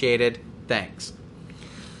appreciated. Thanks.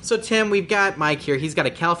 So, Tim, we've got Mike here. He's got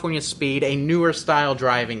a California Speed, a newer style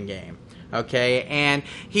driving game. Okay, and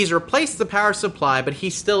he's replaced the power supply, but he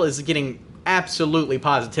still is getting absolutely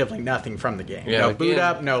positively nothing from the game. No boot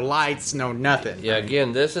up, no lights, no nothing. Yeah,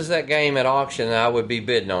 again, this is that game at auction that I would be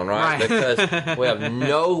bidding on, right? Because we have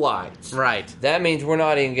no lights. Right. That means we're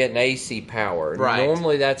not even getting AC power. Right.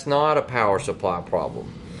 Normally, that's not a power supply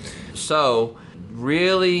problem. So,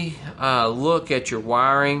 really look at your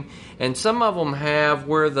wiring. And some of them have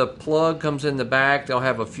where the plug comes in the back, they'll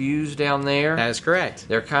have a fuse down there. That is correct.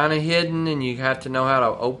 They're kind of hidden, and you have to know how to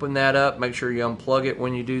open that up. Make sure you unplug it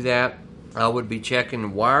when you do that. I would be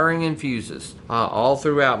checking wiring and fuses all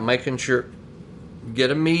throughout, making sure. Get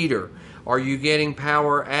a meter. Are you getting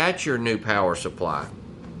power at your new power supply?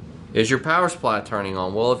 Is your power supply turning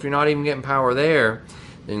on? Well, if you're not even getting power there,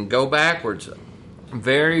 then go backwards.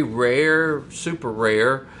 Very rare, super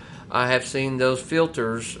rare, I have seen those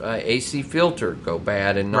filters, AC filter, go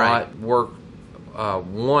bad and not work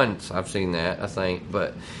once. I've seen that, I think.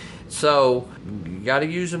 But so you got to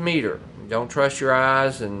use a meter. Don't trust your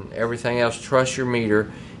eyes and everything else. Trust your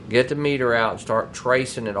meter. Get the meter out and start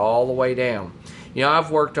tracing it all the way down.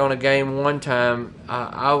 I've worked on a game one time.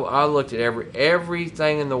 I looked at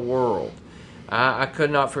everything in the world. I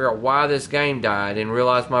could not figure out why this game died and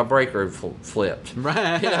realized my breaker had flipped.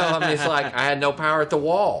 Right. It's like I had no power at the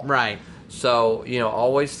wall. Right. So,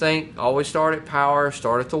 always start at power,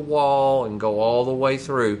 start at the wall, and go all the way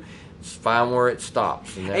through. Find where it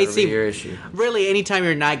stops, and that'll be your issue. Really, anytime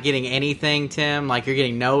you're not getting anything, Tim, like you're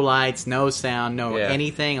getting no lights, no sound,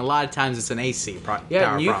 anything, a lot of times it's an AC power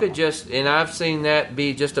and you problem. could just, and I've seen that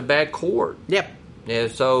be just a bad cord. Yep. Yeah,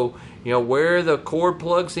 so, where the cord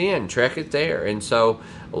plugs in, check it there. And so,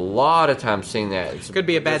 a lot of times seen that. It could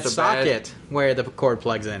be a bad socket where the cord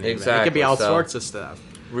plugs in. Exactly. It could be all sorts of stuff.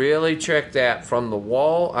 Really check that from the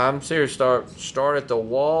wall. I'm serious. Start at the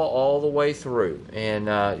wall all the way through, and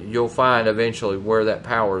you'll find eventually where that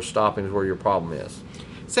power is stopping is where your problem is.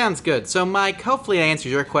 Sounds good. So, Mike, hopefully that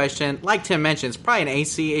answers your question. Like Tim mentioned, it's probably an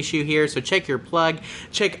AC issue here, so check your plug.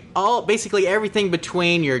 Check basically everything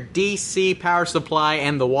between your DC power supply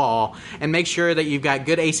and the wall, and make sure that you've got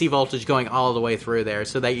good AC voltage going all the way through there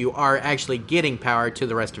so that you are actually getting power to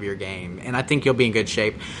the rest of your game, and I think you'll be in good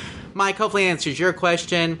shape. Mike, hopefully that answers your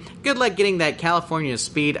question. Good luck getting that California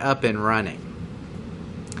Speed up and running.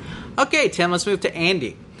 Okay, Tim, let's move to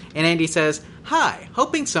Andy. And Andy says, Hi,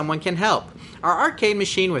 hoping someone can help. Our arcade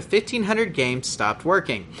machine with 1,500 games stopped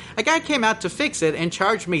working. A guy came out to fix it and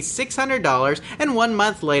charged me $600, and 1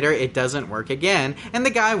 month later it doesn't work again, and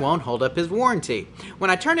the guy won't hold up his warranty.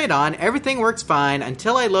 When I turn it on, everything works fine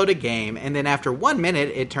until I load a game, and then after 1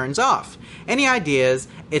 minute it turns off. Any ideas?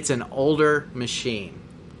 It's an older machine.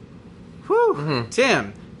 Whew,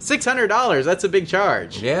 Tim, $600, that's a big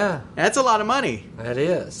charge. Yeah. That's a lot of money. That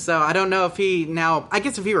is. So I don't know if I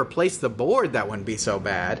guess if he replaced the board, that wouldn't be so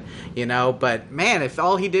bad, but man, if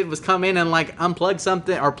all he did was come in and unplug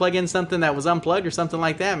something or plug in something that was unplugged or something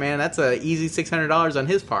like that, man, that's a easy $600 on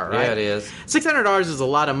his part, right? Yeah, it is. $600 is a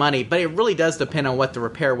lot of money, but it really does depend on what the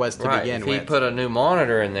repair was to begin with. If he put a new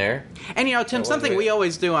monitor in there. And Tim, something we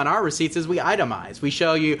always do on our receipts is we itemize. We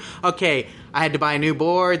show you, okay, I had to buy a new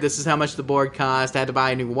board. This is how much the board cost. I had to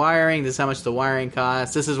buy a new wiring. This is how much the wiring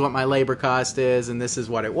cost. This is what my labor cost is, and this is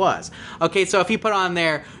what it was. Okay, so if you put on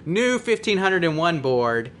there new 1,501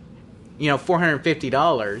 board,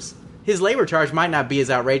 $450, his labor charge might not be as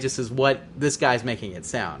outrageous as what this guy's making it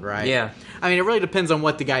sound, right? Yeah. I mean, it really depends on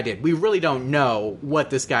what the guy did. We really don't know what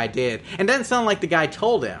this guy did. And it doesn't sound like the guy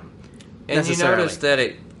told him. And you notice that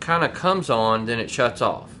it kind of comes on, then it shuts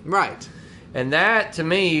off. Right. And that, to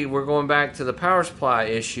me, we're going back to the power supply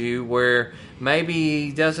issue where maybe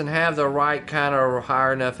he doesn't have the right kind of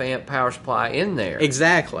high enough amp power supply in there.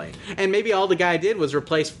 Exactly. And maybe all the guy did was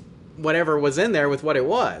replace whatever was in there with what it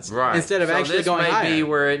was. Right. Instead of actually going higher. This may be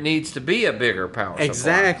where it needs to be a bigger power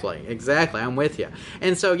supply. Exactly. I'm with you.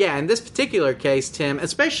 And so, yeah, in this particular case, Tim,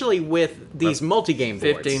 especially with these multi-game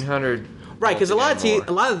boards. 1,500. Right, because a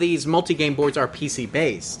lot of these multi-game boards are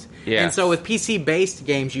PC-based. Yes. And so with PC-based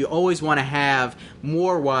games, you always want to have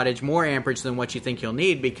more wattage, more amperage than what you think you'll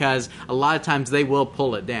need, because a lot of times they will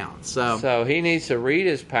pull it down. So he needs to read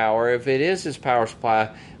his power. If it is his power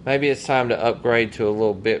supply, maybe it's time to upgrade to a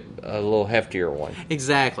little heftier one.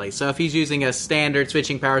 Exactly. So if he's using a standard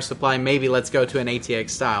switching power supply, maybe let's go to an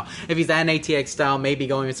ATX style. If he's at an ATX style, maybe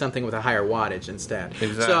going with something with a higher wattage instead.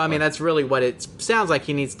 Exactly. So, I mean, that's really what it sounds like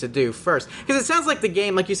he needs to do first. Because it sounds like the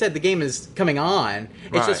game, like you said, the game is coming on.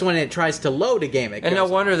 It's Right. just when it tries to load a game, it And no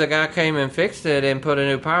goes. wonder the guy came and fixed it and put a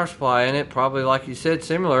new power supply in it, probably like you said,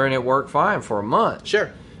 similar, and it worked fine for a month.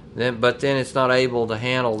 Sure. But then it's not able to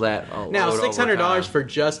handle that Now, load $600 over time. for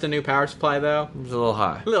just a new power supply, though? It's a little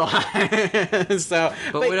high. A little high. So,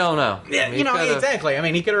 But we don't know. Yeah, He could've- exactly. I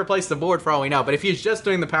mean, he could have replaced the board for all we know. But if he's just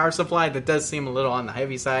doing the power supply, that does seem a little on the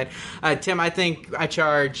heavy side. Tim, I think I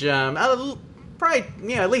charge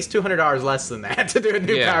probably at least $200 less than that to do a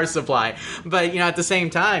new power supply. But at the same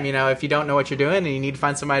time, if you don't know what you're doing and you need to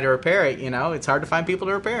find somebody to repair it, it's hard to find people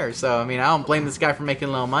to repair. So I mean, I don't blame this guy for making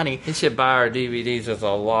a little money. He should buy our DVDs with a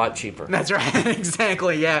lot cheaper. That's right,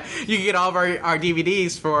 exactly. Yeah, you can get all of our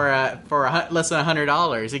DVDs for less than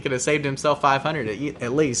 $100. He could have saved himself $500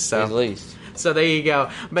 at least. So. At least. So there you go.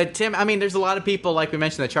 But Tim, I mean, there's a lot of people, like we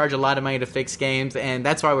mentioned, that charge a lot of money to fix games, and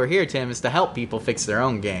that's why we're here, Tim, is to help people fix their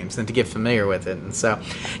own games and to get familiar with it. And so,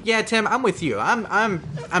 yeah, Tim, I'm with you.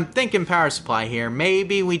 I'm thinking power supply here.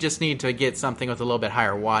 Maybe we just need to get something with a little bit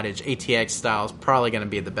higher wattage. ATX style is probably going to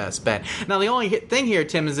be the best bet. Now, the only thing here,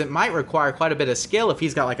 Tim, is it might require quite a bit of skill if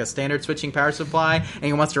he's got like a standard switching power supply and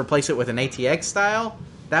he wants to replace it with an ATX style.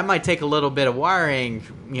 That might take a little bit of wiring,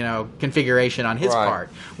 configuration on his part,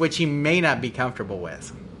 which he may not be comfortable with.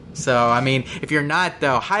 So, I mean, if you're not,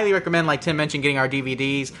 though, highly recommend, like Tim mentioned, getting our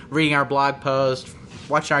DVDs, reading our blog post,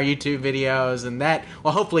 watching our YouTube videos, and that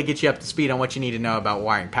will hopefully get you up to speed on what you need to know about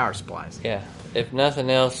wiring power supplies. Yeah. If nothing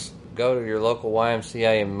else, go to your local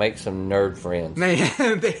YMCA and make some nerd friends.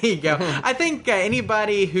 There you go. I think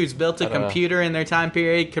anybody who's built a computer in their time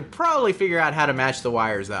period could probably figure out how to match the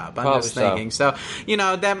wires up. I'm just thinking. So,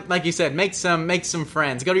 that, like you said, make some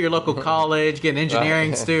friends. Go to your local college, get an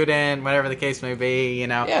engineering student, whatever the case may be.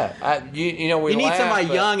 Yeah, we you need somebody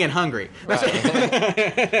young and hungry. Right.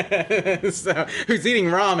 So, who's eating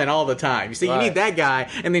ramen all the time. You see, you need that guy,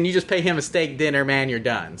 and then you just pay him a steak dinner, man, you're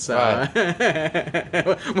done. So,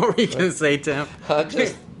 what were you going to say, Tim? I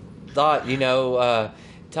just thought,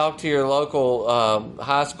 talk to your local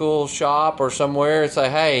high school shop or somewhere and say,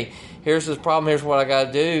 hey, here's this problem, here's what I got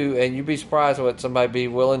to do, and you'd be surprised what somebody be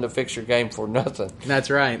willing to fix your game for nothing. That's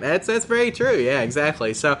right. That's very true. Yeah,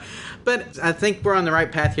 exactly. So, but I think we're on the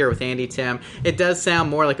right path here with Andy, Tim. It does sound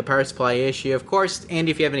more like a power supply issue. Of course,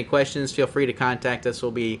 Andy, if you have any questions, feel free to contact us.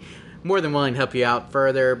 We'll be more than willing to help you out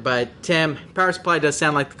further. But Tim, power supply does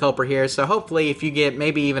sound like the culprit here. So hopefully if you get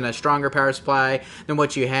maybe even a stronger power supply than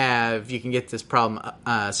what you have, you can get this problem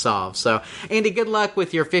solved. So Andy, good luck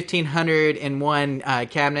with your 1501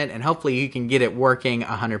 cabinet, and hopefully you can get it working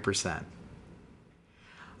 100%.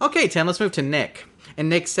 Okay, Tim, let's move to Nick. And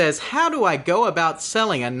Nick says, how do I go about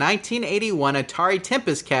selling a 1981 Atari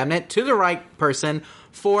Tempest cabinet to the right person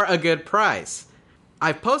for a good price?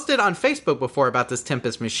 I've posted on Facebook before about this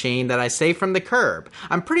Tempest machine that I saved from the curb.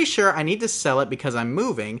 I'm pretty sure I need to sell it because I'm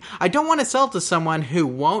moving. I don't want to sell it to someone who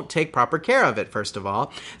won't take proper care of it, first of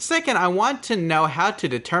all. Second, I want to know how to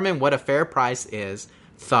determine what a fair price is.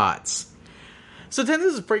 Thoughts? So, Tim,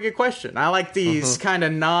 this is a pretty good question. I like these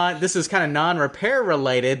this is kind of non-repair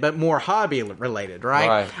related, but more hobby related,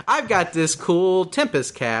 right? I've got this cool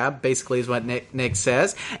Tempest cab, basically is what Nick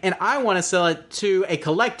says, and I want to sell it to a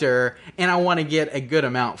collector, and I want to get a good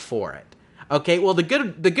amount for it. Okay, well, the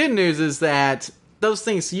good news is that those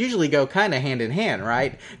things usually go kind of hand in hand,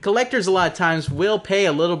 right? Collectors a lot of times will pay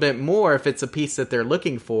a little bit more if it's a piece that they're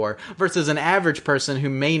looking for versus an average person who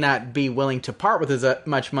may not be willing to part with as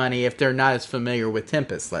much money if they're not as familiar with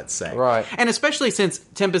Tempest, let's say. Right. And especially since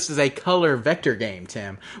Tempest is a color vector game,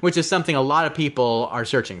 Tim, which is something a lot of people are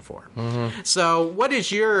searching for. Mm-hmm. So what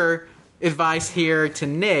is your advice here to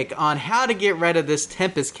Nick on how to get rid of this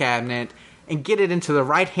Tempest cabinet and get it into the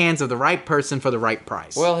right hands of the right person for the right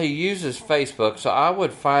price. Well, he uses Facebook, so I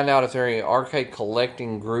would find out if there are any arcade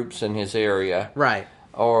collecting groups in his area. Right.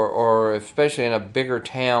 Or especially in a bigger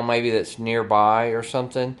town maybe that's nearby or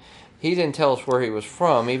something. He didn't tell us where he was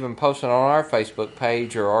from. Even posting on our Facebook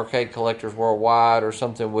page or Arcade Collectors Worldwide or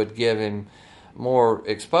something would give him more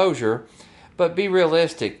exposure. But be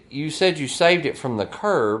realistic. You said you saved it from the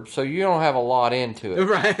curb, so you don't have a lot into it.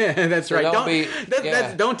 Right, that's So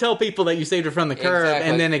right. Don't tell people that you saved it from the curb Exactly.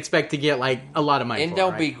 and then expect to get like a lot of money. And for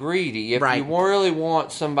don't it, be right? greedy. If Right. you really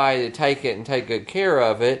want somebody to take it and take good care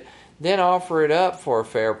of it, then offer it up for a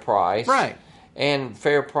fair price. Right. And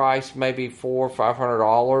fair price maybe $400 or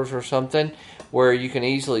 $500 or something, where you can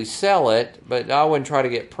easily sell it. But I wouldn't try to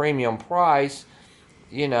get premium price.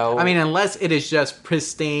 You know, I mean, unless it is just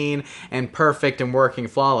pristine and perfect and working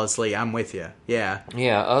flawlessly, I'm with you. Yeah.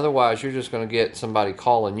 Yeah, otherwise you're just going to get somebody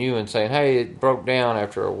calling you and saying, hey, it broke down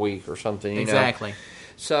after a week or something. You Exactly. know?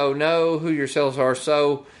 So know who your sellers are.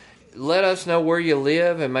 So let us know where you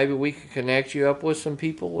live, and maybe we can connect you up with some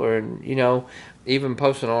people. Or, you know, even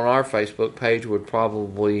posting on our Facebook page would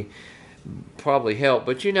probably help.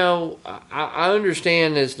 But, you know, I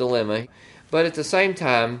understand this dilemma. But at the same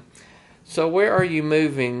time, so where are you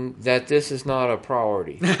moving that this is not a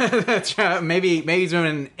priority? That's right. Maybe he's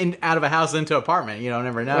moving out of a house into an apartment. You don't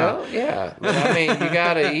never know. Well, yeah. But, I mean, you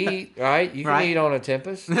got to eat, right? You can Right. eat on a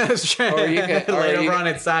Tempest. That's true. Or you can lay it over on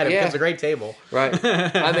its side. It Yeah. becomes a great table. Right.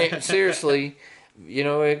 I mean, seriously, you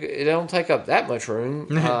know, it don't take up that much room.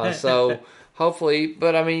 So hopefully,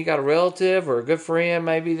 but I mean, you got a relative or a good friend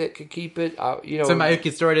maybe that could keep it. You know, Somebody who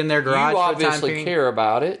can store it in their garage you for a time obviously period. care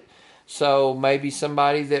about it. So maybe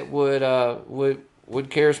somebody that would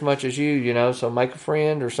care as much as you, you know. So make a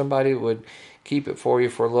friend or somebody that would keep it for you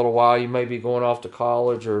for a little while. You may be going off to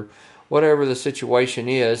college or whatever the situation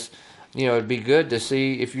is. You know, it'd be good to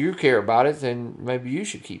see if you care about it, then maybe you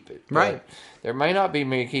should keep it. Right. But there may not be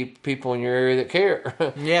many people in your area that care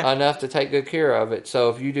Yeah. enough to take good care of it. So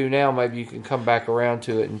if you do now, maybe you can come back around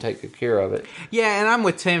to it and take good care of it. Yeah, and I'm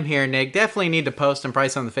with Tim here, Nick. Definitely need to post and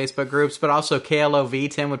price on the Facebook groups, but also KLOV,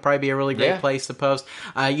 Tim, would probably be a really great Yeah. place to post.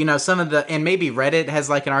 You know, some of the, and maybe Reddit has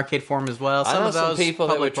like an arcade forum as well. I know of those some people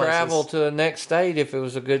that public would travel places. to the next state if it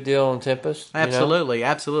was a good deal in Tempest. you know? Absolutely,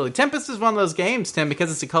 absolutely. Tempest is one of those games, Tim,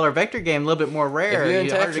 because it's a color vector game, a little bit more rare. If you're in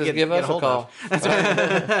harder to Texas, get, give get us a hold call. of.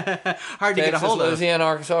 Hard to get a Texas, hold of. Louisiana,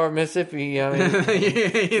 Arkansas, or Mississippi. I mean,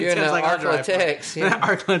 You're in the Arklatex. Yeah.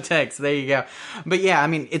 Arklatex, there you go. But yeah, I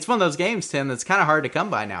mean, it's one of those games, Tim, that's kind of hard to come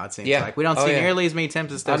by now, it seems Yeah. like. We don't Oh, see yeah. nearly as many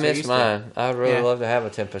Tempest I as we miss used to. mine. I'd really Yeah. love to have a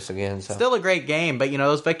Tempest again. So. Still a great game, but you know,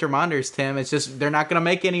 those Vector Monders, Tim, it's just, they're not going to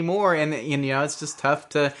make any more, and you know, it's just tough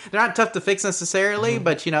to, they're not tough to fix necessarily,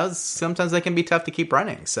 but you know, sometimes they can be tough to keep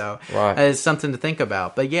running, so Right. it's something to think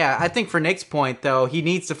about. But yeah, I think for Nick's point, though, he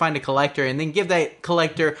needs to find a collector and then give that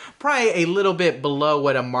collector probably a little bit below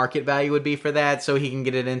what a market value would be for that, so he can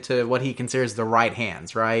get it into what he considers the right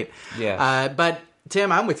hands, right? Yes. But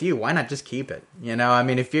Tim, I'm with you. Why not just keep it? You know, I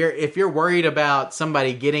mean, if you're worried about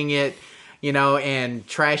somebody getting it, you know, and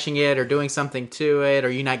trashing it or doing something to it, or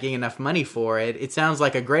you not getting enough money for it, it sounds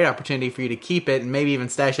like a great opportunity for you to keep it and maybe even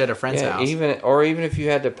stash it at a friend's Yeah, house. even if you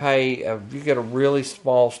had to pay, you get a really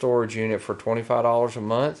small storage unit for $25 a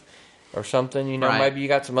month or something. You know, Right. maybe you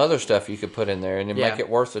got some other stuff you could put in there and then Yeah. make it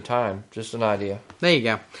worth the time. Just an idea. There you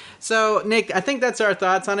go. So, Nick, I think that's our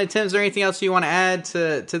thoughts on it. Tim, is there anything else you want to add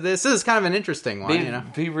to this? This is kind of an interesting one, you know.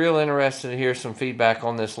 Be real interested to hear some feedback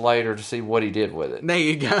on this later to see what he did with it. There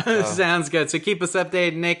you go. Sounds good. So keep us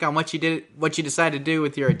updated, Nick, on what you decided to do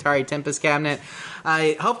with your Atari Tempest cabinet.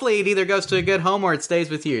 Hopefully it either goes to a good home or it stays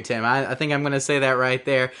with you, Tim. I think I'm going to say that right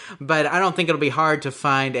there. But I don't think it'll be hard to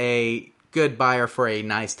find a good buyer for a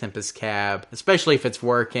nice Tempest cab, especially if it's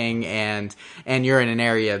working and you're in an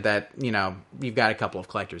area that, you know, you've got a couple of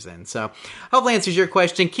collectors in. So hopefully answers your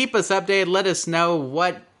question. Keep us updated. Let us know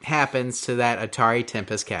what happens to that Atari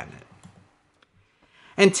Tempest cabinet.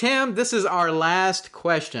 And Tim, this is our last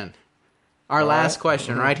question. Our last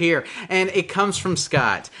question right here. And it comes from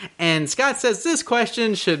Scott. And Scott says, this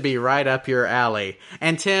question should be right up your alley.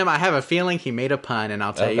 And Tim, I have a feeling he made a pun, and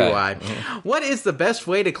I'll tell you why. What is the best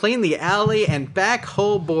way to clean the alley and back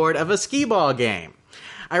hole board of a skee-ball game?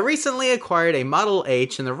 I recently acquired a Model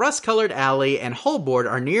H, and the rust-colored alley and hole board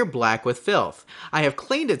are near black with filth. I have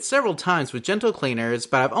cleaned it several times with gentle cleaners,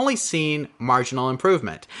 but I've only seen marginal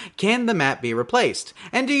improvement. Can the mat be replaced?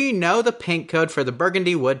 And do you know the paint code for the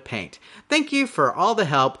burgundy wood paint? Thank you for all the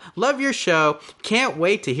help. Love your show. Can't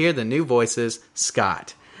wait to hear the new voices.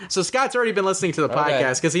 Scott. So Scott's already been listening to the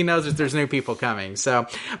podcast because he knows that there's new people coming. So,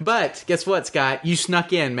 but guess what, Scott? You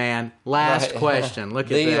snuck in, man. Last question.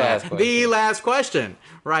 Look at that. The last question.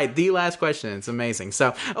 Right, the last question. It's amazing.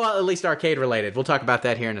 So, well, at least arcade related. We'll talk about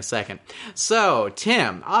that here in a second. So,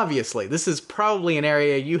 Tim, obviously, this is probably an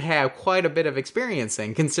area you have quite a bit of experience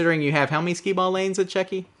in, considering you have how many skee ball lanes at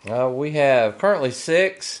Chucky? We have currently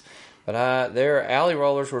 6, but they're alley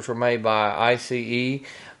rollers, which were made by ICE.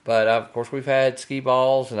 But, of course, we've had skee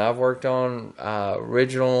balls, and I've worked on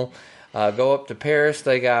original. Go up to Paris,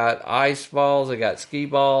 they got ice balls, they got skee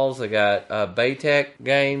balls, they got Baytech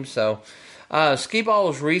games. So, skee ball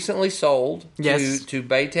was recently sold to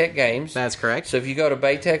Baytech Games. That's correct. So if you go to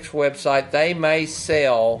Baytech's website, they may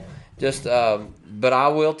sell just, but I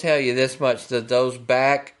will tell you this much, that those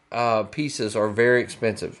back pieces are very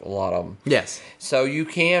expensive, a lot of them. Yes. So you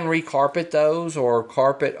can recarpet those or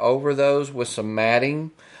carpet over those with some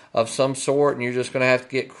matting of some sort, and you're just going to have to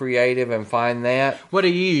get creative and find that. What do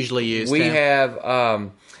you usually use, We Tim? have,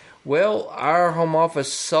 our home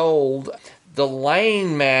office sold... The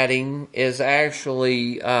lane matting is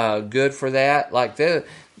actually good for that. Like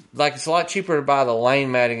it's a lot cheaper to buy the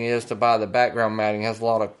lane matting than it is to buy the background matting. It has a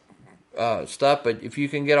lot of stuff, but if you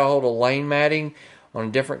can get a hold of lane matting on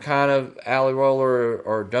a different kind of alley roller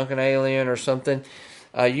or Duncan Alien or something,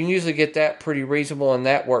 you can usually get that pretty reasonable, and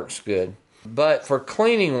that works good. But for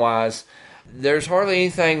cleaning wise, there's hardly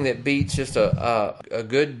anything that beats just a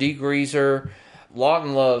good degreaser.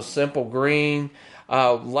 Lawton loves Simple Green.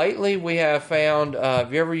 Lately, we have found,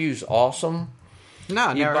 have you ever used Awesome?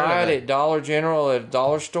 No, you never buy heard of it at Dollar General at a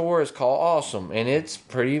dollar store. It's called Awesome, and it's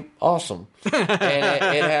pretty awesome.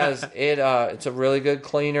 And it's a really good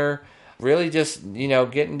cleaner. Really, just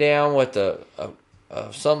getting down with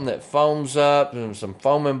something that foams up and some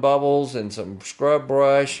foaming bubbles and some scrub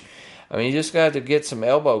brush. I mean, you just got to get some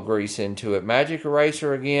elbow grease into it. Magic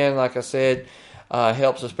Eraser, again, like I said,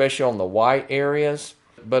 helps especially on the white areas.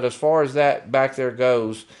 But as far as that back there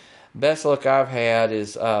goes, best look I've had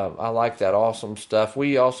is I like that Awesome stuff.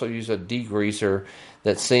 We also use a degreaser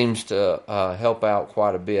that seems to help out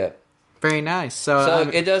quite a bit. Very nice.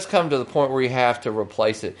 So it does come to the point where you have to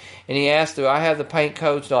replace it. And he asked, do I have the paint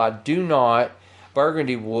codes? No, I do not.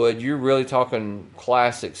 Burgundy wood, you're really talking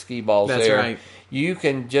classic skee balls there. That's right. You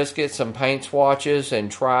can just get some paint swatches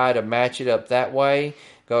and try to match it up that way.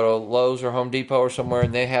 Go to Lowe's or Home Depot or somewhere,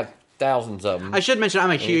 and they have thousands of them. I should mention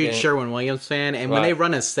I'm a huge Sherwin-Williams fan, and when they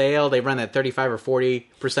run a sale, they run at 35 or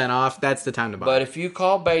 40% off. That's the time to buy. But if you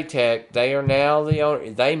call Baytech, they are now the owner.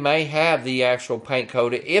 They may have the actual paint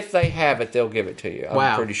code. If they have it, they'll give it to you.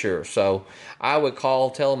 I'm pretty sure. So I would call,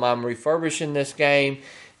 tell them I'm refurbishing this game.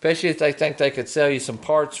 Especially if they think they could sell you some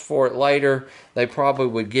parts for it later, they probably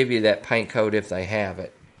would give you that paint code if they have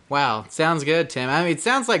it. Wow, sounds good, Tim. I mean, it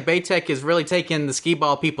sounds like Baytech is really taking the skee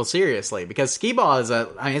ball people seriously, because skee ball is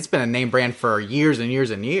it's been a name brand for years and years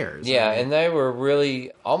and years. Yeah, and they were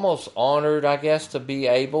really almost honored, I guess, to be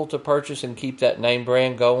able to purchase and keep that name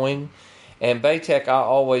brand going. And Baytech, I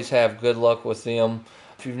always have good luck with them.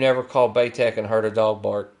 If you've never called Baytech and heard a dog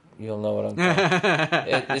bark, you'll know what I'm talking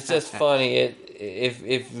about. It's just funny.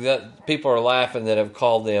 If the people are laughing that have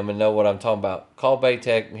called them and know what I'm talking about, call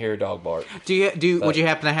Baytech and hear a dog bark. Would you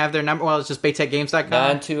happen to have their number? Well, it's just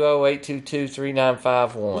BaytechGames.com.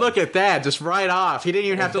 920-822-3951. Look at that, just right off. He didn't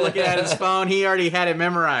even have to look at his phone. He already had it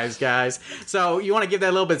memorized, guys. So you want to give that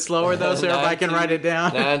a little bit slower, though, so everybody can write it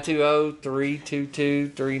down?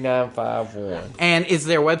 920-322-3951. And is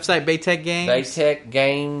their website Baytech Games?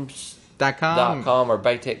 BaytechGames.com or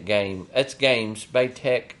Baytech Game. It's games.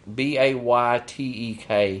 Baytech,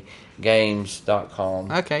 Baytek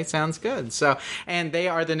games.com. Okay, sounds good. So, and they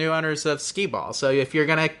are the new owners of skee ball. So if you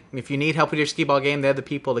need help with your skee ball game, they're the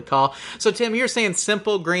people to call. So Tim, you're saying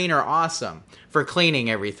Simple Green or Awesome for cleaning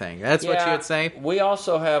everything. That's what you would say? We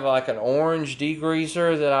also have like an orange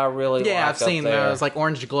degreaser that I really like. Yeah, I've seen those, like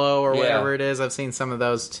Orange Glow or whatever it is. I've seen some of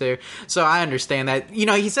those too. So I understand that.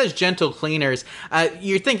 He says gentle cleaners.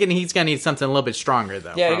 You're thinking he's going to need something a little bit stronger,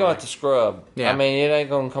 though. Yeah, you're going to have to scrub. Yeah. I mean, it ain't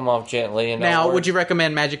going to come off gently. Now, would you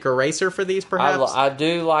recommend Magic Eraser for these, perhaps? I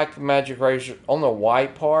do like the Magic Eraser on the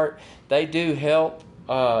white part. They do help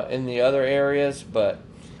in the other areas, but...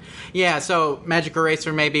 Yeah, so Magic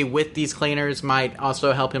Eraser maybe with these cleaners might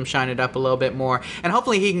also help him shine it up a little bit more. And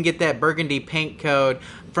hopefully he can get that burgundy paint code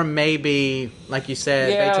from maybe, like you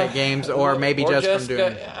said, Baytech Games, or maybe just from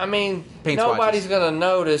doing paint nobody's swatches. going to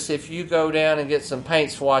notice if you go down and get some paint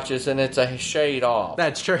swatches and it's a shade off.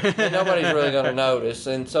 That's true. Nobody's really going to notice.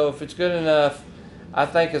 And so if it's good enough, I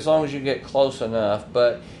think as long as you get close enough.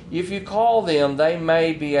 But if you call them, they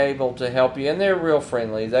may be able to help you. And they're real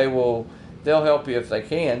friendly. They will they'll help you if they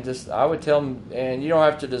can. I would tell them, and you don't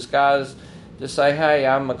have to disguise. Just say, hey,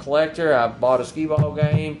 I'm a collector. I bought a skee ball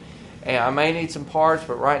game, and I may need some parts,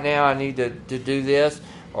 but right now I need to do this.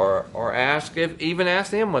 Or even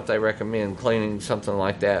ask them what they recommend. Cleaning something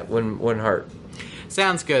like that wouldn't hurt.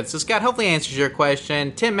 Sounds good. So, Scott, hopefully answers your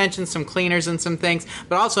question. Tim mentioned some cleaners and some things,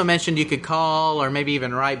 but also mentioned you could call or maybe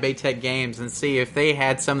even write Baytech Games and see if they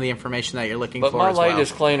had some of the information that you're looking for. But my as well.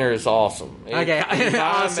 latest cleaner is awesome. Okay,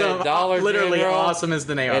 awesome. Literally General, awesome is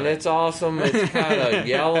the name of it. And it's awesome. It's kind of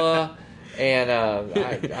yellow, and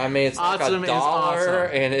I mean, it's awesome like $1, awesome.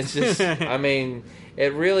 And it's just, I mean.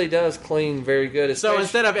 It really does clean very good. So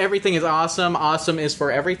instead of everything is awesome, awesome is for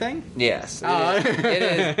everything? Yes. It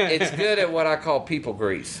is. It's good at what I call people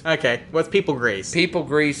grease. Okay. What's people grease? People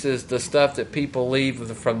grease is the stuff that people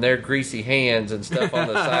leave from their greasy hands and stuff on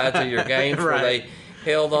the sides of your games right. where they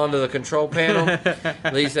held onto the control panel.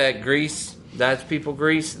 Leaves that grease. That's people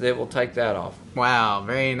grease. That will take that off. Wow,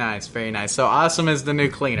 very nice, very nice. So awesome is the new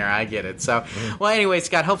cleaner. I get it. So, well, anyway,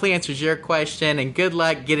 Scott, hopefully answers your question, and good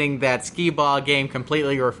luck getting that skee ball game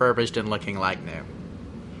completely refurbished and looking like new.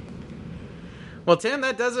 Well, Tim,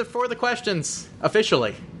 that does it for the questions,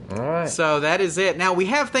 officially. All right. So that is it. Now, we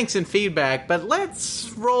have thanks and feedback, but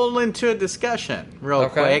let's roll into a discussion real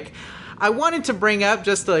quick. I wanted to bring up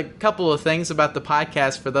just a couple of things about the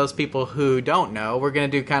podcast for those people who don't know. We're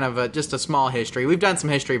going to do kind of just a small history. We've done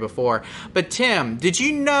some history before. But, Tim, did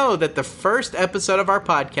you know that the first episode of our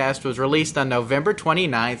podcast was released on November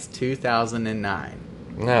 29th, 2009?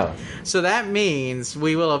 No. So that means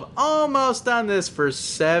we will have almost done this for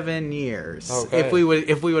 7 years. Okay.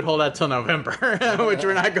 If we would hold out till November, which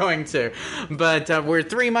we're not going to. But we're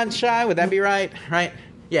 3 months shy. Would that be right? Right?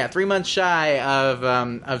 Yeah, 3 months shy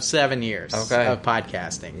of 7 years of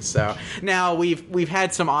podcasting. So now we've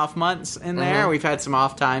had some off months in there. We've had some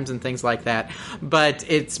off times and things like that. But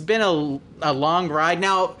it's been a long ride.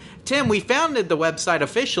 Now, Tim, we founded the website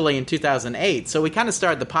officially in 2008, so we kind of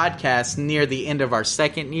started the podcast near the end of our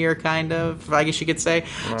second year, kind of, I guess you could say.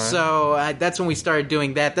 Right. So that's when we started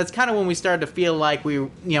doing that. That's kind of when we started to feel like we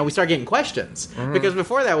started getting questions. Because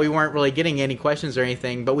before that, we weren't really getting any questions or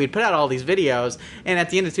anything, but we'd put out all these videos, and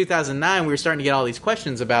at the end of 2009, we were starting to get all these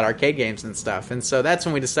questions about arcade games and stuff, and so that's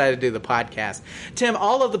when we decided to do the podcast. Tim,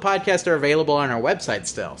 all of the podcasts are available on our website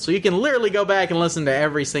still, so you can literally go back and listen to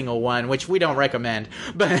every single one, which we don't recommend,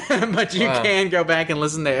 but you can go back and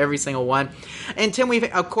listen to every single one. And Tim, we've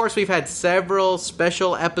had several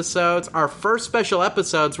special episodes. Our first special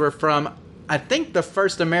episodes were from, I think, the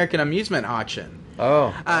first American Amusement Auction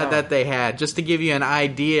that they had, just to give you an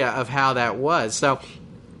idea of how that was. So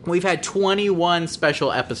we've had 21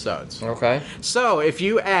 special episodes. Okay. So if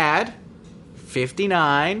you add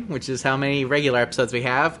 59, which is how many regular episodes we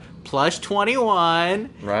have, plus 21,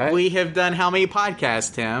 right? We have done how many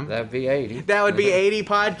podcasts, Tim? That'd be 80. That would be 80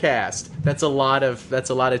 podcasts. That's a lot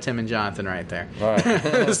of Tim and Jonathan right there.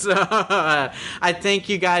 Right. So I think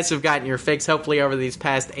you guys have gotten your fix, hopefully, over these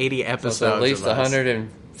past 80 episodes. So at least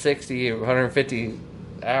 160, 150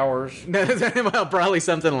 hours. Well, probably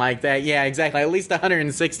something like that. Yeah, exactly. At least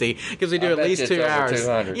 160, because we do at least 2 hours.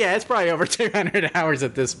 200. Yeah, it's probably over 200 hours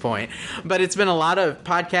at this point. But it's been a lot of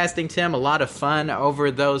podcasting, Tim, a lot of fun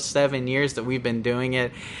over those 7 years that we've been doing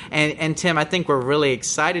it. And Tim, I think we're really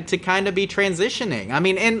excited to kind of be transitioning. I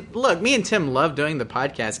mean, and look, me and Tim love doing the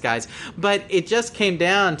podcast, guys, but it just came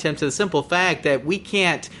down, Tim, to the simple fact that we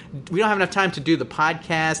don't have enough time to do the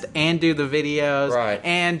podcast and do the videos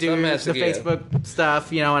and do the Facebook stuff,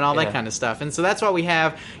 and all that kind of stuff. And so that's why we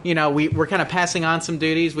have, we're kind of passing on some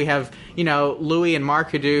duties. We have, Louie and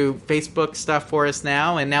Mark who do Facebook stuff for us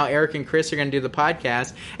now, and now Eric and Chris are going to do the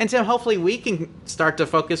podcast. And Tim, hopefully we can start to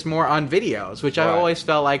focus more on videos, which I always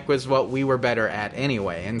felt like was what we were better at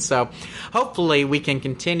anyway. And so hopefully we can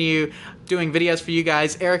continue doing videos for you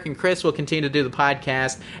guys. Eric and Chris will continue to do the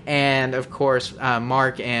podcast, and of course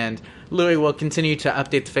Mark and Louie will continue to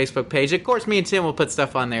update the Facebook page. Of course, me and Tim will put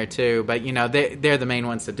stuff on there too, but they're the main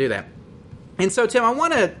ones to do that. And so, Tim, I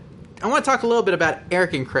want to talk a little bit about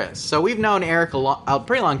Eric and Chris. So we've known Eric a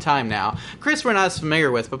pretty long time now. Chris we're not as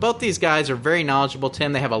familiar with, but both these guys are very knowledgeable,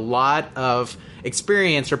 Tim. They have a lot of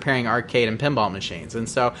experience repairing arcade and pinball machines, and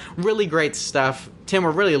so really great stuff. Tim,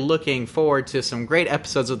 we're really looking forward to some great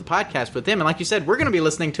episodes of the podcast with them. And like you said, we're going to be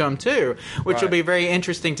listening to them too, which will be very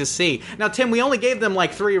interesting to see. Now, Tim, we only gave them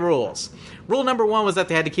like 3 rules. Rule number 1 was that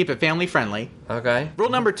they had to keep it family friendly. Okay. Rule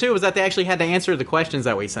number 2 was that they actually had to answer the questions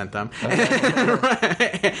that we sent them.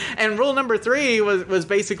 Okay. And rule number 3 was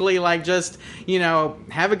basically like just,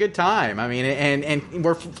 have a good time. I mean, and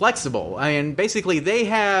we're flexible. I mean, basically they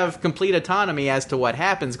have complete autonomy as to what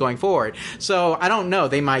happens going forward. So I don't know.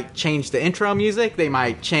 They might change the intro music. They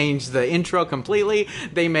might change the intro completely.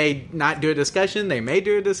 They may not do a discussion. They may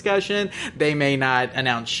do a discussion. They may not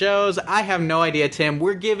announce shows. I have no idea, Tim.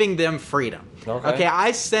 We're giving them freedom. Okay,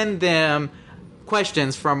 I send them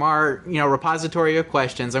questions from our repository of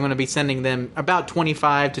questions. I'm going to be sending them about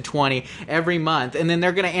 25 to 20 every month, and then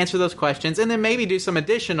they're going to answer those questions and then maybe do some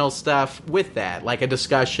additional stuff with that, like a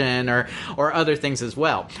discussion or other things as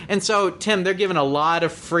well. And so, Tim, they're given a lot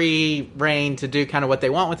of free reign to do kind of what they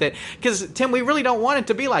want with it, because, Tim, we really don't want it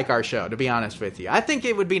to be like our show, to be honest with you. I think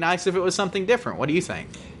it would be nice if it was something different. What do you think?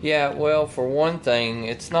 Yeah, well, for one thing,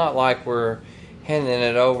 it's not like we're handing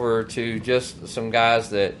it over to just some guys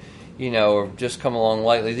that have just come along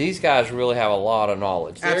lately. These guys really have a lot of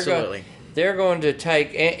knowledge. Absolutely. They're going to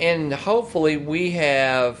take, and hopefully we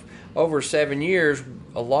have, over 7 years,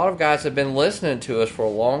 a lot of guys have been listening to us for a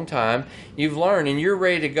long time. You've learned, and you're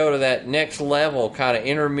ready to go to that next level, kind of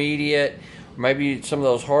intermediate, maybe some of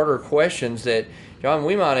those harder questions that, John,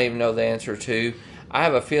 we might even know the answer to. I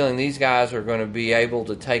have a feeling these guys are going to be able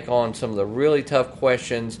to take on some of the really tough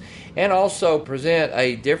questions and also present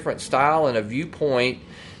a different style and a viewpoint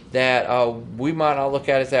that we might not look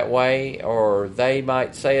at it that way, or they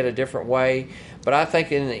might say it a different way. But I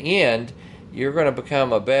think in the end, you're going to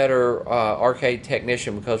become a better arcade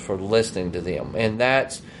technician because we're listening to them. And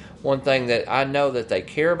that's one thing that I know that they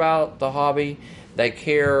care about the hobby. They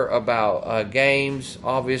care about games,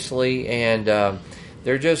 obviously, and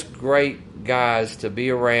they're just great guys to be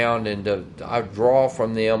around, and I draw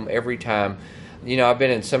from them every time. I've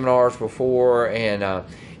been in seminars before, and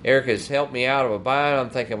Eric has helped me out of a bind. I'm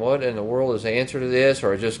thinking, what in the world is the answer to this?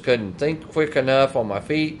 Or I just couldn't think quick enough on my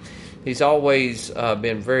feet. He's always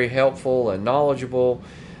been very helpful and knowledgeable.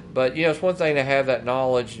 But, it's one thing to have that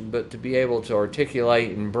knowledge, but to be able to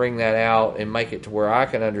articulate and bring that out and make it to where I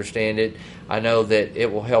can understand it, I know that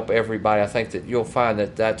it will help everybody. I think that you'll find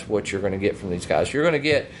that that's what you're going to get from these guys. You're going to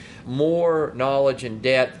get more knowledge and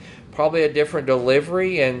depth, probably a different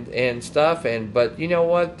delivery and stuff, but you know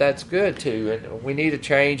what? That's good too. And we need a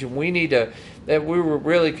change, and we need that we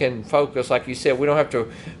really can focus, like you said. We don't have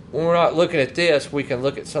to. When we're not looking at this, we can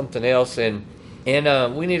look at something else, and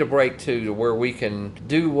we need a break too, to where we can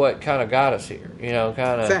do what kind of got us here. Kind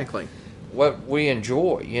of exactly what we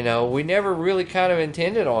enjoy. We never really kind of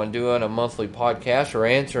intended on doing a monthly podcast or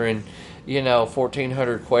answering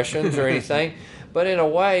 1,400 questions or anything. But in a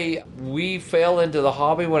way, we fell into the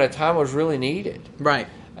hobby when a time was really needed. Right.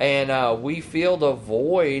 And we filled a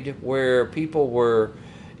void where people were,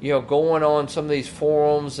 going on some of these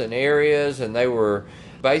forums and areas, and they were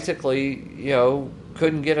basically,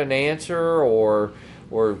 couldn't get an answer, or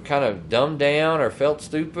were kind of dumbed down or felt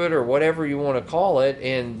stupid or whatever you want to call it.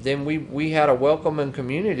 And then we had a welcoming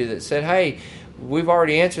community that said, hey, we've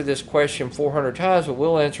already answered this question 400 times, but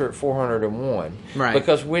we'll answer it 401. Right.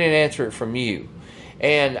 Because we didn't answer it from you.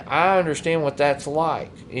 And I understand what that's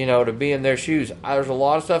like, to be in their shoes. There's a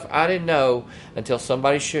lot of stuff I didn't know until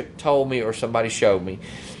somebody told me or somebody showed me.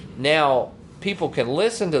 Now, people can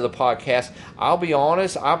listen to the podcast. I'll be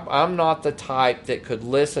honest, I'm not the type that could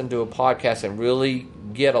listen to a podcast and really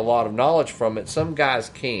get a lot of knowledge from it. Some guys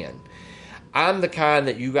can. I'm the kind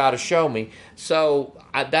that you got to show me. So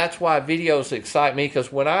that's why videos excite me,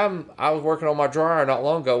 because when I was working on my dryer not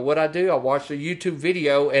long ago, what I do, I watched a YouTube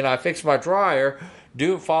video and I fixed my dryer,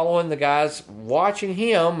 following the guys, watching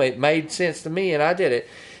him. It made sense to me, and I did it.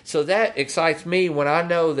 So that excites me when I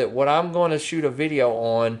know that what I'm going to shoot a video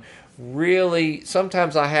on, really,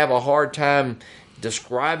 sometimes I have a hard time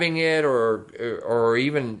describing it or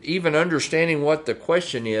even understanding what the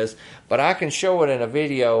question is, but I can show it in a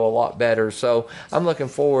video a lot better. So I'm looking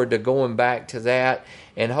forward to going back to that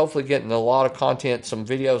and hopefully getting a lot of content, some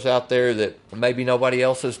videos out there that maybe nobody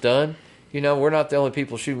else has done. We're not the only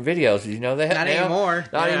people shooting videos. You know that? Not anymore.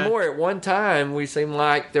 Not anymore. At one time, we seemed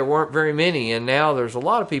like there weren't very many, and now there's a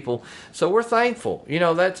lot of people. So we're thankful.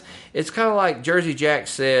 It's kind of like Jersey Jack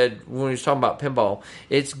said when he was talking about pinball.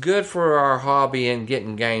 It's good for our hobby and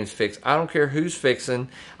getting games fixed. I don't care who's fixing.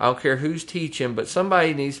 I don't care who's teaching, but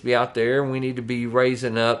somebody needs to be out there, and we need to be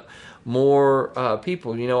raising up more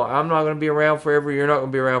people. I'm not going to be around forever. You're not going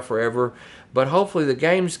to be around forever. But hopefully the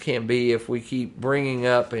games can be, if we keep bringing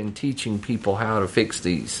up and teaching people how to fix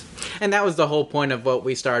these. And that was the whole point of what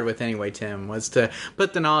we started with anyway, Tim, was to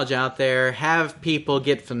put the knowledge out there, have people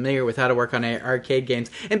get familiar with how to work on arcade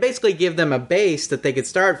games, and basically give them a base that they could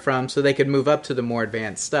start from so they could move up to the more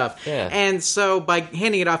advanced stuff. Yeah. And so by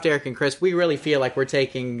handing it off to Eric and Chris, we really feel like we're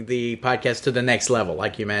taking the podcast to the next level,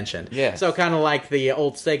 like you mentioned. Yeah. So kind of like the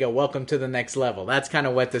old Sega, welcome to the next level. That's kind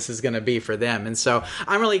of what this is going to be for them. And so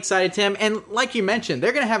I'm really excited, Tim. And And like you mentioned,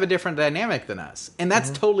 they're going to have a different dynamic than us, and that's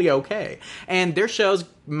totally okay. And their shows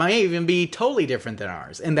may even be totally different than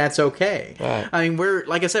ours, and that's okay. Right. I mean,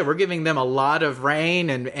 like I said, we're giving them a lot of reign,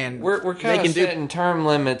 and we're kind of setting term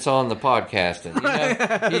limits on the podcasting.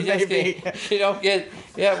 You don't get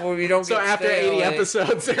you don't. So get after stale 80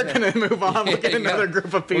 episodes, they're going to move on. We'll get another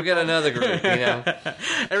group of people. We'll get another group.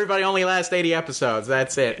 Everybody only lasts 80 episodes.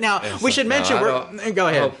 That's it. Now we should mention. Go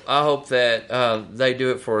ahead. I hope that they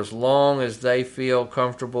do it for as long as they feel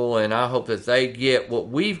comfortable, and I hope that they get what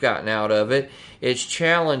we've gotten out of it. It's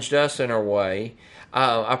challenged us in a way.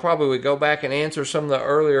 I probably would go back and answer some of the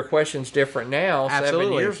earlier questions different now, Absolutely.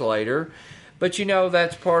 7 years later. But,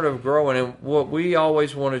 that's part of growing. And what we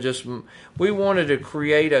always want to we wanted to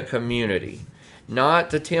create a community, not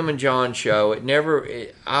the Tim and John show.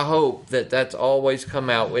 I hope that that's always come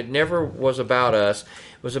out. It never was about us.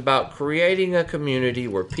 It was about creating a community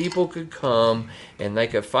where people could come and they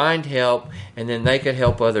could find help, and then they could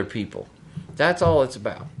help other people. That's all it's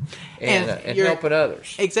about, and helping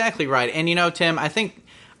others. Exactly right. And Tim, I think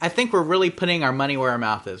we're really putting our money where our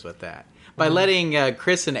mouth is with that. By letting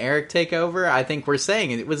Chris and Eric take over, I think we're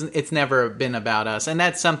saying it's never been about us, and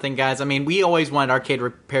that's something, guys. I mean, we always wanted Arcade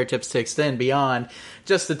Repair Tips to extend beyond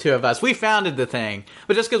just the two of us. We founded the thing,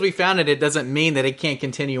 but just because we founded it doesn't mean that it can't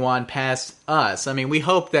continue on past us. I mean, we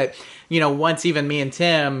hope that once even me and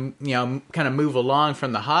Tim, kind of move along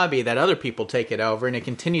from the hobby, that other people take it over and it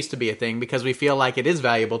continues to be a thing, because we feel like it is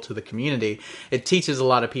valuable to the community. It teaches a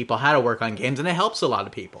lot of people how to work on games, and it helps a lot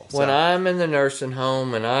of people. When I'm in the nursing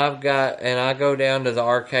home and I go down to the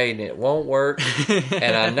arcade and it won't work,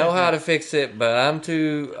 and I know how to fix it, but I'm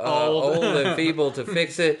too old and feeble to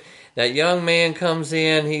fix it. That young man comes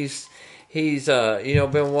in. He's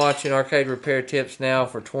been watching Arcade Repair Tips now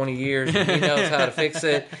for 20 years. And he knows how to fix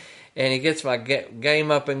it, and he gets my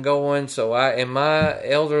game up and going. So in my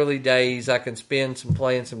elderly days, I can spend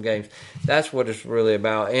playing some games. That's what it's really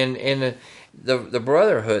about. And the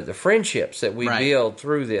brotherhood, the friendships that we build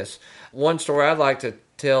through this. One story I'd like to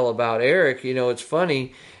tell about Eric. It's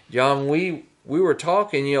funny, John. We were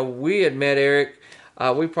talking. We had met Eric.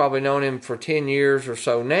 We've probably known him for 10 years or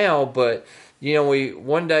so now, but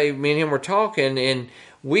one day me and him were talking, and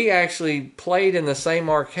we actually played in the same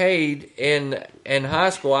arcade in high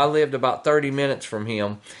school. I lived about 30 minutes from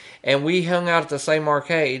him, and we hung out at the same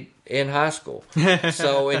arcade in high school.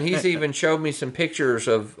 And he's even showed me some pictures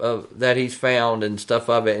of that he's found and stuff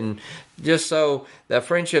of it, and just so that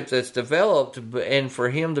friendship that's developed, and for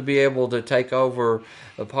him to be able to take over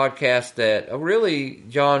a podcast that really,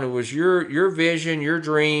 John, it was your vision, your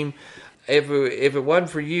dream. If it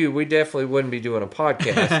wasn't for you, we definitely wouldn't be doing a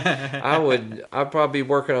podcast. I'd probably be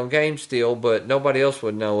working on games still, but nobody else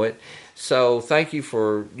would know it. So thank you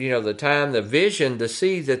for the time, the vision to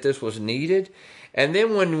see that this was needed. And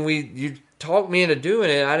then when you talked me into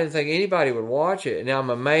doing it, I didn't think anybody would watch it. And I'm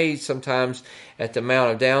amazed sometimes at the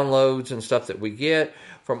amount of downloads and stuff that we get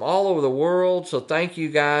from all over the world. So thank you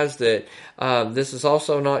guys that this is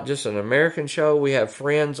also not just an American show. We have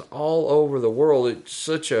friends all over the world. It's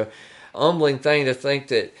such a humbling thing to think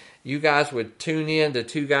that you guys would tune in to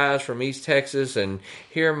two guys from East Texas and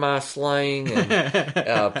hear my slang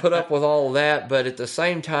and put up with all of that. But at the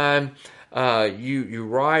same time, you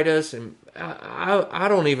write us, and I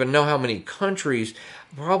don't even know how many countries,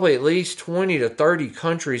 probably at least 20 to 30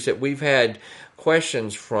 countries that we've had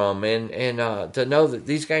questions from, and to know that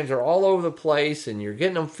these games are all over the place and you're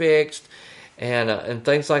getting them fixed and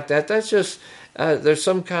things like that. That's just there's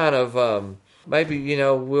some kind of maybe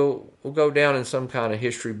we'll go down in some kind of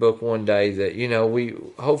history book one day that we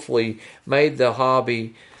hopefully made the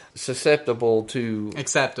hobby susceptible to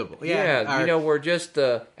acceptable. Where just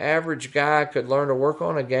the average guy could learn to work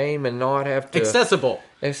on a game and not have to accessible.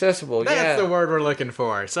 That's the word we're looking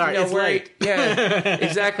for. Sorry, it's late. Yeah,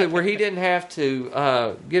 exactly. Where he didn't have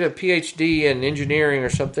to get a PhD in engineering or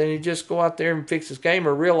something. He just go out there and fix his game,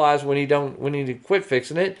 or realize when he to quit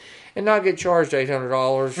fixing it and not get charged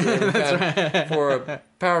 $800 for a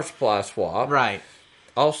power supply swap. Right.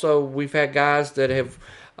 Also, we've had guys that have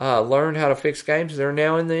learned how to fix games. They're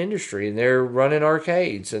now in the industry, and they're running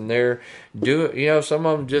arcades, and they're doing, some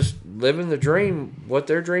of them just living the dream, what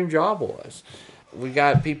their dream job was. We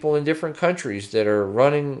got people in different countries that are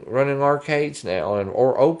running arcades now,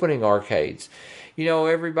 or opening arcades.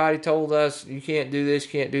 Everybody told us you can't do this,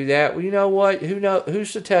 can't do that. Well, you know what?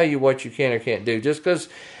 Who's to tell you what you can or can't do? Just because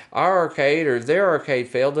our arcade or their arcade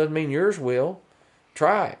failed doesn't mean yours will.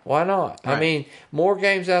 Try it. Why not? Right. I mean, more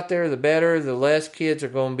games out there, the better. The less kids are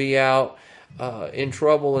going to be out in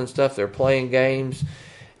trouble and stuff. They're playing games.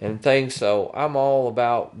 and things. So I'm all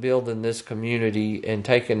about building this community and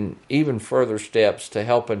taking even further steps to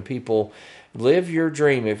helping people live your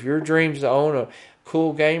dream. If your dream's to own a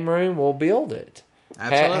cool game room, we'll build it.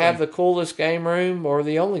 Have the coolest game room or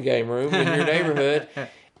the only game room in your neighborhood.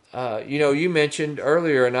 You mentioned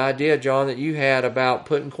earlier an idea, John, that you had about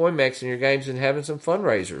putting CoinMex in your games and having some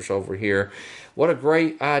fundraisers over here. What a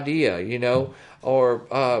great idea, or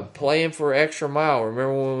playing for Extra Mile.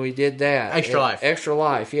 Remember when we did that? Extra Life. Extra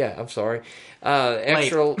Life, yeah, I'm sorry.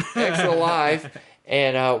 Extra Life.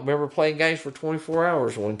 And I remember playing games for 24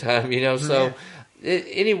 hours one time, So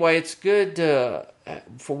anyway, it's good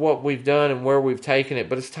for what we've done and where we've taken it,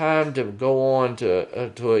 but it's time to go on to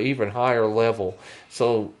an even higher level.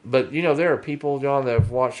 So, but there are people, John, that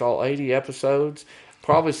have watched all 80 episodes.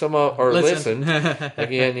 Probably some or listened.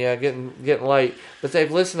 Again, yeah, getting late. But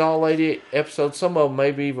they've listened to all 80 episodes. Some of them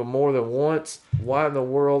maybe even more than once. Why in the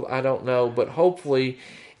world? I don't know. But hopefully,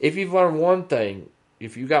 if you've learned one thing,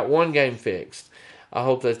 if you got one game fixed, I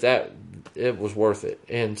hope that it was worth it.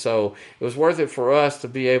 And so it was worth it for us to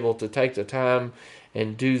be able to take the time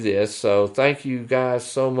and do this. So thank you guys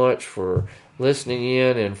so much for listening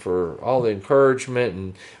in and for all the encouragement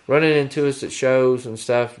and running into us at shows and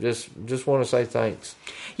stuff. Just want to say thanks.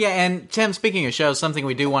 Yeah, and Tim, speaking of shows, something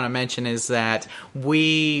we do want to mention is that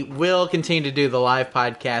we will continue to do the live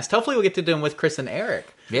podcast. Hopefully we'll get to do them with Chris and Eric.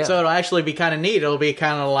 Yeah. So it'll actually be kind of neat. It'll be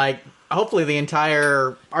kind of like, hopefully the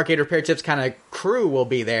entire Arcade Repair Tips kind of crew will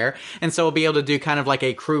be there. And so we'll be able to do kind of like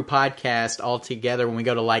a crew podcast all together when we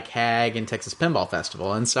go to like HAG and Texas Pinball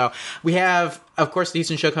Festival. And so we have, of course, the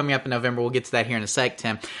Houston show coming up in November. We'll get to that here in a sec,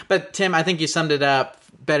 Tim. But Tim, I think you summed it up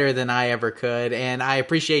better than I ever could. And I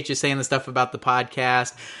appreciate you saying the stuff about the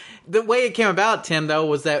podcast. The way it came about, Tim, though,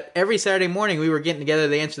 was that every Saturday morning we were getting together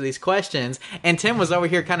to answer these questions, and Tim was over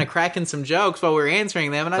here kind of cracking some jokes while we were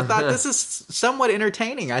answering them, and I thought, this is somewhat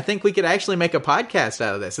entertaining. I think we could actually make a podcast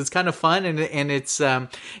out of this. It's kind of fun, and it's kind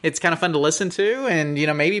of fun to listen to, and,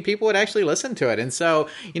 maybe people would actually listen to it. And so,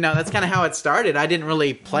 that's kind of how it started. I didn't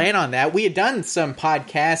really plan on that. We had done some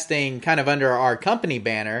podcasting kind of under our company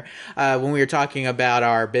banner when we were talking about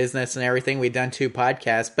our business and everything. We'd done 2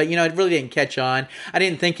 podcasts, but, it really didn't catch on. I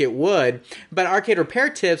didn't think it would, but Arcade Repair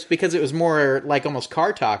Tips, because it was more like almost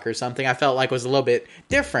car talk or something, I felt like was a little bit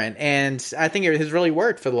different, and I think it has really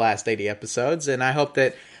worked for the last 80 episodes, and I hope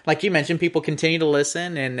that, like you mentioned, people continue to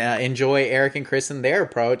listen and enjoy Eric and Chris and their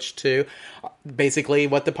approach to basically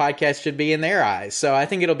what the podcast should be in their eyes. So I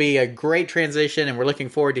think it'll be a great transition, and we're looking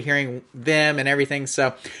forward to hearing them and everything.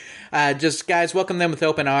 So just, guys, welcome them with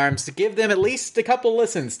open arms. Give them at least a couple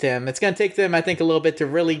listens, Tim. It's going to take them, I think, a little bit to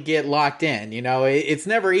really get locked in. It's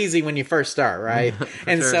never easy when you first start, right?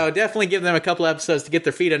 And so definitely give them a couple episodes to get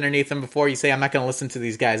their feet underneath them before you say, I'm not going to listen to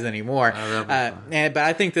these guys anymore. But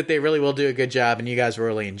I think that they really will do a good job, and you guys will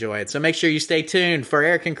really enjoy it. So make sure you stay tuned for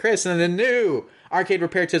Eric and Chris and the new Arcade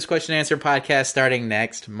Repair Tips Question and Answer podcast starting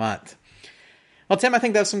next month. Well, Tim, I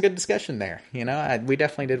think that was some good discussion there. We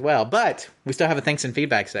definitely did well. But we still have a thanks and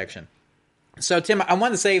feedback section. So, Tim, I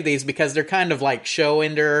wanted to save these because they're kind of like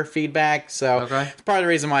show-ender feedback. So it's part of the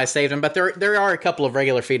reason why I saved them. But there are a couple of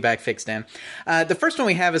regular feedback fixed in. The first one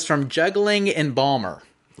we have is from Juggling Embalmer.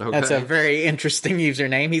 Okay. That's a very interesting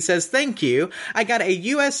username. He says, thank you. I got a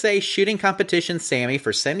USA shooting competition Sammy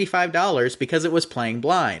for $75 because it was playing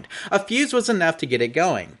blind. A fuse was enough to get it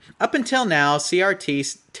going. Up until now,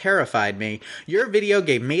 CRT terrified me. Your video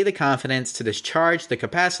gave me the confidence to discharge the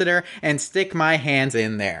capacitor and stick my hands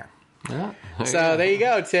in there. Yeah, there you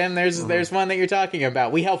go, Tim. There's one that you're talking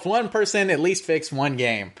about. We helped one person at least fix one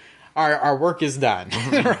game. Our work is done,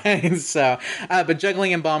 right? So, but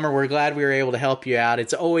Juggling Embalmer, we're glad we were able to help you out.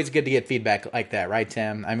 It's always good to get feedback like that, right,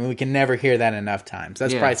 Tim? I mean, we can never hear that enough times.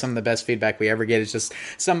 That's probably some of the best feedback we ever get. Is just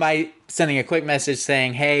somebody sending a quick message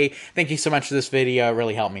saying, hey, thank you so much for this video. It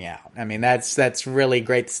really helped me out. I mean, that's really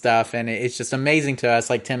great stuff, and it's just amazing to us,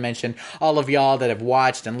 like Tim mentioned, all of y'all that have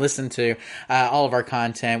watched and listened to all of our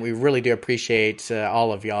content. We really do appreciate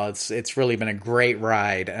all of y'all. It's really been a great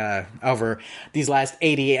ride over these last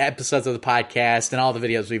 80 episodes of the podcast and all the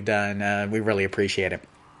videos we've done. We really appreciate it.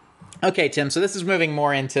 Okay, Tim, so this is moving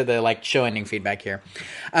more into the show ending feedback here.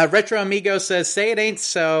 Retro Amigo says, say it ain't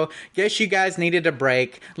so. Guess you guys needed a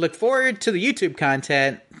break. Look forward to the YouTube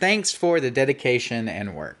content. Thanks for the dedication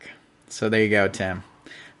and work. So there you go, Tim.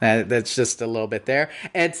 That's just a little bit there.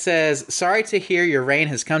 Ed says, sorry to hear your reign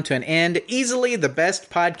has come to an end. Easily the best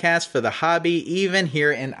podcast for the hobby, even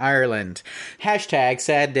here in Ireland. Hashtag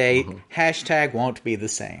sad day. Hashtag won't be the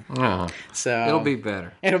same. So It'll be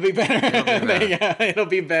better. It'll be better. There you go. It'll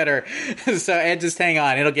be better. So Ed, just hang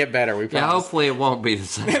on. It'll get better. We promise. Yeah, hopefully it won't be the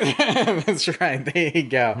same. That's right. There you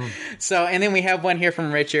go. So, and then we have one here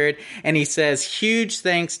from Richard, and he says, huge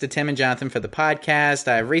thanks to Tim and Jonathan for the podcast.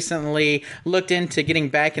 I recently looked into getting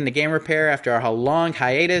back into game repair after a long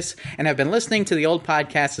hiatus, and have been listening to the old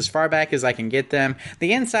podcasts as far back as I can get them.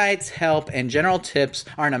 The insights, help, and general tips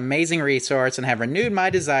are an amazing resource and have renewed my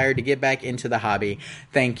desire to get back into the hobby.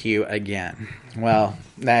 Thank you again. Well,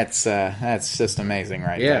 that's just amazing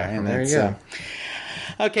right there. And there you go.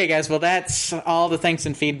 Okay, guys, well, that's all the thanks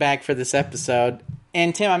and feedback for this episode.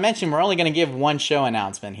 And Tim, I mentioned we're only going to give one show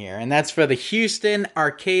announcement here, and that's for the Houston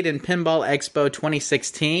Arcade and Pinball Expo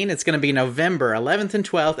 2016. It's going to be November 11th and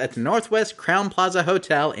 12th at the Northwest Crown Plaza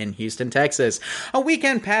Hotel in Houston, Texas. A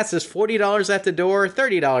weekend pass is $40 at the door,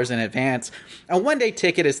 $30 in advance. A one-day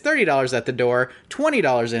ticket is $30 at the door,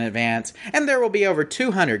 $20 in advance. And there will be over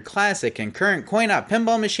 200 classic and current coin-op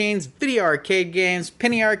pinball machines, video arcade games,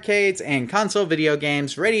 penny arcades, and console video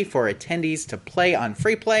games ready for attendees to play on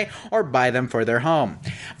free play or buy them for their home.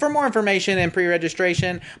 For more information and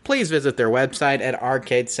pre-registration, please visit their website at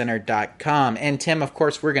arcadecenter.com. And Tim, of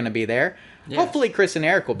course, we're going to be there. Yes. Hopefully Chris and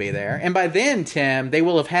Eric will be there. And by then, Tim, they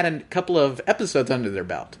will have had a couple of episodes under their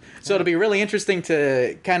belt. So it'll be really interesting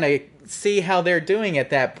to kind of see how they're doing at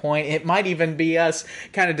that point. It might even be us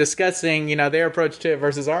kind of discussing, their approach to it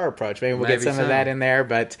versus our approach. Maybe we'll get some of that in there,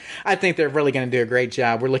 but I think they're really going to do a great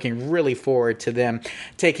job. We're looking really forward to them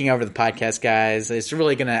taking over the podcast, guys. It's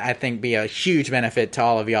really going to, I think, be a huge benefit to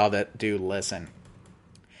all of y'all that do listen.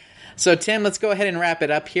 So, Tim, let's go ahead and wrap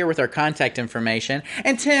it up here with our contact information.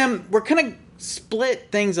 And, Tim, we're going to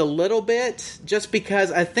split things a little bit just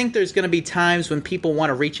because I think there's going to be times when people want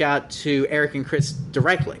to reach out to Eric and Chris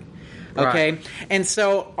directly. Okay, right. And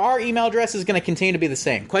so our email address is going to continue to be the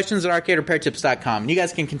same, questions@arcaderepairtips.com. You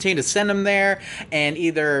guys can continue to send them there, and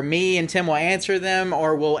either me and Tim will answer them,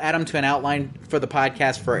 or we'll add them to an outline for the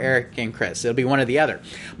podcast for Eric and Chris. It'll be one or the other.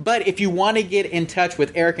 But if you want to get in touch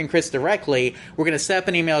with Eric and Chris directly, we're going to set up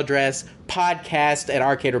an email address,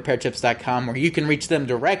 podcast@arcaderepairtips.com, where you can reach them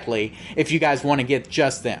directly if you guys want to get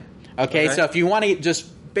just them. Okay, so if you want to just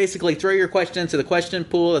basically throw your question into the question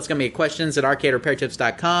pool, it's going to be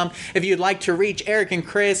questions@arcaderepairtips.com. If you'd like to reach Eric and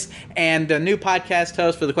Chris and the new podcast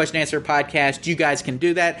host for the Question Answer podcast, you guys can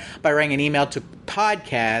do that by writing an email to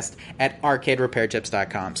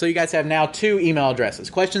podcast@arcaderepairtips.com. So you guys have now two email addresses.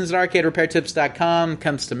 Questions@arcaderepairtips.com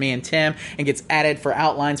comes to me and Tim and gets added for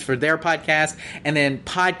outlines for their podcast. And then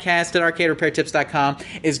podcast@arcaderepairtips.com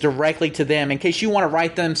is directly to them in case you want to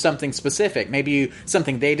write them something specific. Maybe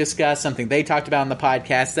something they discussed, something they talked about in the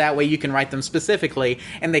podcast. That way you can write them specifically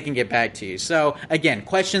and they can get back to you. So again,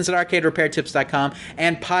 questions@arcaderepairtips.com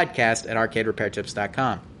and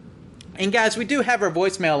podcast@arcaderepairtips.com. And guys, we do have our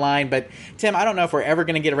voicemail line, but Tim, I don't know if we're ever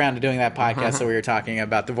going to get around to doing that podcast that we were talking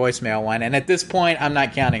about, the voicemail one. And at this point, I'm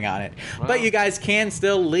not counting on it. Wow. But you guys can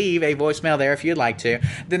still leave a voicemail there if you'd like to.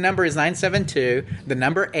 The number is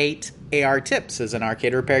 972-8 AR Tips as an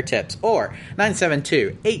Arcade Repair Tips, or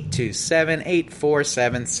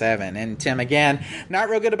 972-827-8477. And Tim, again, not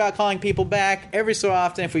real good about calling people back. Every so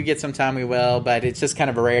often, if we get some time, we will, but it's just kind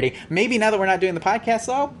of a rarity. Maybe now that we're not doing the podcast,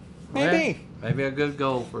 though, maybe. Well, maybe a good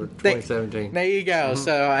goal for 2017. There you go.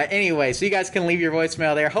 So anyway, so you guys can leave your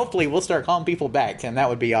voicemail there. Hopefully we'll start calling people back, Tim. That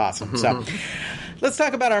would be awesome. So let's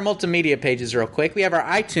talk about our multimedia pages real quick. We have our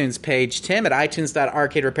iTunes page, Tim, at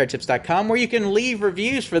itunes.arcaderepairtips.com, where you can leave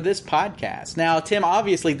reviews for this podcast. Now, Tim,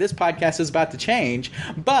 obviously this podcast is about to change,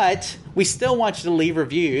 but we still want you to leave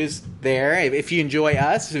reviews there. If you enjoy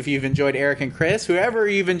us, if you've enjoyed Eric and Chris, whoever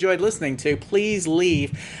you've enjoyed listening to, please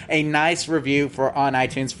leave a nice review on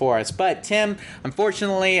iTunes for us. But Tim,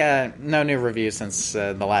 unfortunately, no new reviews since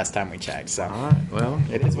the last time we checked. So, all right, well,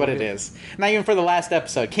 it is what it is. Not even for the last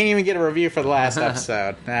episode. Can't even get a review for the last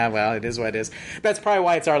episode. Well, it is what it is. That's probably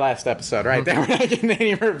why it's our last episode, right there. We're not getting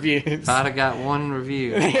any reviews. I'd have got one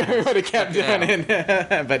review. We would have kept doing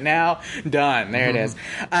it. But now, done. There it is.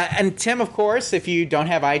 And Tim, of course, if you don't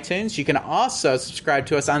have iTunes, you can also subscribe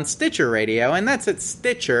to us on Stitcher Radio, and that's at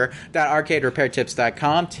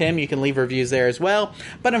stitcher.arcaderepairtips.com. Tim, you can leave reviews there as well,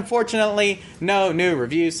 but unfortunately, no new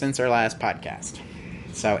reviews since our last podcast.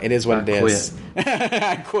 So it is what it is.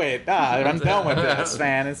 I quit. I'm done with this,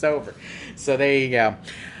 man. It's over. So there you go.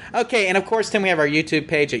 Okay, and of course, Tim, we have our YouTube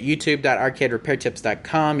page at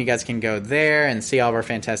youtube.arcaderepairtips.com. You guys can go there and see all of our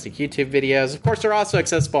fantastic YouTube videos. Of course, they're also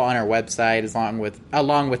accessible on our website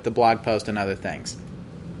along with the blog post and other things.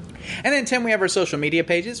 And then, Tim, we have our social media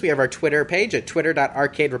pages. We have our Twitter page at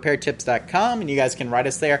twitter.arcaderepairtips.com, and you guys can write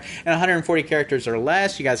us there in 140 characters or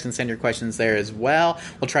less. You guys can send your questions there as well.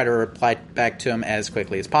 We'll try to reply back to them as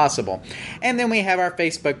quickly as possible. And then we have our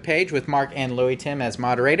Facebook page with Mark and Louie Tim as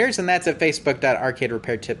moderators, and that's at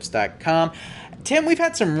facebook.arcaderepairtips.com. Tim, we've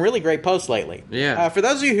had some really great posts lately. Yeah. For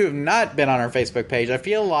those of you who have not been on our Facebook page, I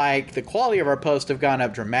feel like the quality of our posts have gone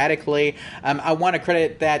up dramatically. I want to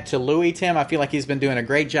credit that to Louie, Tim. I feel like he's been doing a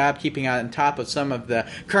great job keeping on top of some of the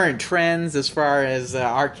current trends as far as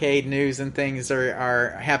arcade news and things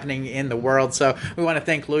are happening in the world. So we want to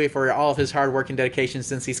thank Louie for all of his hard work and dedication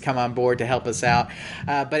since he's come on board to help us out.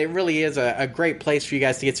 But it really is a great place for you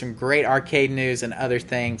guys to get some great arcade news and other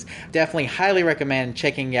things. Definitely highly recommend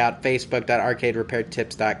checking out facebook.arcaderepairtips.com.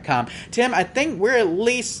 Tim, I think we're at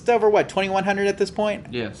least over, 2,100 at this point?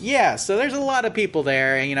 Yes. Yeah, so there's a lot of people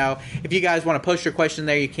there. And, if you guys want to post your question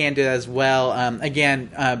there, you can do that as well. Again,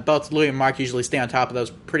 both Louie and Mark usually stay on top of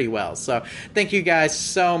those pretty well. So thank you guys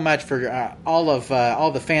so much for all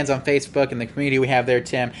the fans on Facebook and the community we have there,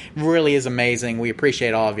 Tim. It really is amazing. We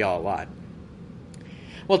appreciate all of y'all a lot.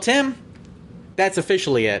 Well, Tim, that's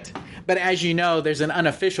officially it. But as you know, there's an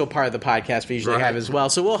unofficial part of the podcast we usually have as well.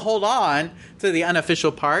 So we'll hold on to the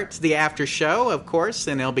unofficial part, the after show, of course,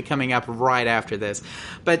 and it'll be coming up right after this.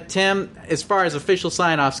 But Tim, as far as official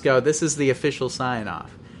sign-offs go, this is the official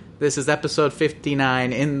sign-off. This is episode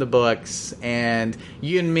 59 in the books, and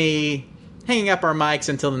you and me hanging up our mics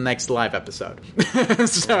until the next live episode.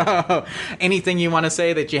 So, anything you want to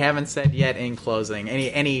say that you haven't said yet in closing?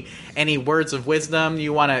 Any words of wisdom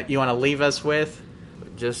you want to leave us with?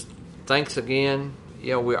 Just thanks again.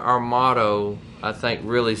 Our motto, I think,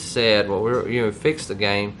 really said, fix the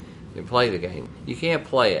game and play the game. You can't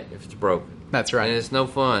play it if it's broken. That's right. And it's no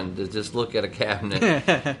fun to just look at a cabinet.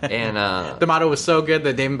 And the motto was so good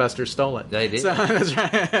that Dave & Buster's stole it. They did. So, that's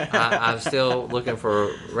right. I'm still looking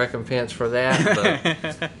for recompense for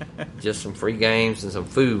that, but just some free games and some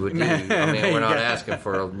food would do. I mean, we're not asking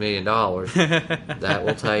for $1 million. That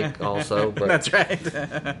will take also. But that's right.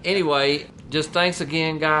 Anyway, just thanks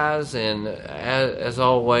again, guys, and as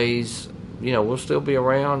always, we'll still be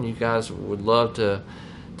around. You guys would love to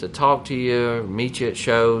talk to you, meet you at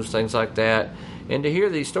shows, things like that. And to hear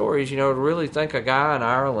these stories, to really think a guy in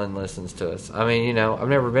Ireland listens to us. I mean, I've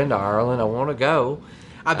never been to Ireland. I want to go.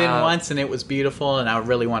 I've been once, and it was beautiful, and I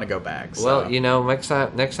really want to go back. So. Well, next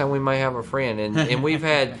time we may have a friend. And we've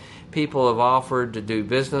had people have offered to do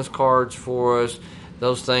business cards for us,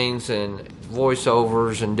 those things, and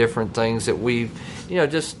voiceovers and different things that we've,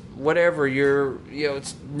 just whatever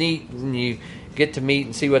it's neat, and you get to meet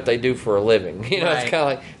and see what they do for a living. It's kind of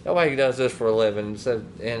like nobody does this for a living, so,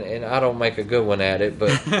 and I don't make a good one at it,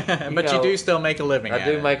 but but you do still make a living. I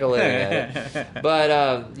do make a living at it.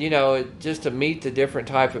 But just to meet the different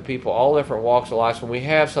type of people, all different walks of life, when we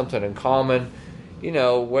have something in common,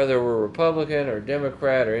 whether we're Republican or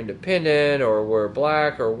Democrat or Independent, or we're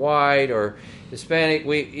black or white or Hispanic,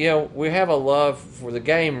 we have a love for the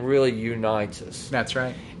game. Really unites us. That's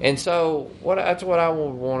right. And so that's what I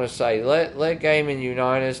would want to say. Let gaming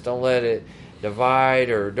unite us. Don't let it divide,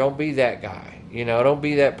 or don't be that guy. Don't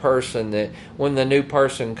be that person that when the new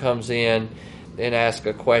person comes in and asks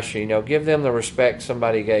a question, give them the respect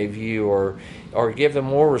somebody gave you, or give them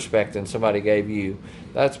more respect than somebody gave you.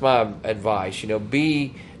 That's my advice. Don't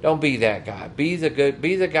be that guy. Be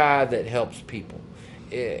the guy that helps people.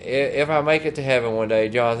 If I make it to heaven one day,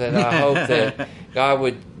 Jonathan, I hope that God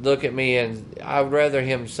would look at me, and I would rather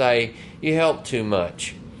Him say, "You helped too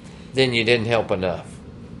much," than "You didn't help enough."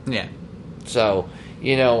 Yeah. So,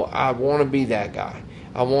 I want to be that guy.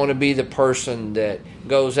 I want to be the person that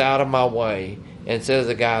goes out of my way instead of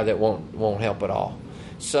the guy that won't help at all.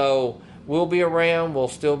 So we'll be around. We'll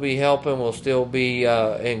still be helping. We'll still be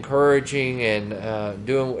encouraging and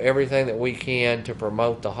doing everything that we can to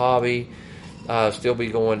promote the hobby. Still be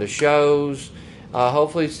going to shows.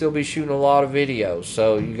 Hopefully still be shooting a lot of videos.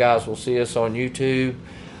 So you guys will see us on YouTube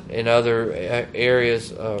and other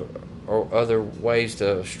areas or other ways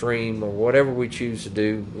to stream or whatever we choose to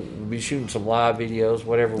do. We'll be shooting some live videos,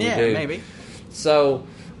 whatever we do. Yeah, maybe. So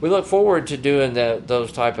we look forward to doing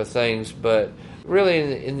those type of things. But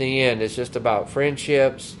really in the end, it's just about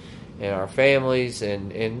friendships and our families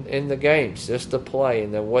and the games, just to play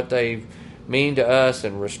and then what they mean to us,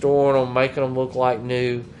 and restoring them, making them look like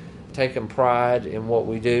new, taking pride in what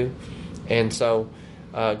we do. And so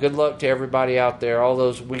good luck to everybody out there, all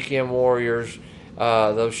those weekend warriors,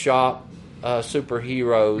 those shop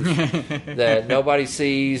superheroes that nobody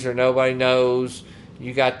sees or nobody knows.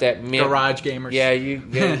 You got that mint, garage gamers. Yeah, you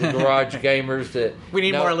get the garage gamers that we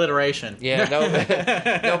need more alliteration. Yeah,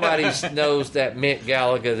 nobody knows that mint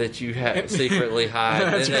Galaga that you secretly hide.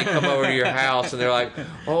 And then they come over to your house and they're like,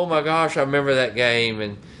 "Oh my gosh, I remember that game."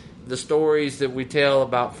 And the stories that we tell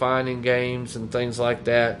about finding games and things like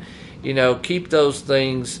that, keep those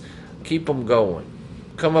things, keep them going.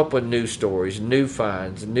 Come up with new stories, new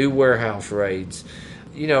finds, new warehouse raids.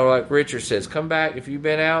 Like Richard says, come back. If you've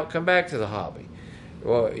been out, come back to the hobby.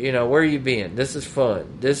 Well, where you been? This is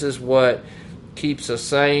fun. This is what keeps us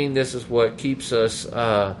sane. This is what keeps us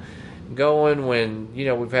going when,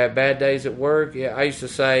 we've had bad days at work. Yeah, I used to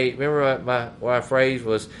say, remember my phrase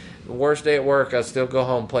was, the worst day at work, I'd still go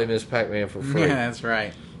home and play Miss Pac-Man for free. Yeah, that's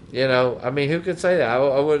right. Who could say that?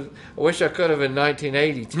 I wish I could have in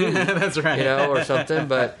 1982. That's right. Or something,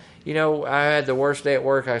 but... I had the worst day at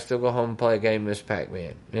work. I still go home and play a game of Miss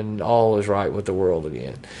Pac-Man, and all is right with the world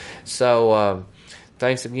again. So,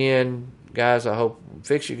 thanks again, guys. I hope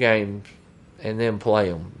fix your games and then play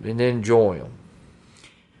them and then enjoy them.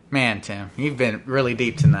 Man, Tim, you've been really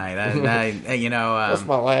deep tonight. That's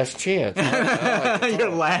my last chance. Your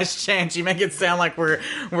last chance. You make it sound like we're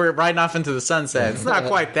riding off into the sunset. It's not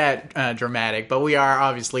quite that dramatic, but we are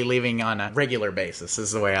obviously leaving on a regular basis,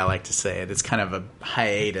 is the way I like to say it. It's kind of a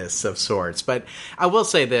hiatus of sorts. But I will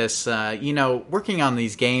say this, working on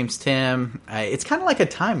these games, Tim, it's kind of like a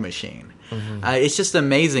time machine. Mm-hmm. It's just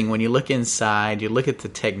amazing when you look inside, you look at the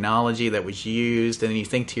technology that was used, and you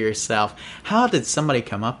think to yourself, how did somebody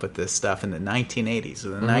come up with this stuff in the 1980s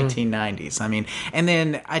or the 1990s? I mean, and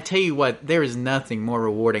then I tell you what, there is nothing more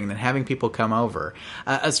rewarding than having people come over,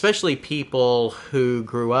 especially people who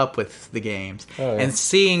grew up with the games, and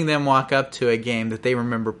seeing them walk up to a game that they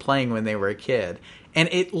remember playing when they were a kid. And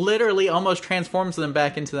it literally almost transforms them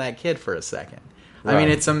back into that kid for a second. Right. I mean,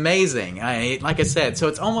 it's amazing. Like I said, so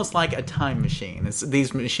it's almost like a time machine. It's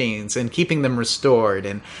these machines and keeping them restored.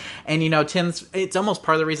 And Tim, it's almost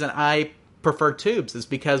part of the reason I prefer tubes is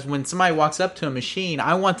because when somebody walks up to a machine,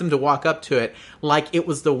 I want them to walk up to it like it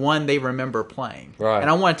was the one they remember playing. Right. And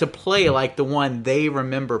I want it to play like the one they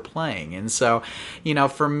remember playing. And so,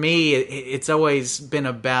 for me, it's always been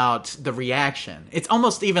about the reaction. It's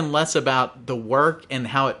almost even less about the work and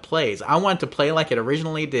how it plays. I want it to play like it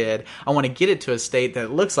originally did. I want to get it to a state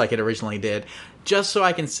that looks like it originally did, just so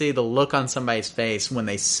I can see the look on somebody's face when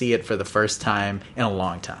they see it for the first time in a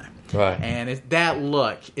long time. Right. And that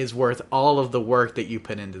look is worth all of the work that you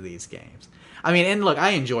put into these games. I mean, and look,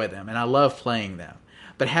 I enjoy them, and I love playing them.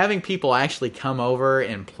 But having people actually come over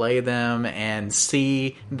and play them and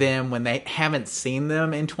see them when they haven't seen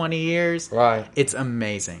them in 20 years, right? It's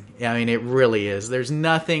amazing. I mean, it really is. There's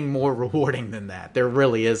nothing more rewarding than that. There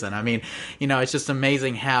really isn't. I mean, it's just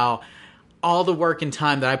amazing how all the work and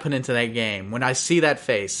time that I put into that game, when I see that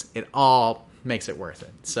face, it all makes it worth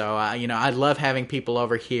it. So, I love having people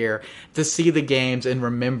over here to see the games and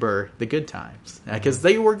remember the good times because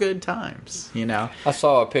they were good times, I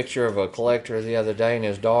saw a picture of a collector the other day, and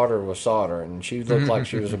his daughter was soldering, and she looked like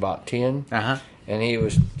she was about 10,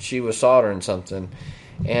 and she was soldering something.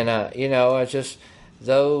 And, it's just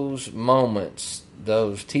those moments,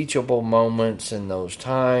 those teachable moments and those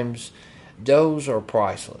times, those are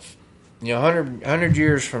priceless. 100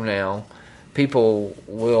 years from now, people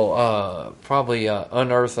will probably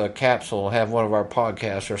unearth a capsule, have one of our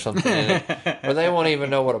podcasts or something in it, or they won't even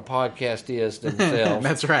know what a podcast is themselves.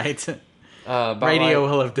 That's right. Radio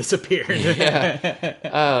will have disappeared.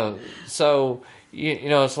 Yeah. So,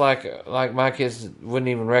 it's like my kids wouldn't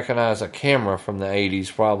even recognize a camera from the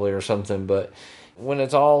 80s probably or something, but when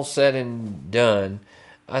it's all said and done,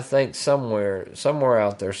 I think somewhere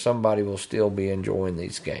out there, somebody will still be enjoying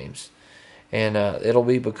these games. And it'll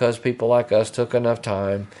be because people like us took enough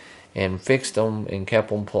time and fixed them and kept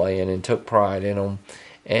them playing and took pride in them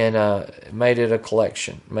and made it a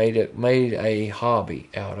collection, made a hobby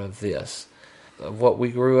out of this. Of what we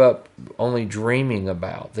grew up only dreaming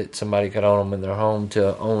about, that somebody could own them in their home,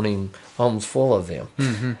 to owning homes full of them.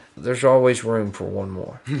 Mm-hmm. There's always room for one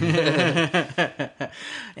more.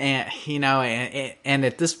 And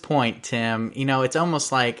at this point, Tim, it's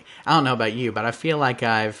almost like, I don't know about you, but I feel like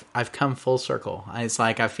I've come full circle. It's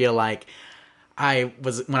like I feel like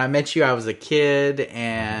when I met you, I was a kid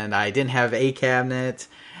and I didn't have a cabinet,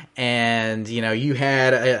 and you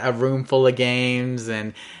had a room full of games,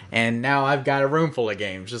 and now I've got a room full of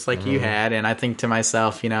games just like you had. And I think to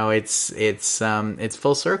myself, it's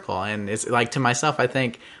full circle. And it's like, to myself, I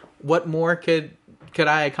think, what more could could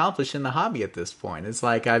I accomplish in the hobby at this point? It's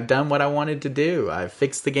like I've done what I wanted to do. I've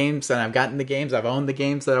fixed the games and I've gotten the games. I've owned the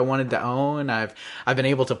games that I wanted to own. I've been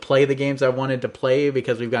able to play the games I wanted to play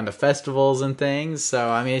because we've gone to festivals and things. So,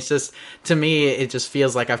 I mean, it's just, to me, it just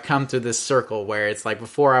feels like I've come through this circle where it's like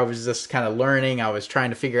before I was just kind of learning. I was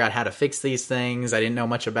trying to figure out how to fix these things. I didn't know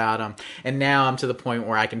much about them. And now I'm to the point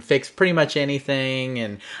where I can fix pretty much anything.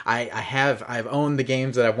 And I've owned the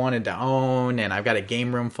games that I wanted to own, and I've got a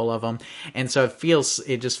game room full of them. And so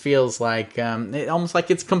it just feels like almost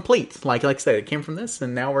like it's complete. Like I said, it came from this,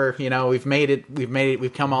 and now we've made it.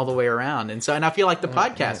 We've come all the way around. And so, and I feel like the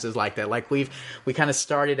podcast is like that. Like we kind of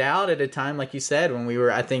started out at a time, like you said, when we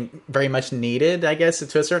were, I think, very much needed, I guess,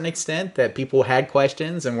 to a certain extent, that people had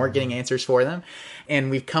questions and weren't getting answers for them. And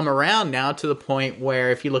we've come around now to the point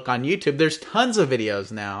where if you look on YouTube, there's tons of videos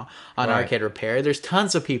now on Arcade Repair. There's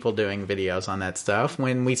tons of people doing videos on that stuff.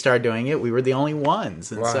 When we started doing it, we were the only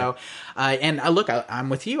ones. And so, I'm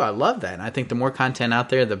with you. I love that. And I think the more content out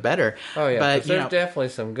there, the better. Oh, yeah. But there's definitely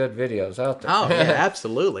some good videos out there. Oh, yeah,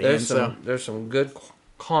 absolutely. There's some good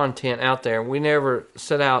content out there. We never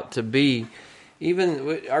set out to be,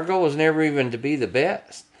 our goal was never even to be the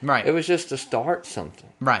best. Right. It was just to start something.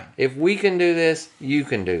 Right. If we can do this, you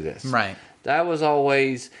can do this. Right. That was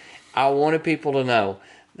always, I wanted people to know.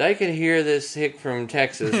 They could hear this hick from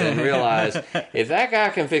Texas and realize, if that guy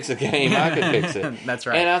can fix a game, I can fix it. That's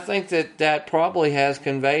right. And I think that probably has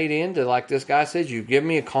conveyed into, like this guy said, you give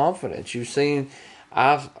me a confidence. You've seen,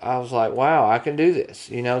 I was like, wow, I can do this.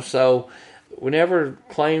 So we never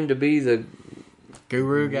claimed to be the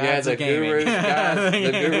guru guys of gaming.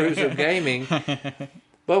 The gurus of gaming.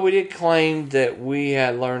 But we did claim that we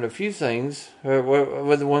had learned a few things.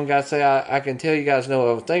 With the one guy say, I can tell you guys know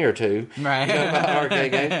a thing or two about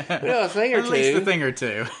arcade games. We know a thing or two. At least a thing or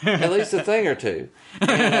two. At least a thing or two.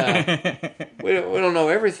 And, we don't know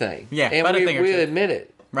everything. Yeah, and but a thing or we two. admit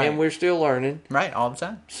it. Right. And we're still learning. Right, all the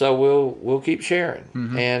time. So we'll keep sharing.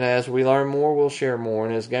 Mm-hmm. And as we learn more, we'll share more.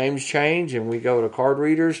 And as games change and we go to card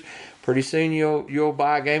readers, pretty soon you'll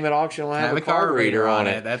buy a game at auction and have a card reader on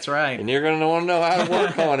it. That's right. And you're going to want to know how to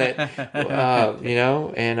work on it.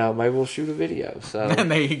 And maybe we'll shoot a video. So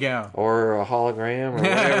there you go. Or a hologram or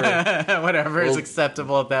whatever. Whatever is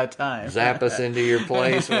acceptable at that time. Zap us into your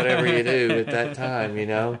place, whatever you do at that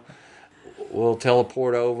time, We'll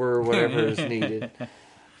teleport over or whatever is needed.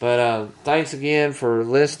 But thanks again for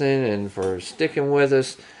listening and for sticking with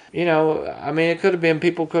us. It could have been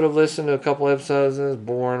people could have listened to a couple episodes and it was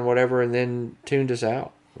boring, whatever, and then tuned us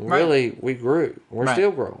out. Right. Really, we grew. We're still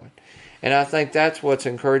growing. And I think that's what's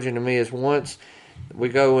encouraging to me is once we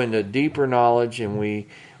go into deeper knowledge and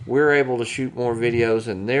we're able to shoot more videos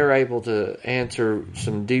and they're able to answer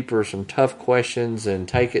some tough questions and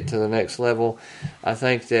take it to the next level, I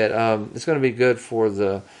think that it's going to be good for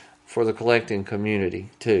the collecting community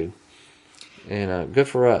too, and good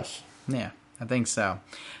for us. Yeah, I think so.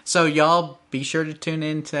 So y'all be sure to tune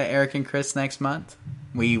in to Eric and Chris next month.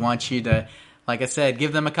 We want you to, like I said,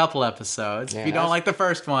 give them a couple episodes. Yeah, if you don't like the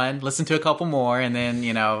first one, listen to a couple more, and then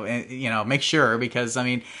make sure, because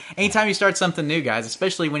anytime you start something new, guys,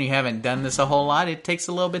 especially when you haven't done this a whole lot, it takes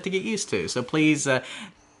a little bit to get used to. So please.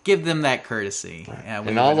 Give them that courtesy.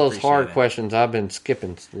 And all those hard questions I've been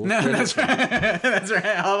skipping. No, that's right. That's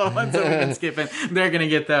right. All the ones that we've been skipping, they're going to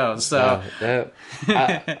get those. So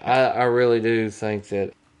I really do think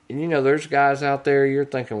that, there's guys out there, you're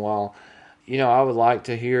thinking, well, I would like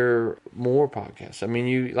to hear more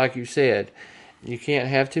podcasts. Like you said, you can't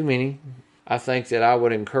have too many. I think that I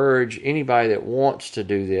would encourage anybody that wants to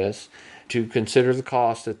do this to consider the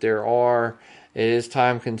cost that there are. It is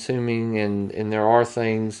time consuming and there are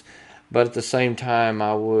things, but at the same time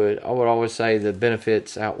I would always say the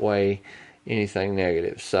benefits outweigh anything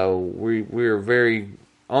negative. So we're very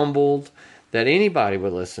humbled that anybody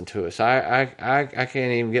would listen to us. I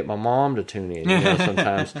can't even get my mom to tune in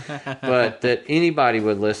sometimes, but that anybody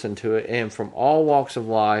would listen to it, and from all walks of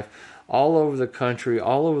life, all over the country,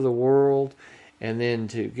 all over the world. And then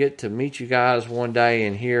to get to meet you guys one day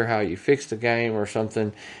and hear how you fixed the game or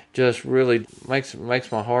something just really makes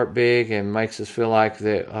my heart big and makes us feel like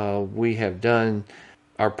that we have done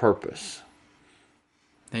our purpose.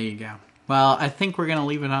 There you go. Well, I think we're going to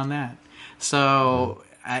leave it on that. So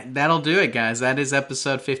that'll do it, guys. That is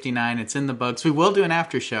episode 59. It's in the books. We will do an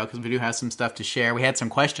after show because we do have some stuff to share. We had some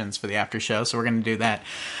questions for the after show, so we're going to do that.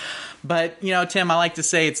 But, Tim, I like to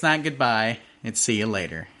say it's not goodbye. It's see you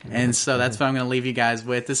later. And so that's what I'm going to leave you guys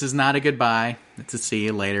with. This is not a goodbye. It's a see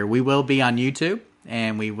you later. We will be on YouTube.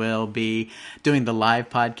 and we will be doing the live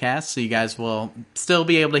podcast, so you guys will still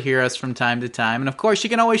be able to hear us from time to time. And of course, you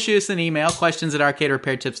can always shoot us an email. Questions at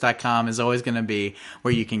arcaderepairtips.com is always going to be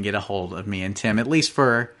where you can get a hold of me and Tim, at least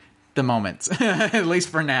for the moments, at least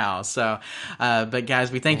for now. So, but guys,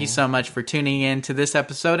 we thank you so much for tuning in to this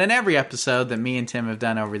episode and every episode that me and Tim have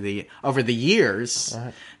done over the years,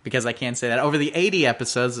 because I can't say that, over the 80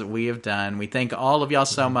 episodes that we have done. We thank all of y'all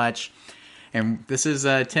so much. And this is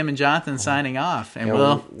Tim and Jonathan signing off, and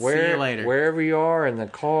we'll see you later. Wherever you are, in the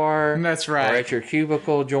car, that's right, or at your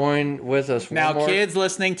cubicle, join with us. Now, kids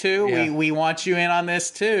listening too, we want you in on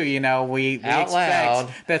this too. You know, we out expect,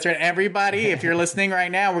 loud. That's right, everybody. If you're listening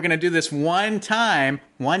right now, we're going to do this one time,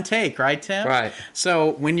 one take, right, Tim? Right.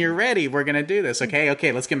 So when you're ready, we're going to do this. Okay.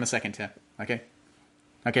 Let's give him a second, Tim. Okay.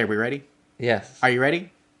 Are we ready? Yes. Are you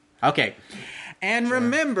ready? Okay. And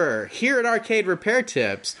remember, here at Arcade Repair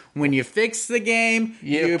Tips, when you fix the game,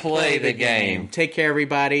 you play the game. Take care,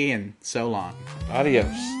 everybody, and so long. Adios.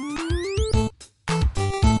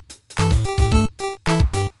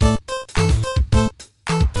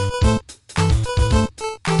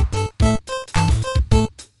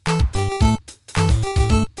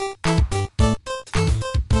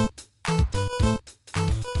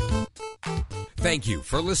 Thank you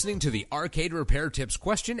for listening to the Arcade Repair Tips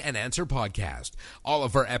question and answer podcast. All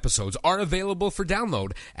of our episodes are available for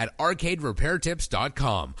download at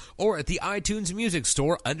arcaderepairtips.com or at the iTunes Music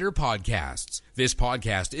Store under podcasts. This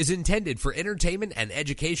podcast is intended for entertainment and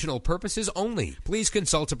educational purposes only. Please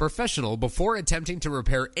consult a professional before attempting to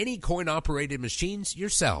repair any coin-operated machines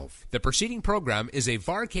yourself. The preceding program is a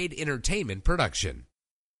Varcade Entertainment production.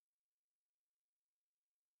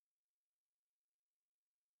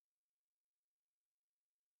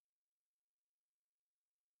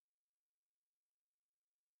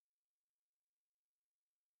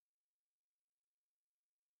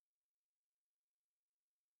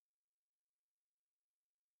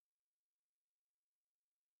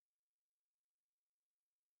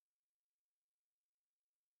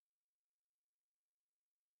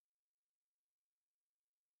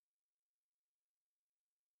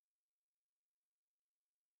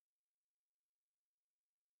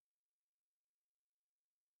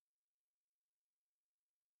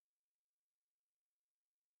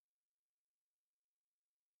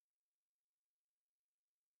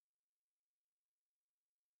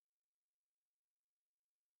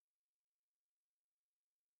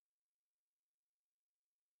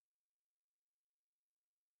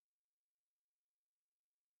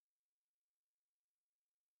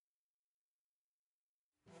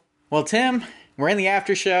 Well, Tim, we're in the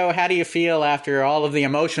after show. How do you feel after all of the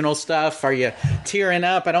emotional stuff? Are you tearing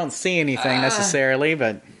up? I don't see anything necessarily,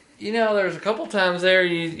 but... You know, there's a couple times there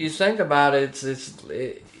you think about it,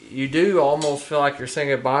 you do almost feel like you're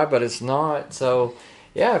saying goodbye, but it's not. So,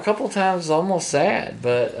 yeah, a couple times it's almost sad.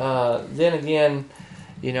 But then again,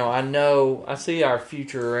 you know, I see our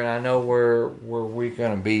future, and I know where we're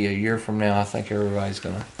going to be a year from now. I think everybody's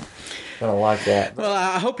going to like that. Well,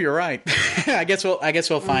 I hope you're right. I guess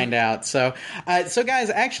we'll find out. So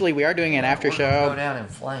guys, actually, we are doing an after show. Go down in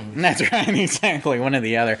flames. That's right, exactly, one or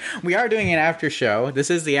the other. We are doing an after show.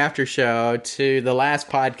 This is the after show to the last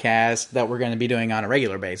podcast that we're going to be doing on a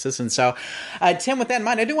regular basis. And so, Tim, with that in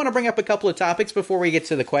mind, I do want to bring up a couple of topics before we get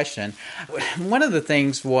to the question. One of the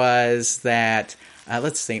things was that.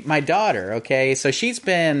 Let's see. My daughter, okay, so she's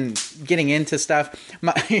been getting into stuff.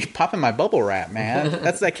 Popping my bubble wrap, man.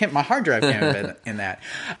 My hard drive came in that.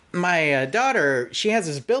 My daughter, she has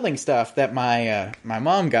this building stuff that my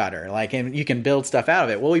mom got her, and you can build stuff out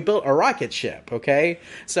of it. Well, we built a rocket ship, okay?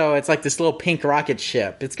 So it's like this little pink rocket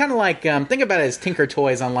ship. It's kind of like, think about it as Tinker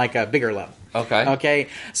Toys on like a bigger level. Okay.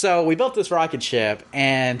 So we built this rocket ship,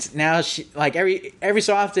 and now she, every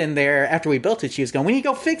so often there, after we built it, she was going, "We need to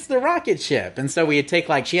go fix the rocket ship." And so we'd take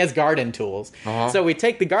she has garden tools. So we'd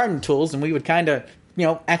take the garden tools and we would kind of,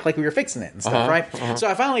 act like we were fixing it and stuff, right? So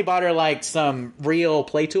I finally bought her some real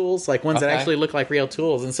play tools, ones that actually look like real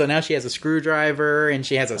tools. And so now she has a screwdriver, and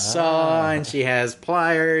she has a saw, and she has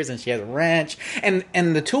pliers, and she has a wrench. And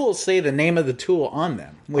the tools say the name of the tool on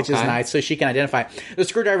them, which is nice, so she can identify. The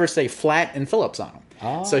screwdrivers say Flat and Phillips on them.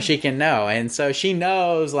 So she can know. And so she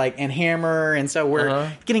knows, and hammer. And so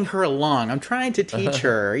we're getting her along. I'm trying to teach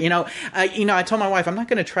her. I told my wife, I'm not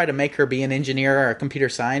going to try to make her be an engineer or a computer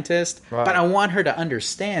scientist, but I want her to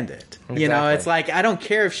understand it. Exactly. It's I don't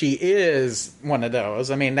care if she is one of those.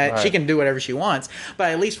 I mean, she can do whatever she wants, but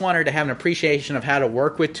I at least want her to have an appreciation of how to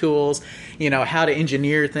work with tools, how to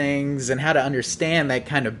engineer things, and how to understand that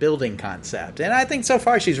kind of building concept. And I think so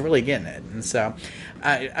far she's really getting it. And so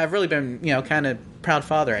I've really been, kind of proud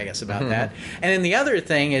father, I guess, about that. And then the other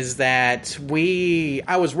thing is that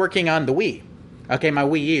I was working on the Wii. Okay, my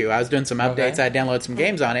Wii U. I was doing some updates. Okay. I downloaded some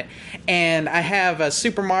games on it, and I have a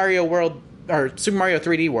Super Mario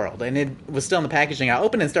 3D World, and it was still in the packaging. I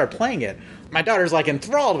opened it and started playing it. My daughter's like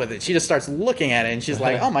enthralled with it. She just starts looking at it, and she's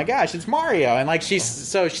like, "Oh my gosh, it's Mario!" And like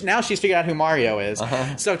now she's figured out who Mario is.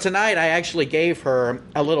 So tonight I actually gave her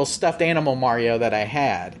a little stuffed animal Mario that I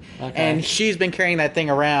had, and she's been carrying that thing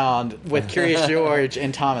around with Curious George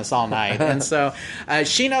and Thomas all night, and so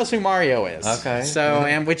she knows who Mario is. Okay. So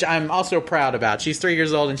and which I'm also proud about. She's 3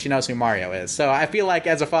 years old and she knows who Mario is. So I feel like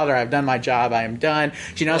as a father, I've done my job. I am done.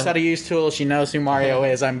 She knows how to use tools. She knows who Mario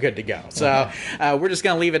is. I'm good to go. So we're just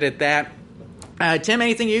gonna leave it at that. Tim,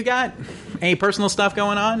 anything you got? Any personal stuff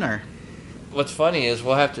going on, or? What's funny is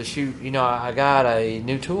we'll have to shoot. I got a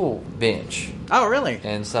new tool bench, Oh, really?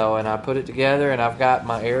 and I put it together, and I've got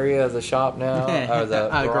my area of the shop now, or the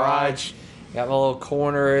garage. Got my little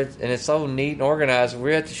corner, and it's so neat and organized.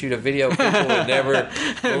 We have to shoot a video. People would never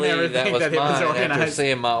believe that was mine after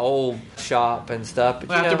seeing my old shop and stuff. But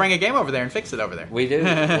We'll have to bring a game over there and fix it over there. We do.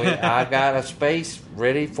 I've got a space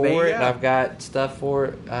ready for it, and I've got stuff for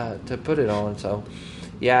it to put it on. So,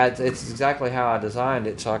 yeah, it's exactly how I designed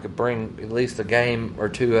it, so I could bring at least a game or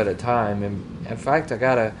two at a time. And in fact, I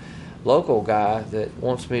got a local guy that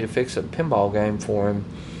wants me to fix a pinball game for him.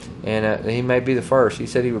 And he may be the first. He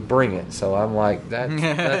said he would bring it. So I'm like, that's good.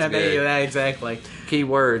 Yeah, exactly. Key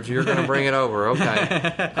words, you're going to bring it over.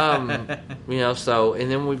 Okay. So,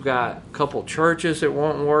 and then we've got a couple churches that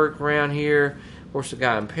won't work around here. Of course, the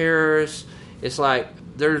guy in Paris. It's like,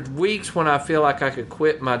 there's weeks when I feel like I could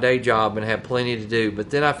quit my day job and have plenty to do.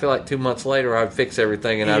 But then I feel like 2 months later, I'd fix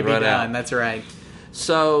everything and I'd run out. That's right.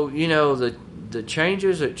 So, the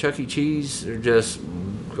changes at Chuck E. Cheese are just...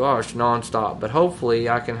 gosh, nonstop. But hopefully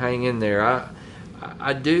I can hang in there.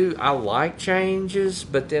 I like changes,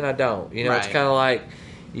 but then I don't. It's kind of like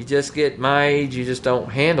you just get my age, you just don't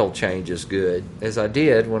handle changes good as I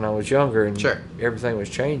did when I was younger and everything was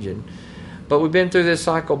changing. But we've been through this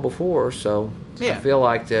cycle before, so I feel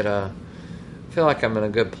like that. I feel like I'm in a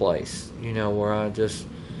good place, where I just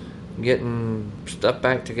getting stuff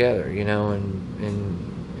back together, and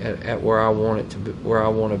at where I want it to be, where I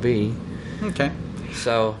want to be. Okay.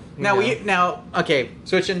 So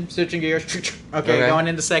switching gears. Okay, going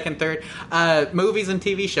into second, third. Movies and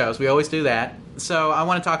TV shows. We always do that. So I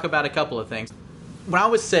want to talk about a couple of things. When I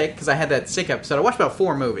was sick, because I had that sick episode, I watched about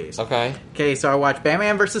 4 movies. Okay, so I watched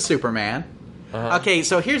Batman vs. Superman. Okay,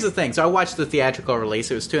 so here's the thing. So I watched the theatrical release.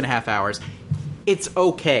 It was 2.5 hours. It's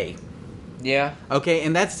okay. Yeah. Okay,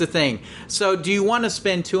 and that's the thing. So do you want to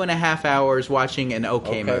spend 2.5 hours watching an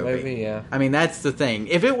okay movie? Yeah. I mean, that's the thing.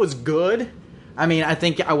 If it was good... I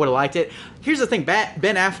think I would have liked it. Here's the thing. Ben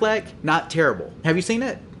Affleck, not terrible. Have you seen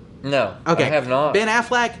it? No. Okay. I have not. Ben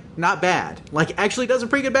Affleck, not bad. Actually does a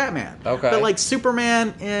pretty good Batman. Okay. But,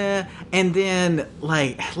 Superman, and then,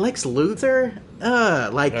 Lex Luthor,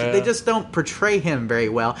 they just don't portray him very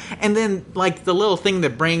well. And then, the little thing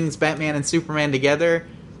that brings Batman and Superman together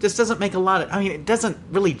just doesn't make a lot of... it doesn't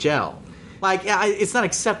really gel. It's not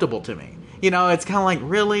acceptable to me. It's kind of like,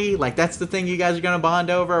 really? That's the thing you guys are going to bond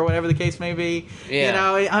over or whatever the case may be?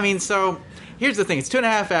 Yeah. So here's the thing. It's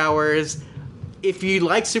 2.5 hours. If you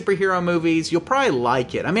like superhero movies, you'll probably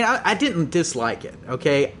like it. I didn't dislike it,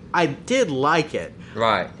 okay? I did like it.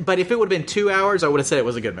 Right. But if it would have been 2 hours, I would have said it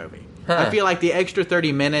was a good movie. I feel like the extra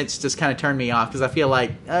 30 minutes just kind of turned me off because I feel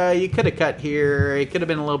like you could have cut here. It could have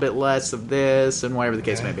been a little bit less of this and whatever the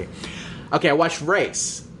case may be. Okay, I watched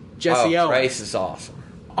Race. Jesse Owens. Race is awesome.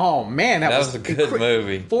 Oh, man, that was a good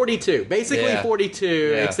movie. 42. Basically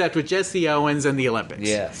 42, except with Jesse Owens and the Olympics.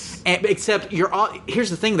 Yes. Except, here's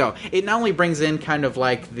the thing, though. It not only brings in kind of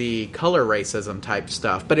the color racism type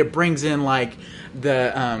stuff, but it brings in,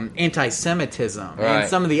 the anti-Semitism and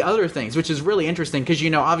some of the other things, which is really interesting because,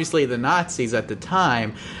 obviously the Nazis at the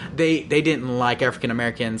time, they didn't like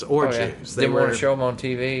African-Americans or Jews. They want to show them on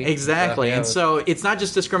TV. Exactly. And so it's not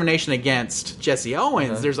just discrimination against Jesse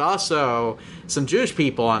Owens. There's also some Jewish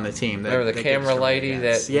people on the team. Remember the camera lady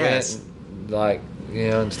that went,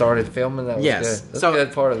 and started filming? That was good. That's a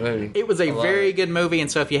good part of the movie. It was a very good movie, and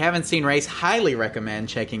so if you haven't seen Race, highly recommend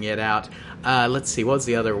checking it out. Let's see, what was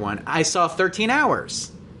the other one? I saw 13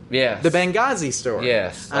 Hours. Yes. The Benghazi story.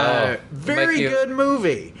 Yes. Very good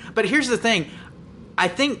movie. But here's the thing. I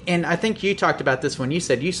think you talked about this when you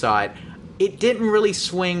said you saw it. It didn't really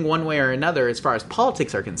swing one way or another as far as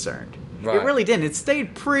politics are concerned. Right. It really didn't. It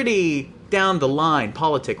stayed pretty down the line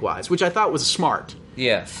politic-wise, which I thought was smart.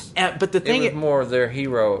 Yes. But the thing... It was more of their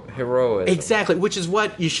heroism. Exactly, which is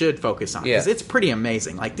what you should focus on. Because it's pretty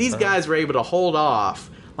amazing. These guys were able to hold off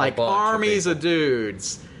like armies of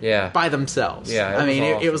dudes, by themselves. Yeah, I mean,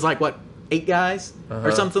 awesome. it was like what, 8 guys or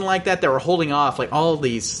something like that were holding off like all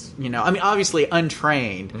these, I mean, obviously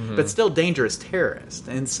untrained, but still dangerous terrorists.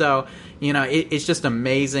 And so, it's just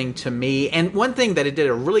amazing to me. And one thing that it did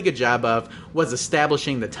a really good job of was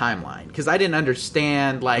establishing the timeline, because I didn't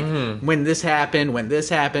understand like when this happened, when this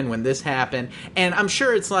happened, when this happened. And I'm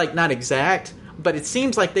sure it's like not exact, but it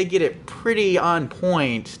seems like they get it pretty on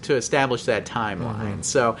point to establish that timeline.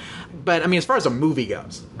 So, but I mean, as far as a movie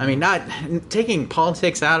goes, I mean, not taking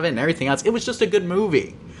politics out of it and everything else, it was just a good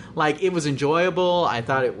movie. Like, it was enjoyable. I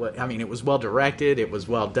thought it was, I mean, it was well directed. It was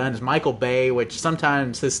well done. It's Michael Bay, which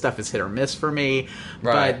sometimes his stuff is hit or miss for me.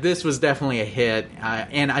 Right. But this was definitely a hit.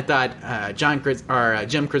 And I thought John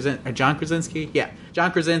Krasinski? Yeah.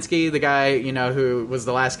 John Krasinski, the guy, who was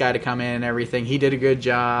the last guy to come in and everything, he did a good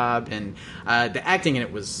job. And the acting in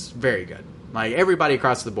it was very good. Like, everybody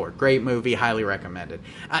across the board. Great movie. Highly recommended.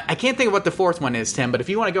 I can't think of what the fourth one is, Tim, but if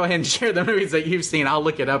you want to go ahead and share the movies that you've seen, I'll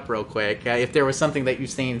look it up real quick. If there was something that you've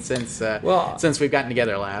seen since we've gotten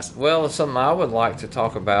together last. Well, it's something I would like to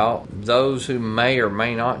talk about. Those who may or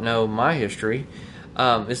may not know my history,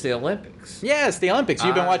 is the Olympics. Yes, the Olympics.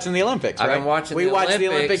 You've been watching the Olympics, right? I've been watching We watched the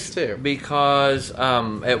Olympics, too. Because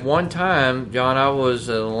at one time, John, I was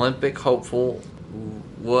an Olympic hopeful,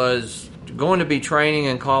 was going to be training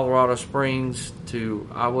in Colorado Springs.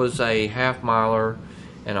 I was a half miler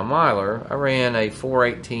and a miler. I ran a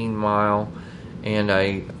 4:18 mile and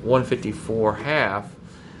a 1:54 half.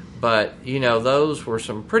 But, those were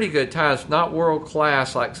some pretty good times. Not world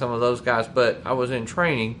class like some of those guys, but I was in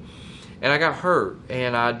training. And I got hurt,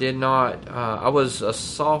 and I did not. I was a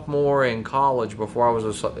sophomore in college before I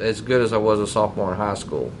was as good as I was a sophomore in high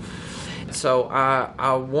school. So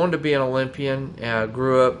I wanted to be an Olympian. I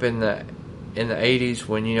grew up in the 80s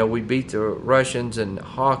when we beat the Russians in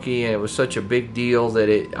hockey, and it was such a big deal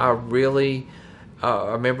that I really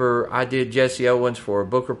I remember I did Jesse Owens for a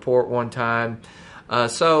book report one time.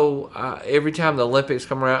 So every time the Olympics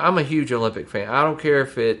come around, I'm a huge Olympic fan. I don't care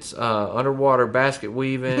if it's underwater basket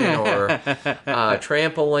weaving or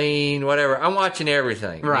trampoline, whatever. I'm watching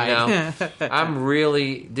everything. Right. I'm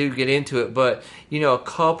really do get into it. But, a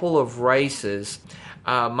couple of races.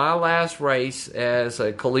 My last race as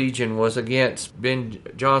a collegian was against Ben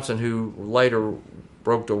Johnson, who later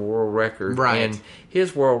broke the world record. Right. And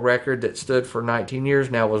his world record that stood for 19 years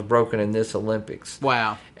now was broken in this Olympics.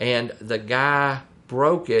 Wow. And the guy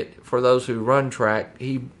broke it. For those who run track,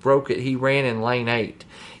 he broke it. He ran in lane 8.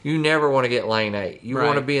 You never want to get lane 8. You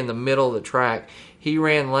want to be in the middle of the track. He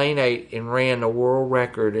ran lane 8 and ran the world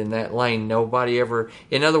record in that lane. Nobody ever...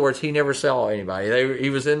 In other words, he never saw anybody. He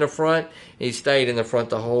was in the front. He stayed in the front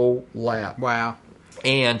the whole lap. Wow.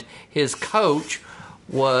 And his coach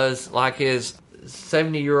was like his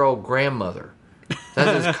 70-year-old grandmother.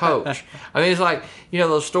 That's his coach. I mean, it's like,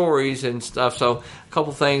 those stories and stuff. So a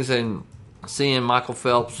couple things, and seeing Michael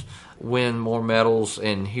Phelps win more medals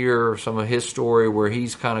and hear some of his story, where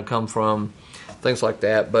he's kind of come from, things like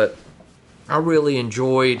that. But I really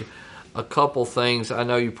enjoyed a couple things. I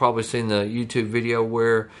know you've probably seen the YouTube video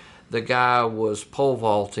where the guy was pole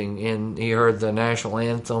vaulting and he heard the national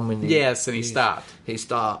anthem. And he stopped. He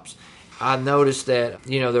stops. I noticed that,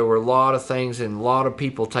 there were a lot of things and a lot of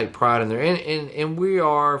people take pride in there. And we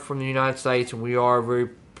are from the United States, and we are very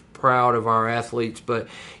proud of our athletes. But,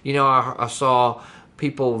 I saw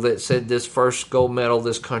people that said this first gold medal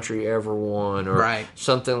this country ever won, or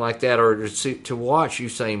something like that, or to watch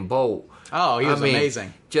Usain Bolt. Oh, he was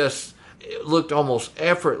amazing. Just looked almost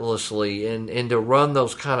effortlessly, and to run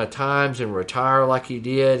those kind of times and retire like he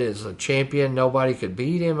did as a champion, nobody could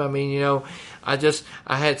beat him. I mean, I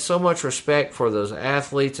had so much respect for those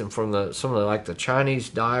athletes and from some of the, like the Chinese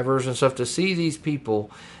divers and stuff, to see these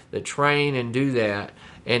people that train and do that,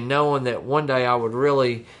 and knowing that one day I would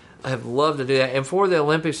really have loved to do that, and for the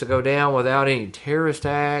Olympics to go down without any terrorist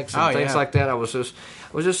acts and things like that, I was just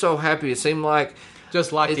so happy. It seemed like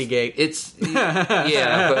just Lockheed-Gate. It's but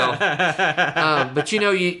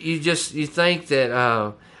you think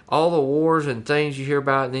that all the wars and things you hear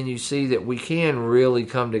about, and then you see that we can really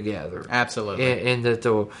come together. Absolutely, and that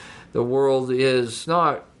the world is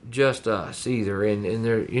not just us either, and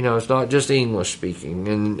there, it's not just English speaking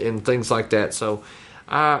and things like that. So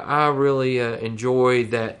I really enjoy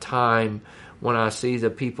that time when I see the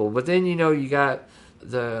people. But then you got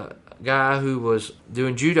the guy who was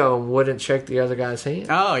doing judo and wouldn't shake the other guy's hand.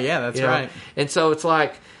 Oh yeah, that's right. And so it's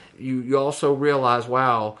like you also realize,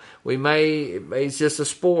 wow, it's just a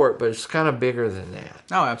sport, but it's kind of bigger than that.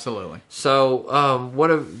 Oh, absolutely. So,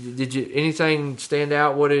 anything stand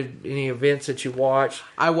out? Any events that you watched?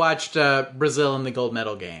 I watched Brazil in the gold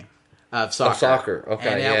medal game. of soccer. Of soccer, okay,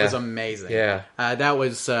 and that yeah. was amazing. Yeah. That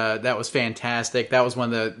was fantastic. That was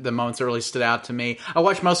one of the moments that really stood out to me. I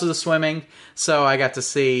watched most of the swimming, so I got to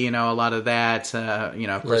see a lot of that.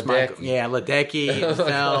 Of course, Ledecky and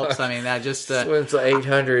Phelps. I mean, that just swims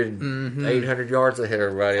 800 yards ahead of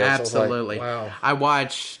everybody. Absolutely. Wow. I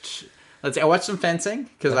watched some fencing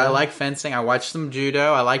because I like fencing. I watched some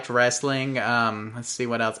judo. I liked wrestling. Let's see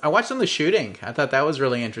what else. I watched some of the shooting. I thought that was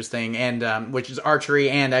really interesting, and which is archery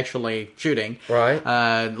and actually shooting. Right.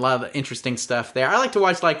 A lot of interesting stuff there. I like to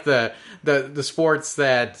watch like the sports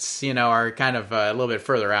that are kind of a little bit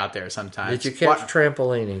further out there sometimes. Did you catch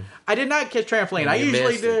trampolining? I did not catch trampoline. I You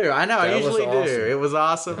usually missed do. it. I know. That I usually was do. awesome. It was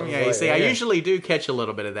awesome. Yeah, you see, I yeah. usually do catch a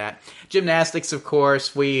little bit of that. Gymnastics, of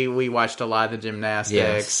course. We watched a lot of the gymnastics,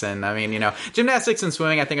 Yes. and I mean, gymnastics and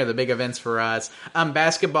swimming. I think are the big events for us.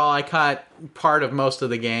 Basketball. I caught part of most of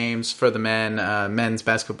the games for the men. Men's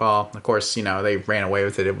basketball. Of course, they ran away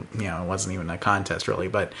with it. It wasn't even a contest really.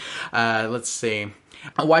 But let's see.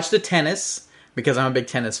 I watched the tennis because I'm a big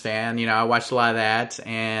tennis fan. I watched a lot of that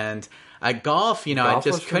and. Golf, Golf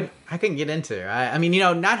I couldn't get into. I mean,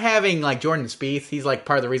 not having like Jordan Spieth, he's like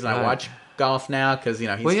part of the reason I watch golf now because he's.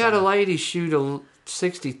 We had a lady shoot a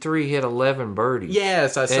 63, hit 11 birdies.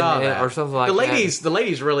 Yes, I saw that or something like that. that. The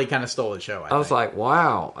ladies really kind of stole the show. I was like,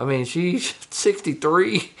 wow. I mean, she's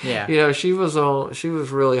 63. Yeah. She was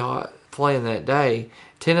really hot playing that day.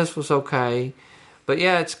 Tennis was okay, but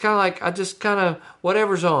yeah, it's kind of like I just kind of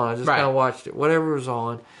whatever's on. I just kind of watched it. Whatever was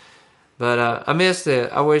on. But I missed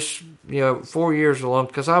it. I wish, 4 years alone,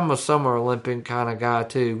 because I'm a Summer Olympic kind of guy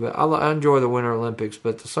too. But I enjoy the Winter Olympics,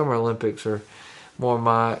 but the Summer Olympics are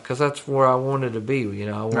more because that's where I wanted to be.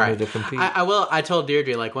 I wanted to compete. I told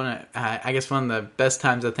Deirdre, like, I guess one of the best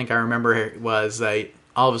times I think I remember was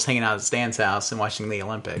all of us hanging out at Stan's house and watching the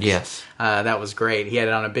Olympics. Yes. That was great. He had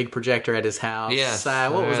it on a big projector at his house. Yes.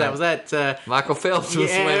 What was that? Was that... Michael Phelps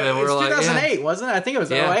was swimming. It was 2008, wasn't it? I think it was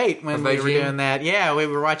 2008 when we were doing that. Yeah, we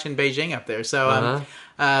were watching Beijing up there. So,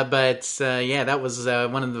 that was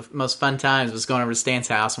one of the most fun times was going over to Stan's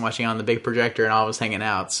house and watching it on the big projector and all of us hanging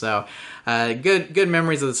out. So, good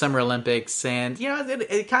memories of the Summer Olympics. And,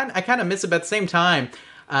 I kind of miss it, but at the same time...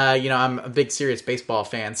 I'm a big serious baseball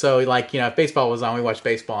fan. So, if baseball was on, we watched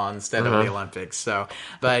baseball instead of the Olympics. So,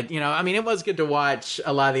 but, it was good to watch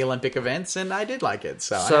a lot of the Olympic events, and I did like it.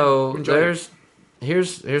 So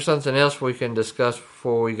here's something else we can discuss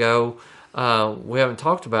before we go. We haven't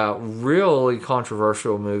talked about really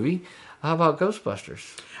controversial movie. How about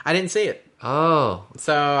Ghostbusters? I didn't see it. Oh.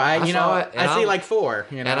 So, I see like 4.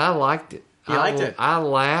 And I liked it. You liked it? I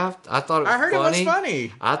laughed. I thought it was funny. I heard it was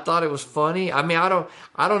funny. I thought it was funny. I mean, I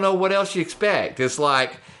don't know what else you expect. It's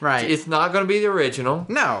like, it's not going to be the original.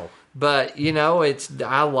 No. But,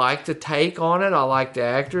 I like the take on it. I like the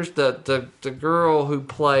actors. The girl who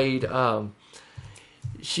played,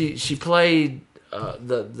 she played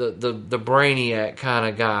the brainiac kind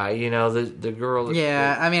of guy, the girl.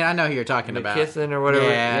 Yeah, I know who you're talking about. McKithen or whatever.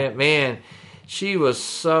 Yeah. Man, she was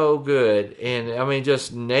so good, and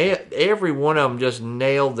just every one of them just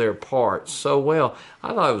nailed their parts so well.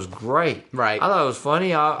 I thought it was great. Right. I thought it was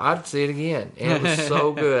funny. I'd see it again. And it was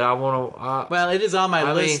so good. Well, it is on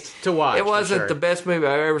my list to watch. It wasn't the best movie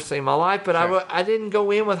I've ever seen in my life, but I didn't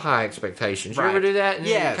go in with high expectations. You ever do that? And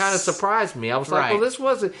it kind of surprised me. I was like, well, this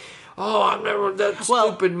wasn't. Oh, I've never that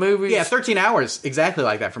stupid movie. Yeah, 13 Hours, exactly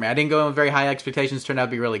like that for me. I didn't go in with very high expectations. Turned out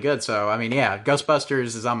to be really good. So,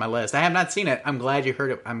 Ghostbusters is on my list. I have not seen it. I'm glad you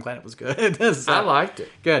heard it. I'm glad it was good. So, I liked it.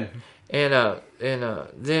 Good. And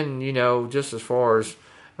then just as far as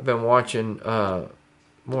I've been watching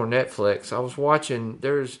more Netflix, I was watching.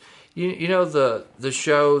 There's the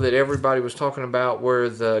show that everybody was talking about where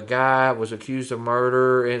the guy was accused of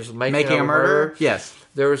murder and is making a murder. Yes.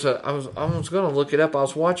 I was going to look it up. I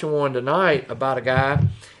was watching one tonight about a guy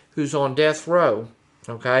who's on death row,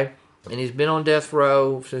 okay? And he's been on death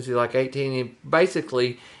row since he's like 18. He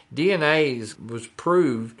basically, DNA was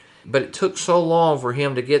proved, but it took so long for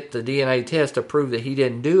him to get the DNA test to prove that he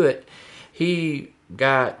didn't do it. He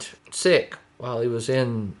got sick while he was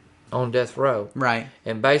on death row. Right.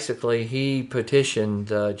 And basically, he petitioned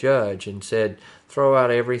the judge and said, throw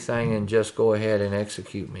out everything and just go ahead and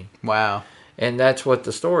execute me. Wow. And that's what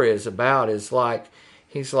the story is about. Is like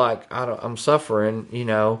he's like, I'm suffering,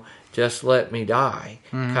 just let me die,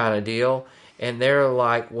 kind of deal. And they're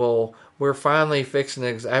like, well, we're finally fixing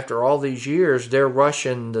it. After all these years, they're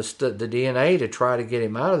rushing the DNA to try to get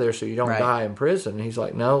him out of there so you don't die in prison. And he's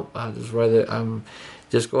like, no, I just rather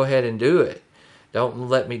just go ahead and do it. Don't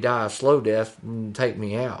let me die a slow death and take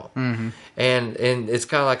me out. Mm-hmm. And it's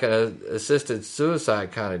kind of like an assisted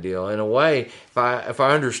suicide kind of deal. In a way, if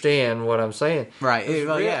I understand what I'm saying. Right.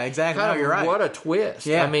 Well, yeah, exactly. No, you're right. What a twist.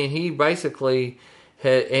 Yeah. I mean, he basically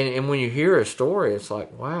had, and when you hear his story, it's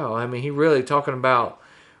like, wow. I mean, he really talking about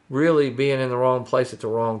really being in the wrong place at the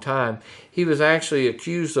wrong time. He was actually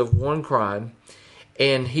accused of one crime,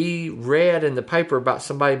 and he read in the paper about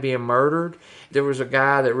somebody being murdered. There was a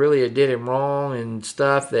guy that really did him wrong and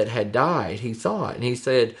stuff that had died, he thought. And he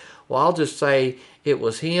said, well, I'll just say it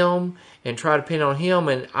was him and try to pin on him,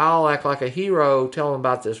 and I'll act like a hero, tell them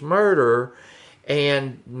about this murder,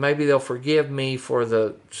 and maybe they'll forgive me for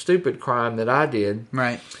the stupid crime that I did.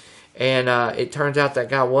 Right. And it turns out that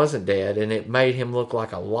guy wasn't dead, and it made him look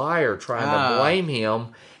like a liar trying to blame him.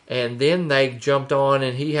 And then they jumped on,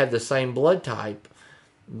 and he had the same blood type.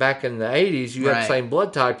 Back in the 80s, you had the same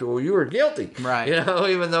blood type, well, you were guilty. Right. You know,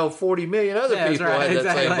 even though 40 million other people had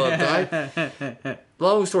that same blood type.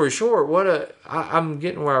 Long story short, I'm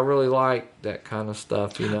getting where I really like that kind of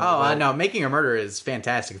stuff, you know. Oh, I know. Making a Murder is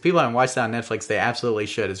fantastic. If people haven't watched that on Netflix, they absolutely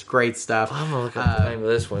should. It's great stuff. I'm going to look up the name of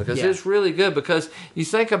this one, because it's really good, because you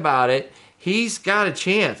think about it, he's got a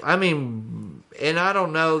chance. I mean, and I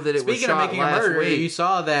don't know that it was shot last week. Speaking of Making a Murder, you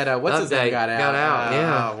saw that, what's his name got out?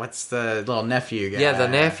 Yeah. What's the little nephew guy? Yeah, the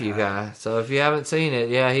nephew guy. So if you haven't seen it,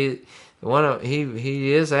 yeah, he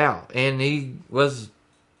is out. And he was,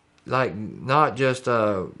 like, not just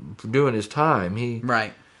doing his time. He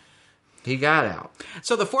got out.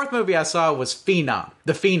 So the fourth movie I saw was Phenom.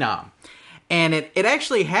 The Phenom. And it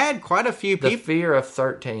actually had quite a few people. The Fear of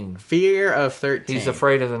 13. Fear of 13. He's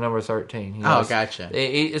afraid of the number 13. Gotcha.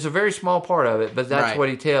 It's a very small part of it, but that's what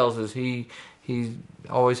he tells is he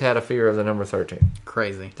always had a fear of the number 13.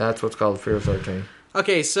 Crazy. That's what's called the Fear of 13.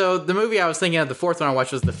 Okay, so the movie I was thinking of, the fourth one I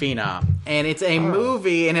watched was The Phenom. And it's a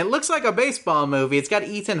movie, and it looks like a baseball movie. It's got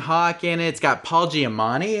Ethan Hawke in it. It's got Paul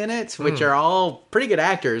Giamatti in it, which are all pretty good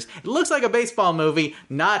actors. It looks like a baseball movie,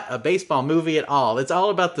 not a baseball movie at all. It's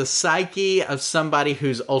all about the psyche of somebody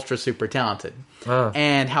who's ultra super talented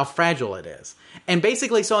and how fragile it is. And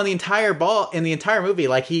basically, so in the entire movie,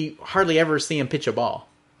 like, he hardly ever see him pitch a ball.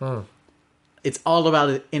 It's all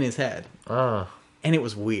about it in his head. And it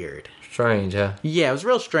was weird. Strange, huh? Yeah, it was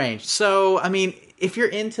real strange. So, I mean, if you're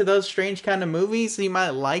into those strange kind of movies, you might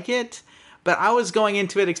like it. But I was going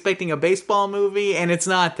into it expecting a baseball movie, and it's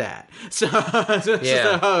not that. So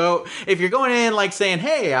if you're going in like saying,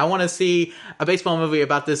 hey, I want to see a baseball movie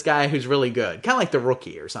about this guy who's really good, kind of like The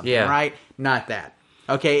Rookie or something, right? Not that.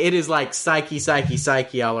 Okay, it is like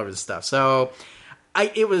psyche all over the stuff. So I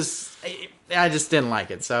just didn't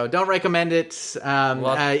like it, so don't recommend it.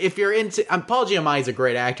 If you're into, Paul Giamatti's a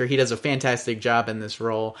great actor; he does a fantastic job in this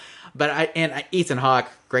role. But Ethan Hawke,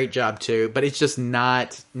 great job too. But it's just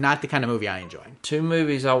not the kind of movie I enjoy. Two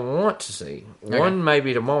movies I want to see. Okay. One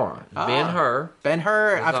maybe tomorrow. Ben-Hur.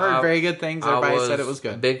 Ben-Hur. I've heard very good things. Everybody said it was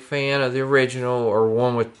good. Big fan of the original, or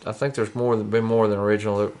one with. I think there's been more than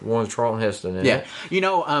original. One with Charlton Heston in it. You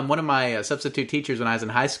know, one of my substitute teachers when I was in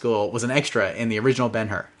high school was an extra in the original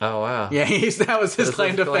Ben-Hur. Oh wow! Yeah, that was his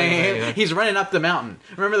claim to fame. Yeah. He's running up the mountain.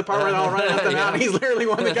 Remember the part where they're all running up the mountain? He's literally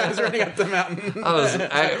one of the guys running up the mountain.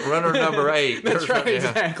 Runner number 8. That's right,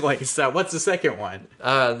 exactly. So, what's the second one?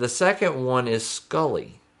 The second one is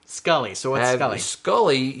Scully. Scully. So, what's Scully?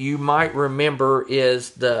 Scully, you might remember,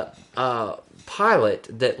 is the pilot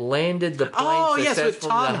that landed the plane with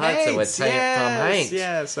Tom Hanks. Tom Hanks.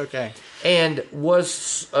 Yes, okay. And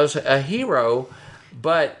was a hero,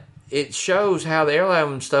 but it shows how the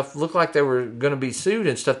airline and stuff looked like they were going to be sued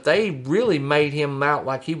and stuff. They really made him out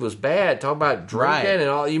like he was bad. Talk about drinking and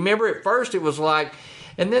all. You remember at first it was like,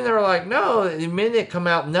 and then they were like, no, the minute it come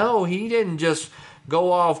out, no, he didn't just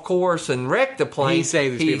go off course and wreck the plane.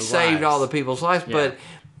 He saved all the people's lives. Yeah.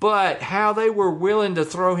 But how they were willing to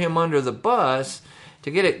throw him under the bus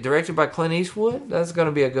to get it directed by Clint Eastwood, that's going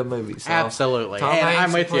to be a good movie. So, absolutely. Tom Hanks,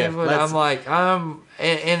 I'm with Clint you. Eastwood,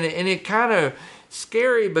 and it kind of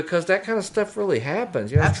scary because that kind of stuff really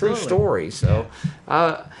happens. It's a true story. So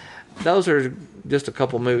those are just a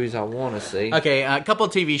couple movies I want to see. Okay, a couple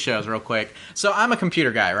of TV shows real quick. So I'm a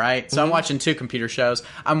computer guy, right? So I'm watching 2 computer shows.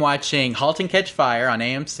 I'm watching *Halt and Catch Fire* on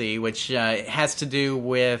AMC, which has to do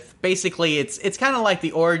with, basically, it's kind of like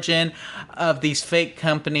the origin of these fake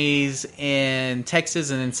companies in Texas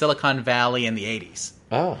and in Silicon Valley in the 80s.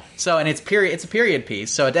 Oh. So, and it's a period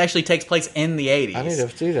piece, so it actually takes place in the 80s. I need to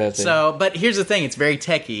see that thing. So, but here's the thing, it's very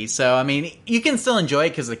techy, so, I mean, you can still enjoy it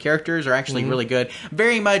because the characters are actually really good.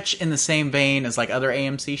 Very much in the same vein as, like, other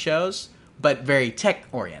AMC shows, but very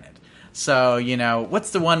tech-oriented. So, what's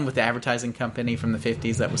the one with the advertising company from the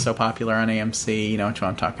 50s that was so popular on AMC? You know which one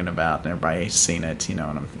I'm talking about. Everybody's seen it,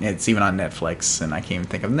 and it's even on Netflix, and I can't even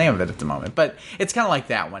think of the name of it at the moment. But it's kind of like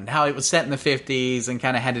that one, how it was set in the 50s and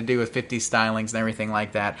kind of had to do with 50s stylings and everything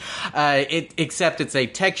like that. Except it's a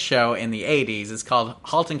tech show in the 80s. It's called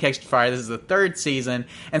 *Halt and Catch Fire*. This is the 3rd season,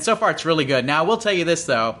 and so far it's really good. Now, I will tell you this,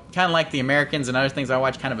 though, kind of like The Americans and other things I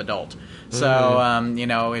watch, kind of adult. So,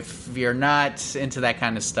 if you're not into that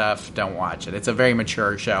kind of stuff, don't watch it. It's a very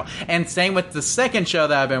mature show. And same with the second show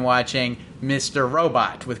that I've been watching, Mr.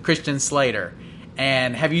 Robot, with Christian Slater.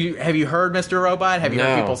 And have you heard Mr. Robot? Have you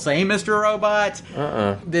heard people say Mr. Robot?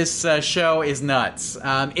 This show is nuts.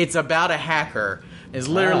 It's about a hacker, is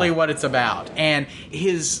literally what it's about. And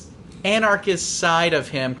his anarchist side of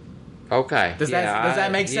him. Okay. Does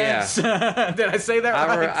that make sense? Did I say that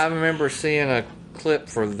right? I remember seeing a clip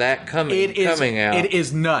for that coming out. It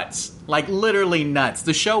is nuts. Like, literally nuts.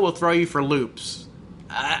 The show will throw you for loops.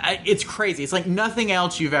 It's crazy. It's like nothing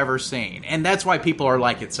else you've ever seen. And that's why people are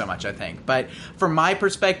like it so much, I think. But from my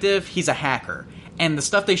perspective, he's a hacker. And the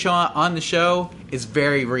stuff they show on the show is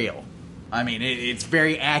very real. I mean, it's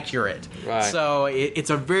very accurate. Right. So it's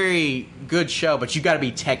a very good show, but you got to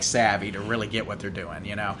be tech savvy to really get what they're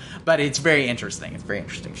doing, But it's very interesting. It's a very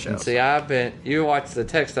interesting show. And see, you watch the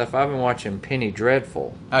tech stuff. I've been watching Penny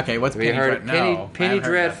Dreadful. Okay, what's Penny Dreadful? No, Penny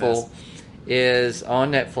Dreadful is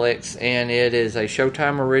on Netflix, and it is a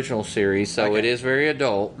Showtime original series, so it is very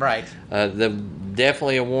adult. Right.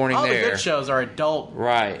 Definitely a warning there. All the good shows are adult.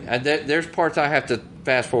 Right. There's parts I have to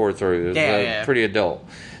fast forward through. It's pretty adult.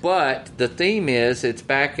 But the theme is it's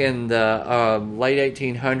back in the late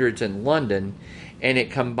 1800s in London, and it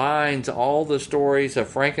combines all the stories of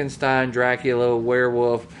Frankenstein, Dracula,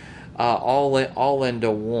 werewolf, all into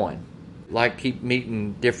one. Like, keep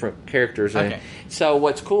meeting different characters. Okay. So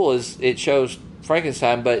what's cool is it shows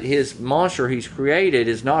Frankenstein, but his monster he's created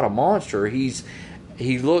is not a monster. He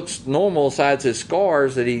looks normal besides his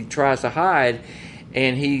scars that he tries to hide,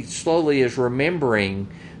 and he slowly is remembering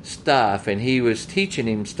stuff, and he was teaching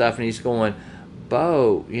him stuff, and he's going,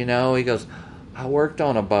 boat, he goes, I worked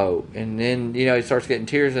on a boat, and then, he starts getting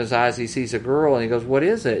tears in his eyes. He sees a girl, and he goes, what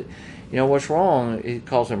is it? What's wrong? He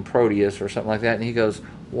calls him Proteus or something like that, and he goes,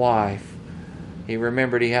 wife. He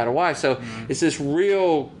remembered he had a wife. So it's this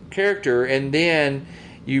real character, and then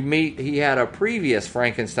you meet, he had a previous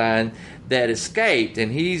Frankenstein that escaped,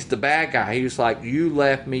 and he's the bad guy. He was like, you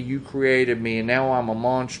left me, you created me, and now I'm a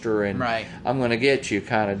monster, and I'm going to get you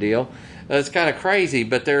kind of deal. It's kind of crazy,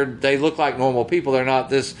 but they look like normal people. They're not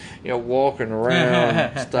this, walking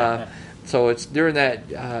around stuff. So it's during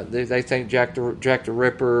that, they think Jack the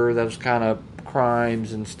Ripper, those kind of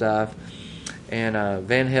crimes and stuff. And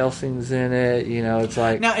Van Helsing's in it. It's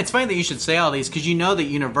like... Now, it's funny that you should say all these, because you know that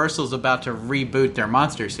Universal's about to reboot their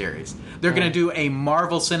monster series. They're going to do a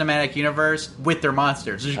Marvel Cinematic Universe with their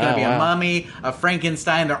monsters. There's going to be a Mummy, a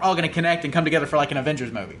Frankenstein. They're all going to connect and come together for like an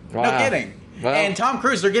Avengers movie. Wow. No kidding. Well, and Tom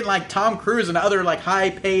Cruise, they're getting like Tom Cruise and other like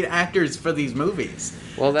high-paid actors for these movies.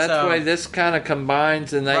 Well, that's the way this kind of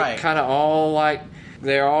combines, and they kind of all like...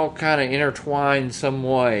 They're all kind of intertwined some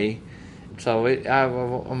way. So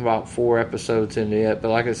I'm about 4 episodes into it, but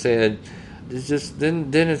like I said, it's just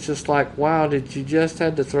then it's just like, wow, did you just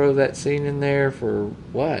had to throw that scene in there for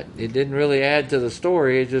what? It didn't really add to the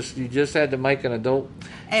story. You just had to make an adult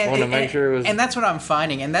want to make sure it was. And that's what I'm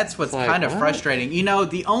finding, and that's what's kind of frustrating.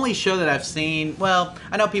 The only show that I've seen, well,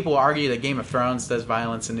 I know people argue that Game of Thrones does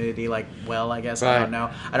violence and nudity, I guess. I don't know.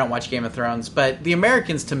 I don't watch Game of Thrones, but The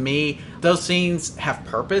Americans, to me, those scenes have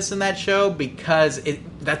purpose in that show because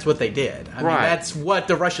that's what they did. I mean, that's what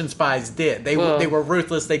the Russian spies did. They were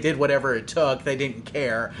ruthless. They did whatever it took. They didn't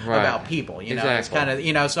care about people. Exactly. It's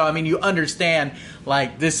kind of so. I mean, you understand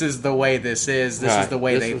this is the way this is. This is the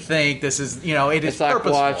way they think. This is it is like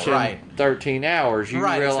purposeful. Watching 13 Hours. You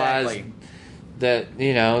realize that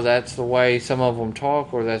that's the way some of them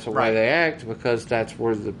talk, or that's the way they act, because that's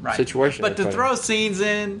where the situation. But to throw scenes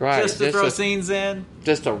in, just to throw scenes in,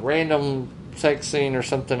 just a random sex scene or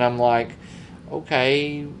something, I'm like,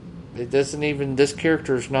 okay, it doesn't even. This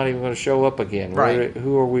character is not even going to show up again. Right?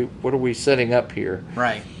 Who are we? What are we setting up here?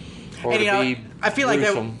 Right. Or and I feel like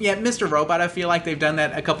Mr. Robot. I feel like they've done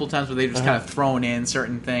that a couple of times where they've just kind of thrown in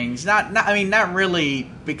certain things. Not really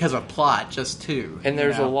because of plot, just to. And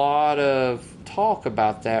there's a lot of talk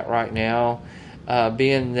about that right now,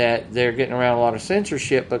 being that they're getting around a lot of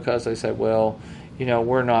censorship because they say, well,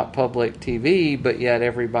 we're not public TV, but yet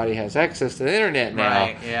everybody has access to the internet now.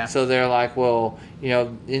 Right, yeah. So they're like, well, the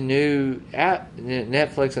new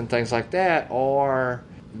Netflix and things like that are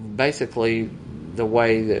basically the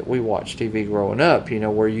way that we watched TV growing up,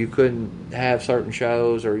 where you couldn't have certain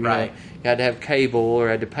shows, or you had to have cable or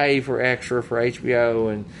had to pay for extra for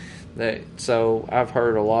HBO, and so I've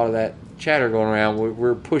heard a lot of that chatter going around.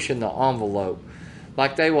 We're pushing the envelope.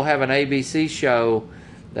 Like they will have an ABC show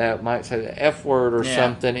that might say the F word or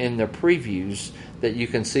something in the previews that you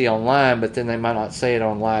can see online, but then they might not say it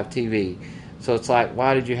on live TV. So it's like,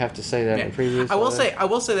 why did you have to say that in the previews? I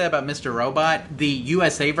will say that about Mr. Robot. The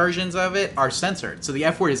USA versions of it are censored, so the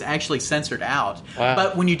F word is actually censored out. Wow.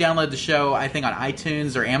 But when you download the show, I think on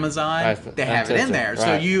iTunes or Amazon, they have it in there.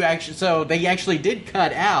 Right. So they actually did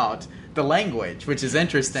cut out the language, which is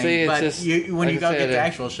interesting. See, but when you go get the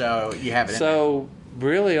actual show, you have it in there. So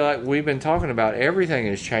really, like we've been talking about, everything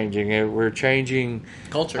is changing. We're changing.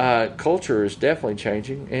 Culture. Culture is definitely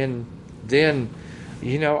changing. And then,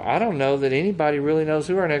 I don't know that anybody really knows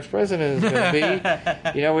who our next president is going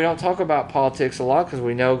to be. We don't talk about politics a lot because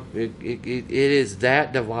we know it is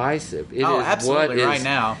that divisive. It is absolutely, right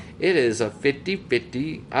now. It is a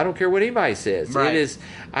 50-50. I don't care what anybody says. Right. It is.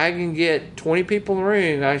 I can get 20 people in the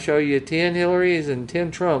room. I show you 10 Hillarys and 10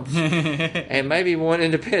 Trumps and maybe one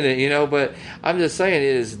independent, but I'm just saying it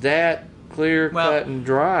is that clear, cut, and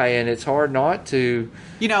dry, and it's hard not to.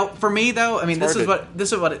 For me though, I mean, this is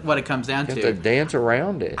what it comes down to. You have to dance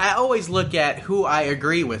around it. I always look at who I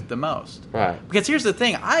agree with the most. Right. Because here's the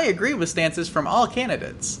thing: I agree with stances from all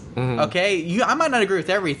candidates. Mm-hmm. Okay, I might not agree with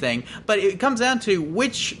everything, but it comes down to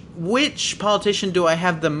which politician do I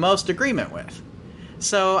have the most agreement with.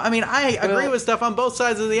 So, I mean, I agree with stuff on both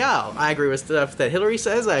sides of the aisle. I agree with stuff that Hillary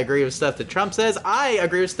says. I agree with stuff that Trump says. I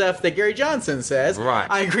agree with stuff that Gary Johnson says. Right.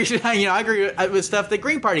 I agree with stuff that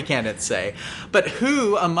Green Party candidates say. But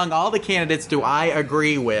who among all the candidates do I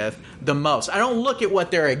agree with the most? I don't look at what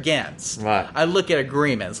they're against. Right. I look at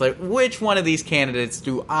agreements. Like, which one of these candidates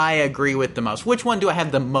do I agree with the most? Which one do I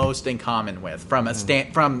have the most in common with from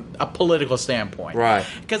a political standpoint? Right.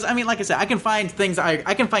 Because, I mean, like I said, I can find things,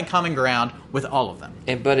 I can find common ground with all of them.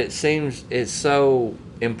 But it seems it's so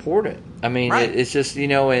important. I mean, right. It's just,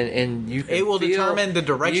 and you can it will determine the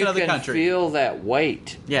direction of the country. You can feel that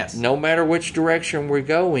weight. Yes. No matter which direction we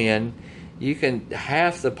go in,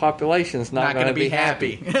 half the population's not going to be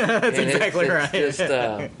happy. That's exactly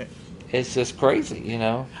right. It's just crazy,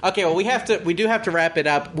 Okay, well, we do have to wrap it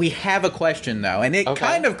up. We have a question, though, and it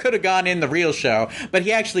kind of could have gone in the real show, but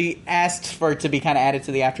he actually asked for it to be kind of added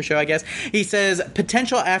to the after show, I guess. He says,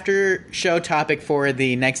 potential after show topic for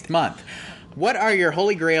the next month. What are your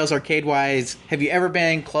holy grails arcade-wise? Have you ever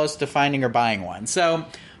been close to finding or buying one? So,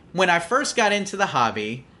 when I first got into the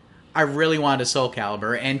hobby, I really wanted a Soul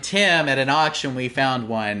Calibur, and Tim, at an auction, we found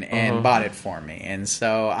one and bought it for me. And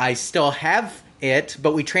so I still have it,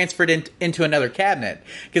 but we transferred it into another cabinet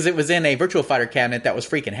because it was in a Virtua Fighter cabinet that was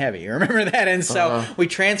freaking heavy. You remember that? And so we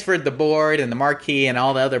transferred the board and the marquee and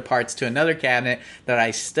all the other parts to another cabinet that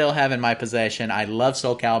I still have in my possession. I love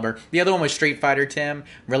Soul Calibur. The other one was Street Fighter, Tim.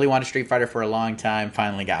 Really wanted Street Fighter for a long time.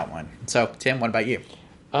 Finally got one. So, Tim, what about you?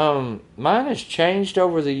 Mine has changed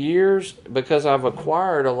over the years because I've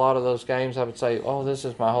acquired a lot of those games. I would say, this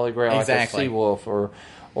is my holy grail, exactly. Like a Seawolf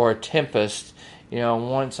or a Tempest.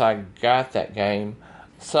 Once I got that game.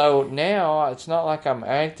 So now it's not like I'm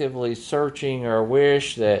actively searching or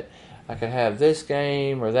wish that I could have this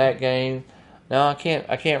game or that game. No, I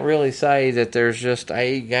can't really say that there's just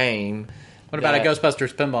a game. What about a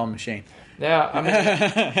Ghostbusters pinball machine? Now, I mean,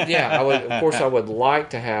 I would like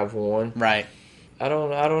to have one. Right. I don't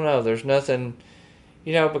know. There's nothing,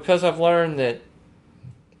 because I've learned that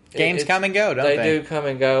games come and go, don't they? They do come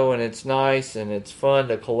and go, and it's nice and it's fun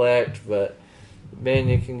to collect, but man,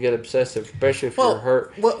 you can get obsessive, especially if you're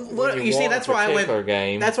hurt. That's why I went.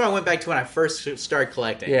 Game. That's why I went back to when I first started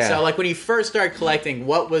collecting. Yeah. So, like when you first started collecting,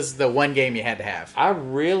 what was the one game you had to have? I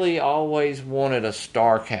really always wanted a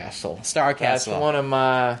Star Castle. That's one of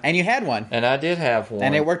my. And you had one. And I did have one,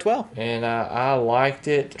 and it worked well. And I liked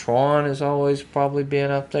it. Tron has always probably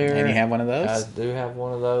been up there. And you have one of those. I do have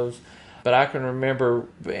one of those. But I can remember,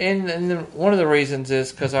 and one of the reasons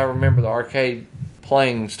is because I remember the arcade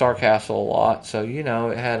playing Star Castle a lot, so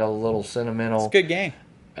it had a little sentimental. It's a good game.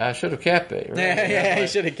 I should have kept it. Right? Yeah, you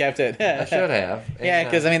should have kept it. I should have. Yeah,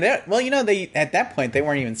 because they at that point they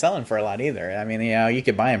weren't even selling for a lot either. I mean, you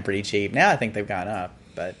could buy them pretty cheap. Now I think they've gone up,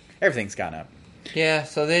 but everything's gone up. Yeah.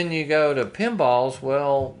 So then you go to pinballs.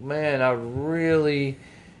 Well, man, I really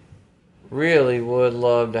would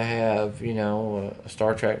love to have a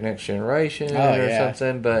Star Trek Next Generation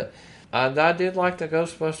something, but. I did like the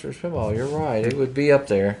Ghostbusters pinball. You're right. It would be up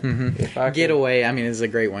there. Mm-hmm. Getaway, is a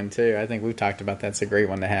great one, too. I think we've talked about that's a great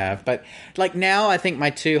one to have. But, now, I think my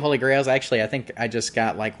two Holy Grails, actually, I think I just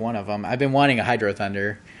got, one of them. I've been wanting a Hydro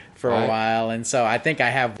Thunder for a while, and so I think I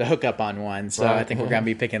have the hookup on one, so I think we're going to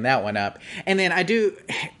be picking that one up. And then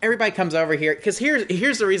everybody comes over here, because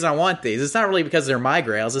here's the reason I want these. It's not really because they're my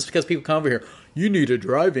grails, it's because people come over here, you need a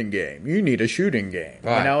driving game, you need a shooting game,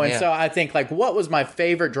 and so I think, like, what was my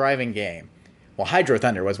favorite driving game? Well, Hydro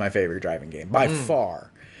Thunder was my favorite driving game, by far.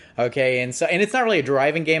 Okay, and it's not really a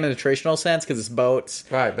driving game in the traditional sense because it's boats,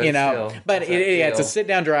 right? But it's a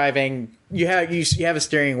sit-down driving. You have a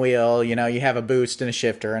steering wheel, you have a boost and a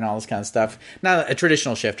shifter and all this kind of stuff. Not a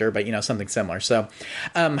traditional shifter, but something similar. So,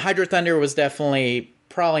 Hydro Thunder was definitely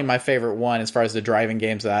probably my favorite one as far as the driving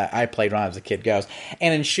games that I played when I was a kid goes.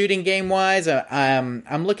 And in shooting game wise,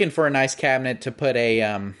 I'm looking for a nice cabinet to put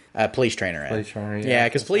a police trainer in. Police trainer, yeah,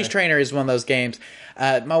 because police trainer is one of those games.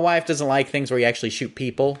 My wife doesn't like things where you actually shoot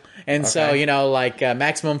people, and so like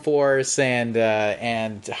Maximum Force and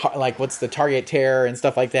like what's the Target Terror and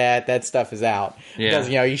stuff like that. That stuff is out because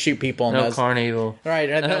you shoot people. And no Carnival, right?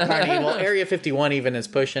 No Carnival. Area 51 even is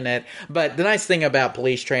pushing it. But the nice thing about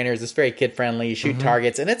police trainers, it's very kid friendly. You shoot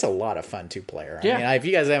targets, and it's a lot of fun two player. I mean, if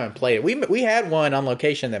you guys haven't played it, we had one on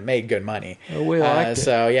location that made good money. We liked it.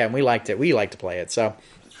 So yeah, we liked it. We like to play it. So.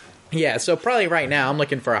 Yeah, so probably right now I'm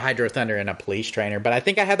looking for a Hydro Thunder and a police trainer, but I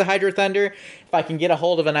think I have the Hydro Thunder. If I can get a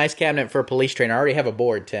hold of a nice cabinet for a police trainer, I already have a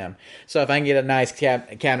board, Tim. So if I can get a nice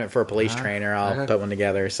cabinet for a police trainer, I'll put one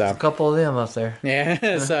together. So a couple of them up there.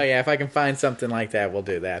 Yeah, so if I can find something like that, we'll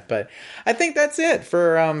do that. But I think that's it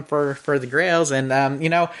for the Grails, and I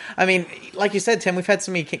mean, like you said, Tim, we've had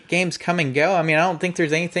so many games come and go. I mean, I don't think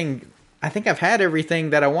there's anything. I think I've had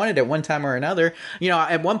everything that I wanted at one time or another.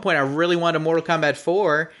 At one point I really wanted Mortal Kombat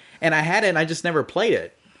 4. And I had it, and I just never played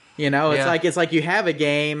it. It's like you have a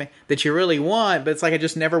game that you really want, but it's like I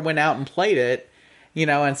just never went out and played it.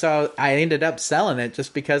 And so I ended up selling it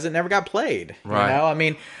just because it never got played. Right. I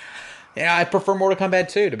mean, I prefer Mortal Kombat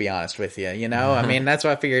 2, to be honest with you. I mean, that's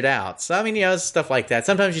what I figured out. So I mean, stuff like that.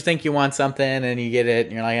 Sometimes you think you want something, and you get it,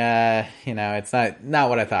 and you're like, it's not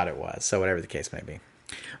what I thought it was. So whatever the case may be.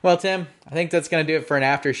 Well, Tim, I think that's going to do it for an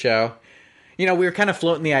after show. We were kind of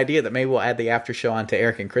floating the idea that maybe we'll add the after show onto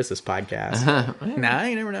Eric and Chris's podcast. Nah,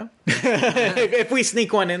 you never know. if we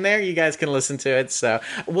sneak one in there, you guys can listen to it. So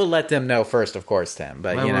we'll let them know first, of course, Tim.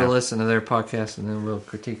 But we'll listen to their podcast and then we'll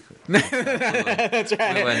critique it. That's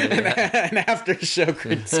right. An after show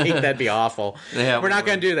critique, that'd be awful. Yeah, we're not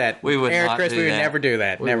going to do that. We would Eric, not Chris, do we would that. never do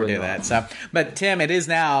that. Never do that. So, but Tim, it is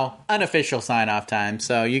now unofficial sign-off time.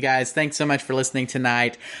 So you guys, thanks so much for listening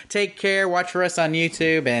tonight. Take care. Watch for us on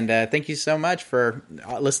YouTube, and thank you so much for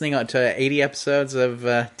listening to 80 episodes of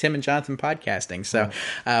Tim and Jonathan podcasting. So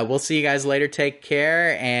we'll see you guys later. Take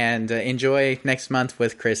care, and enjoy next month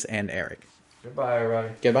with Chris and Eric. Goodbye, everybody.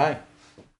 Goodbye.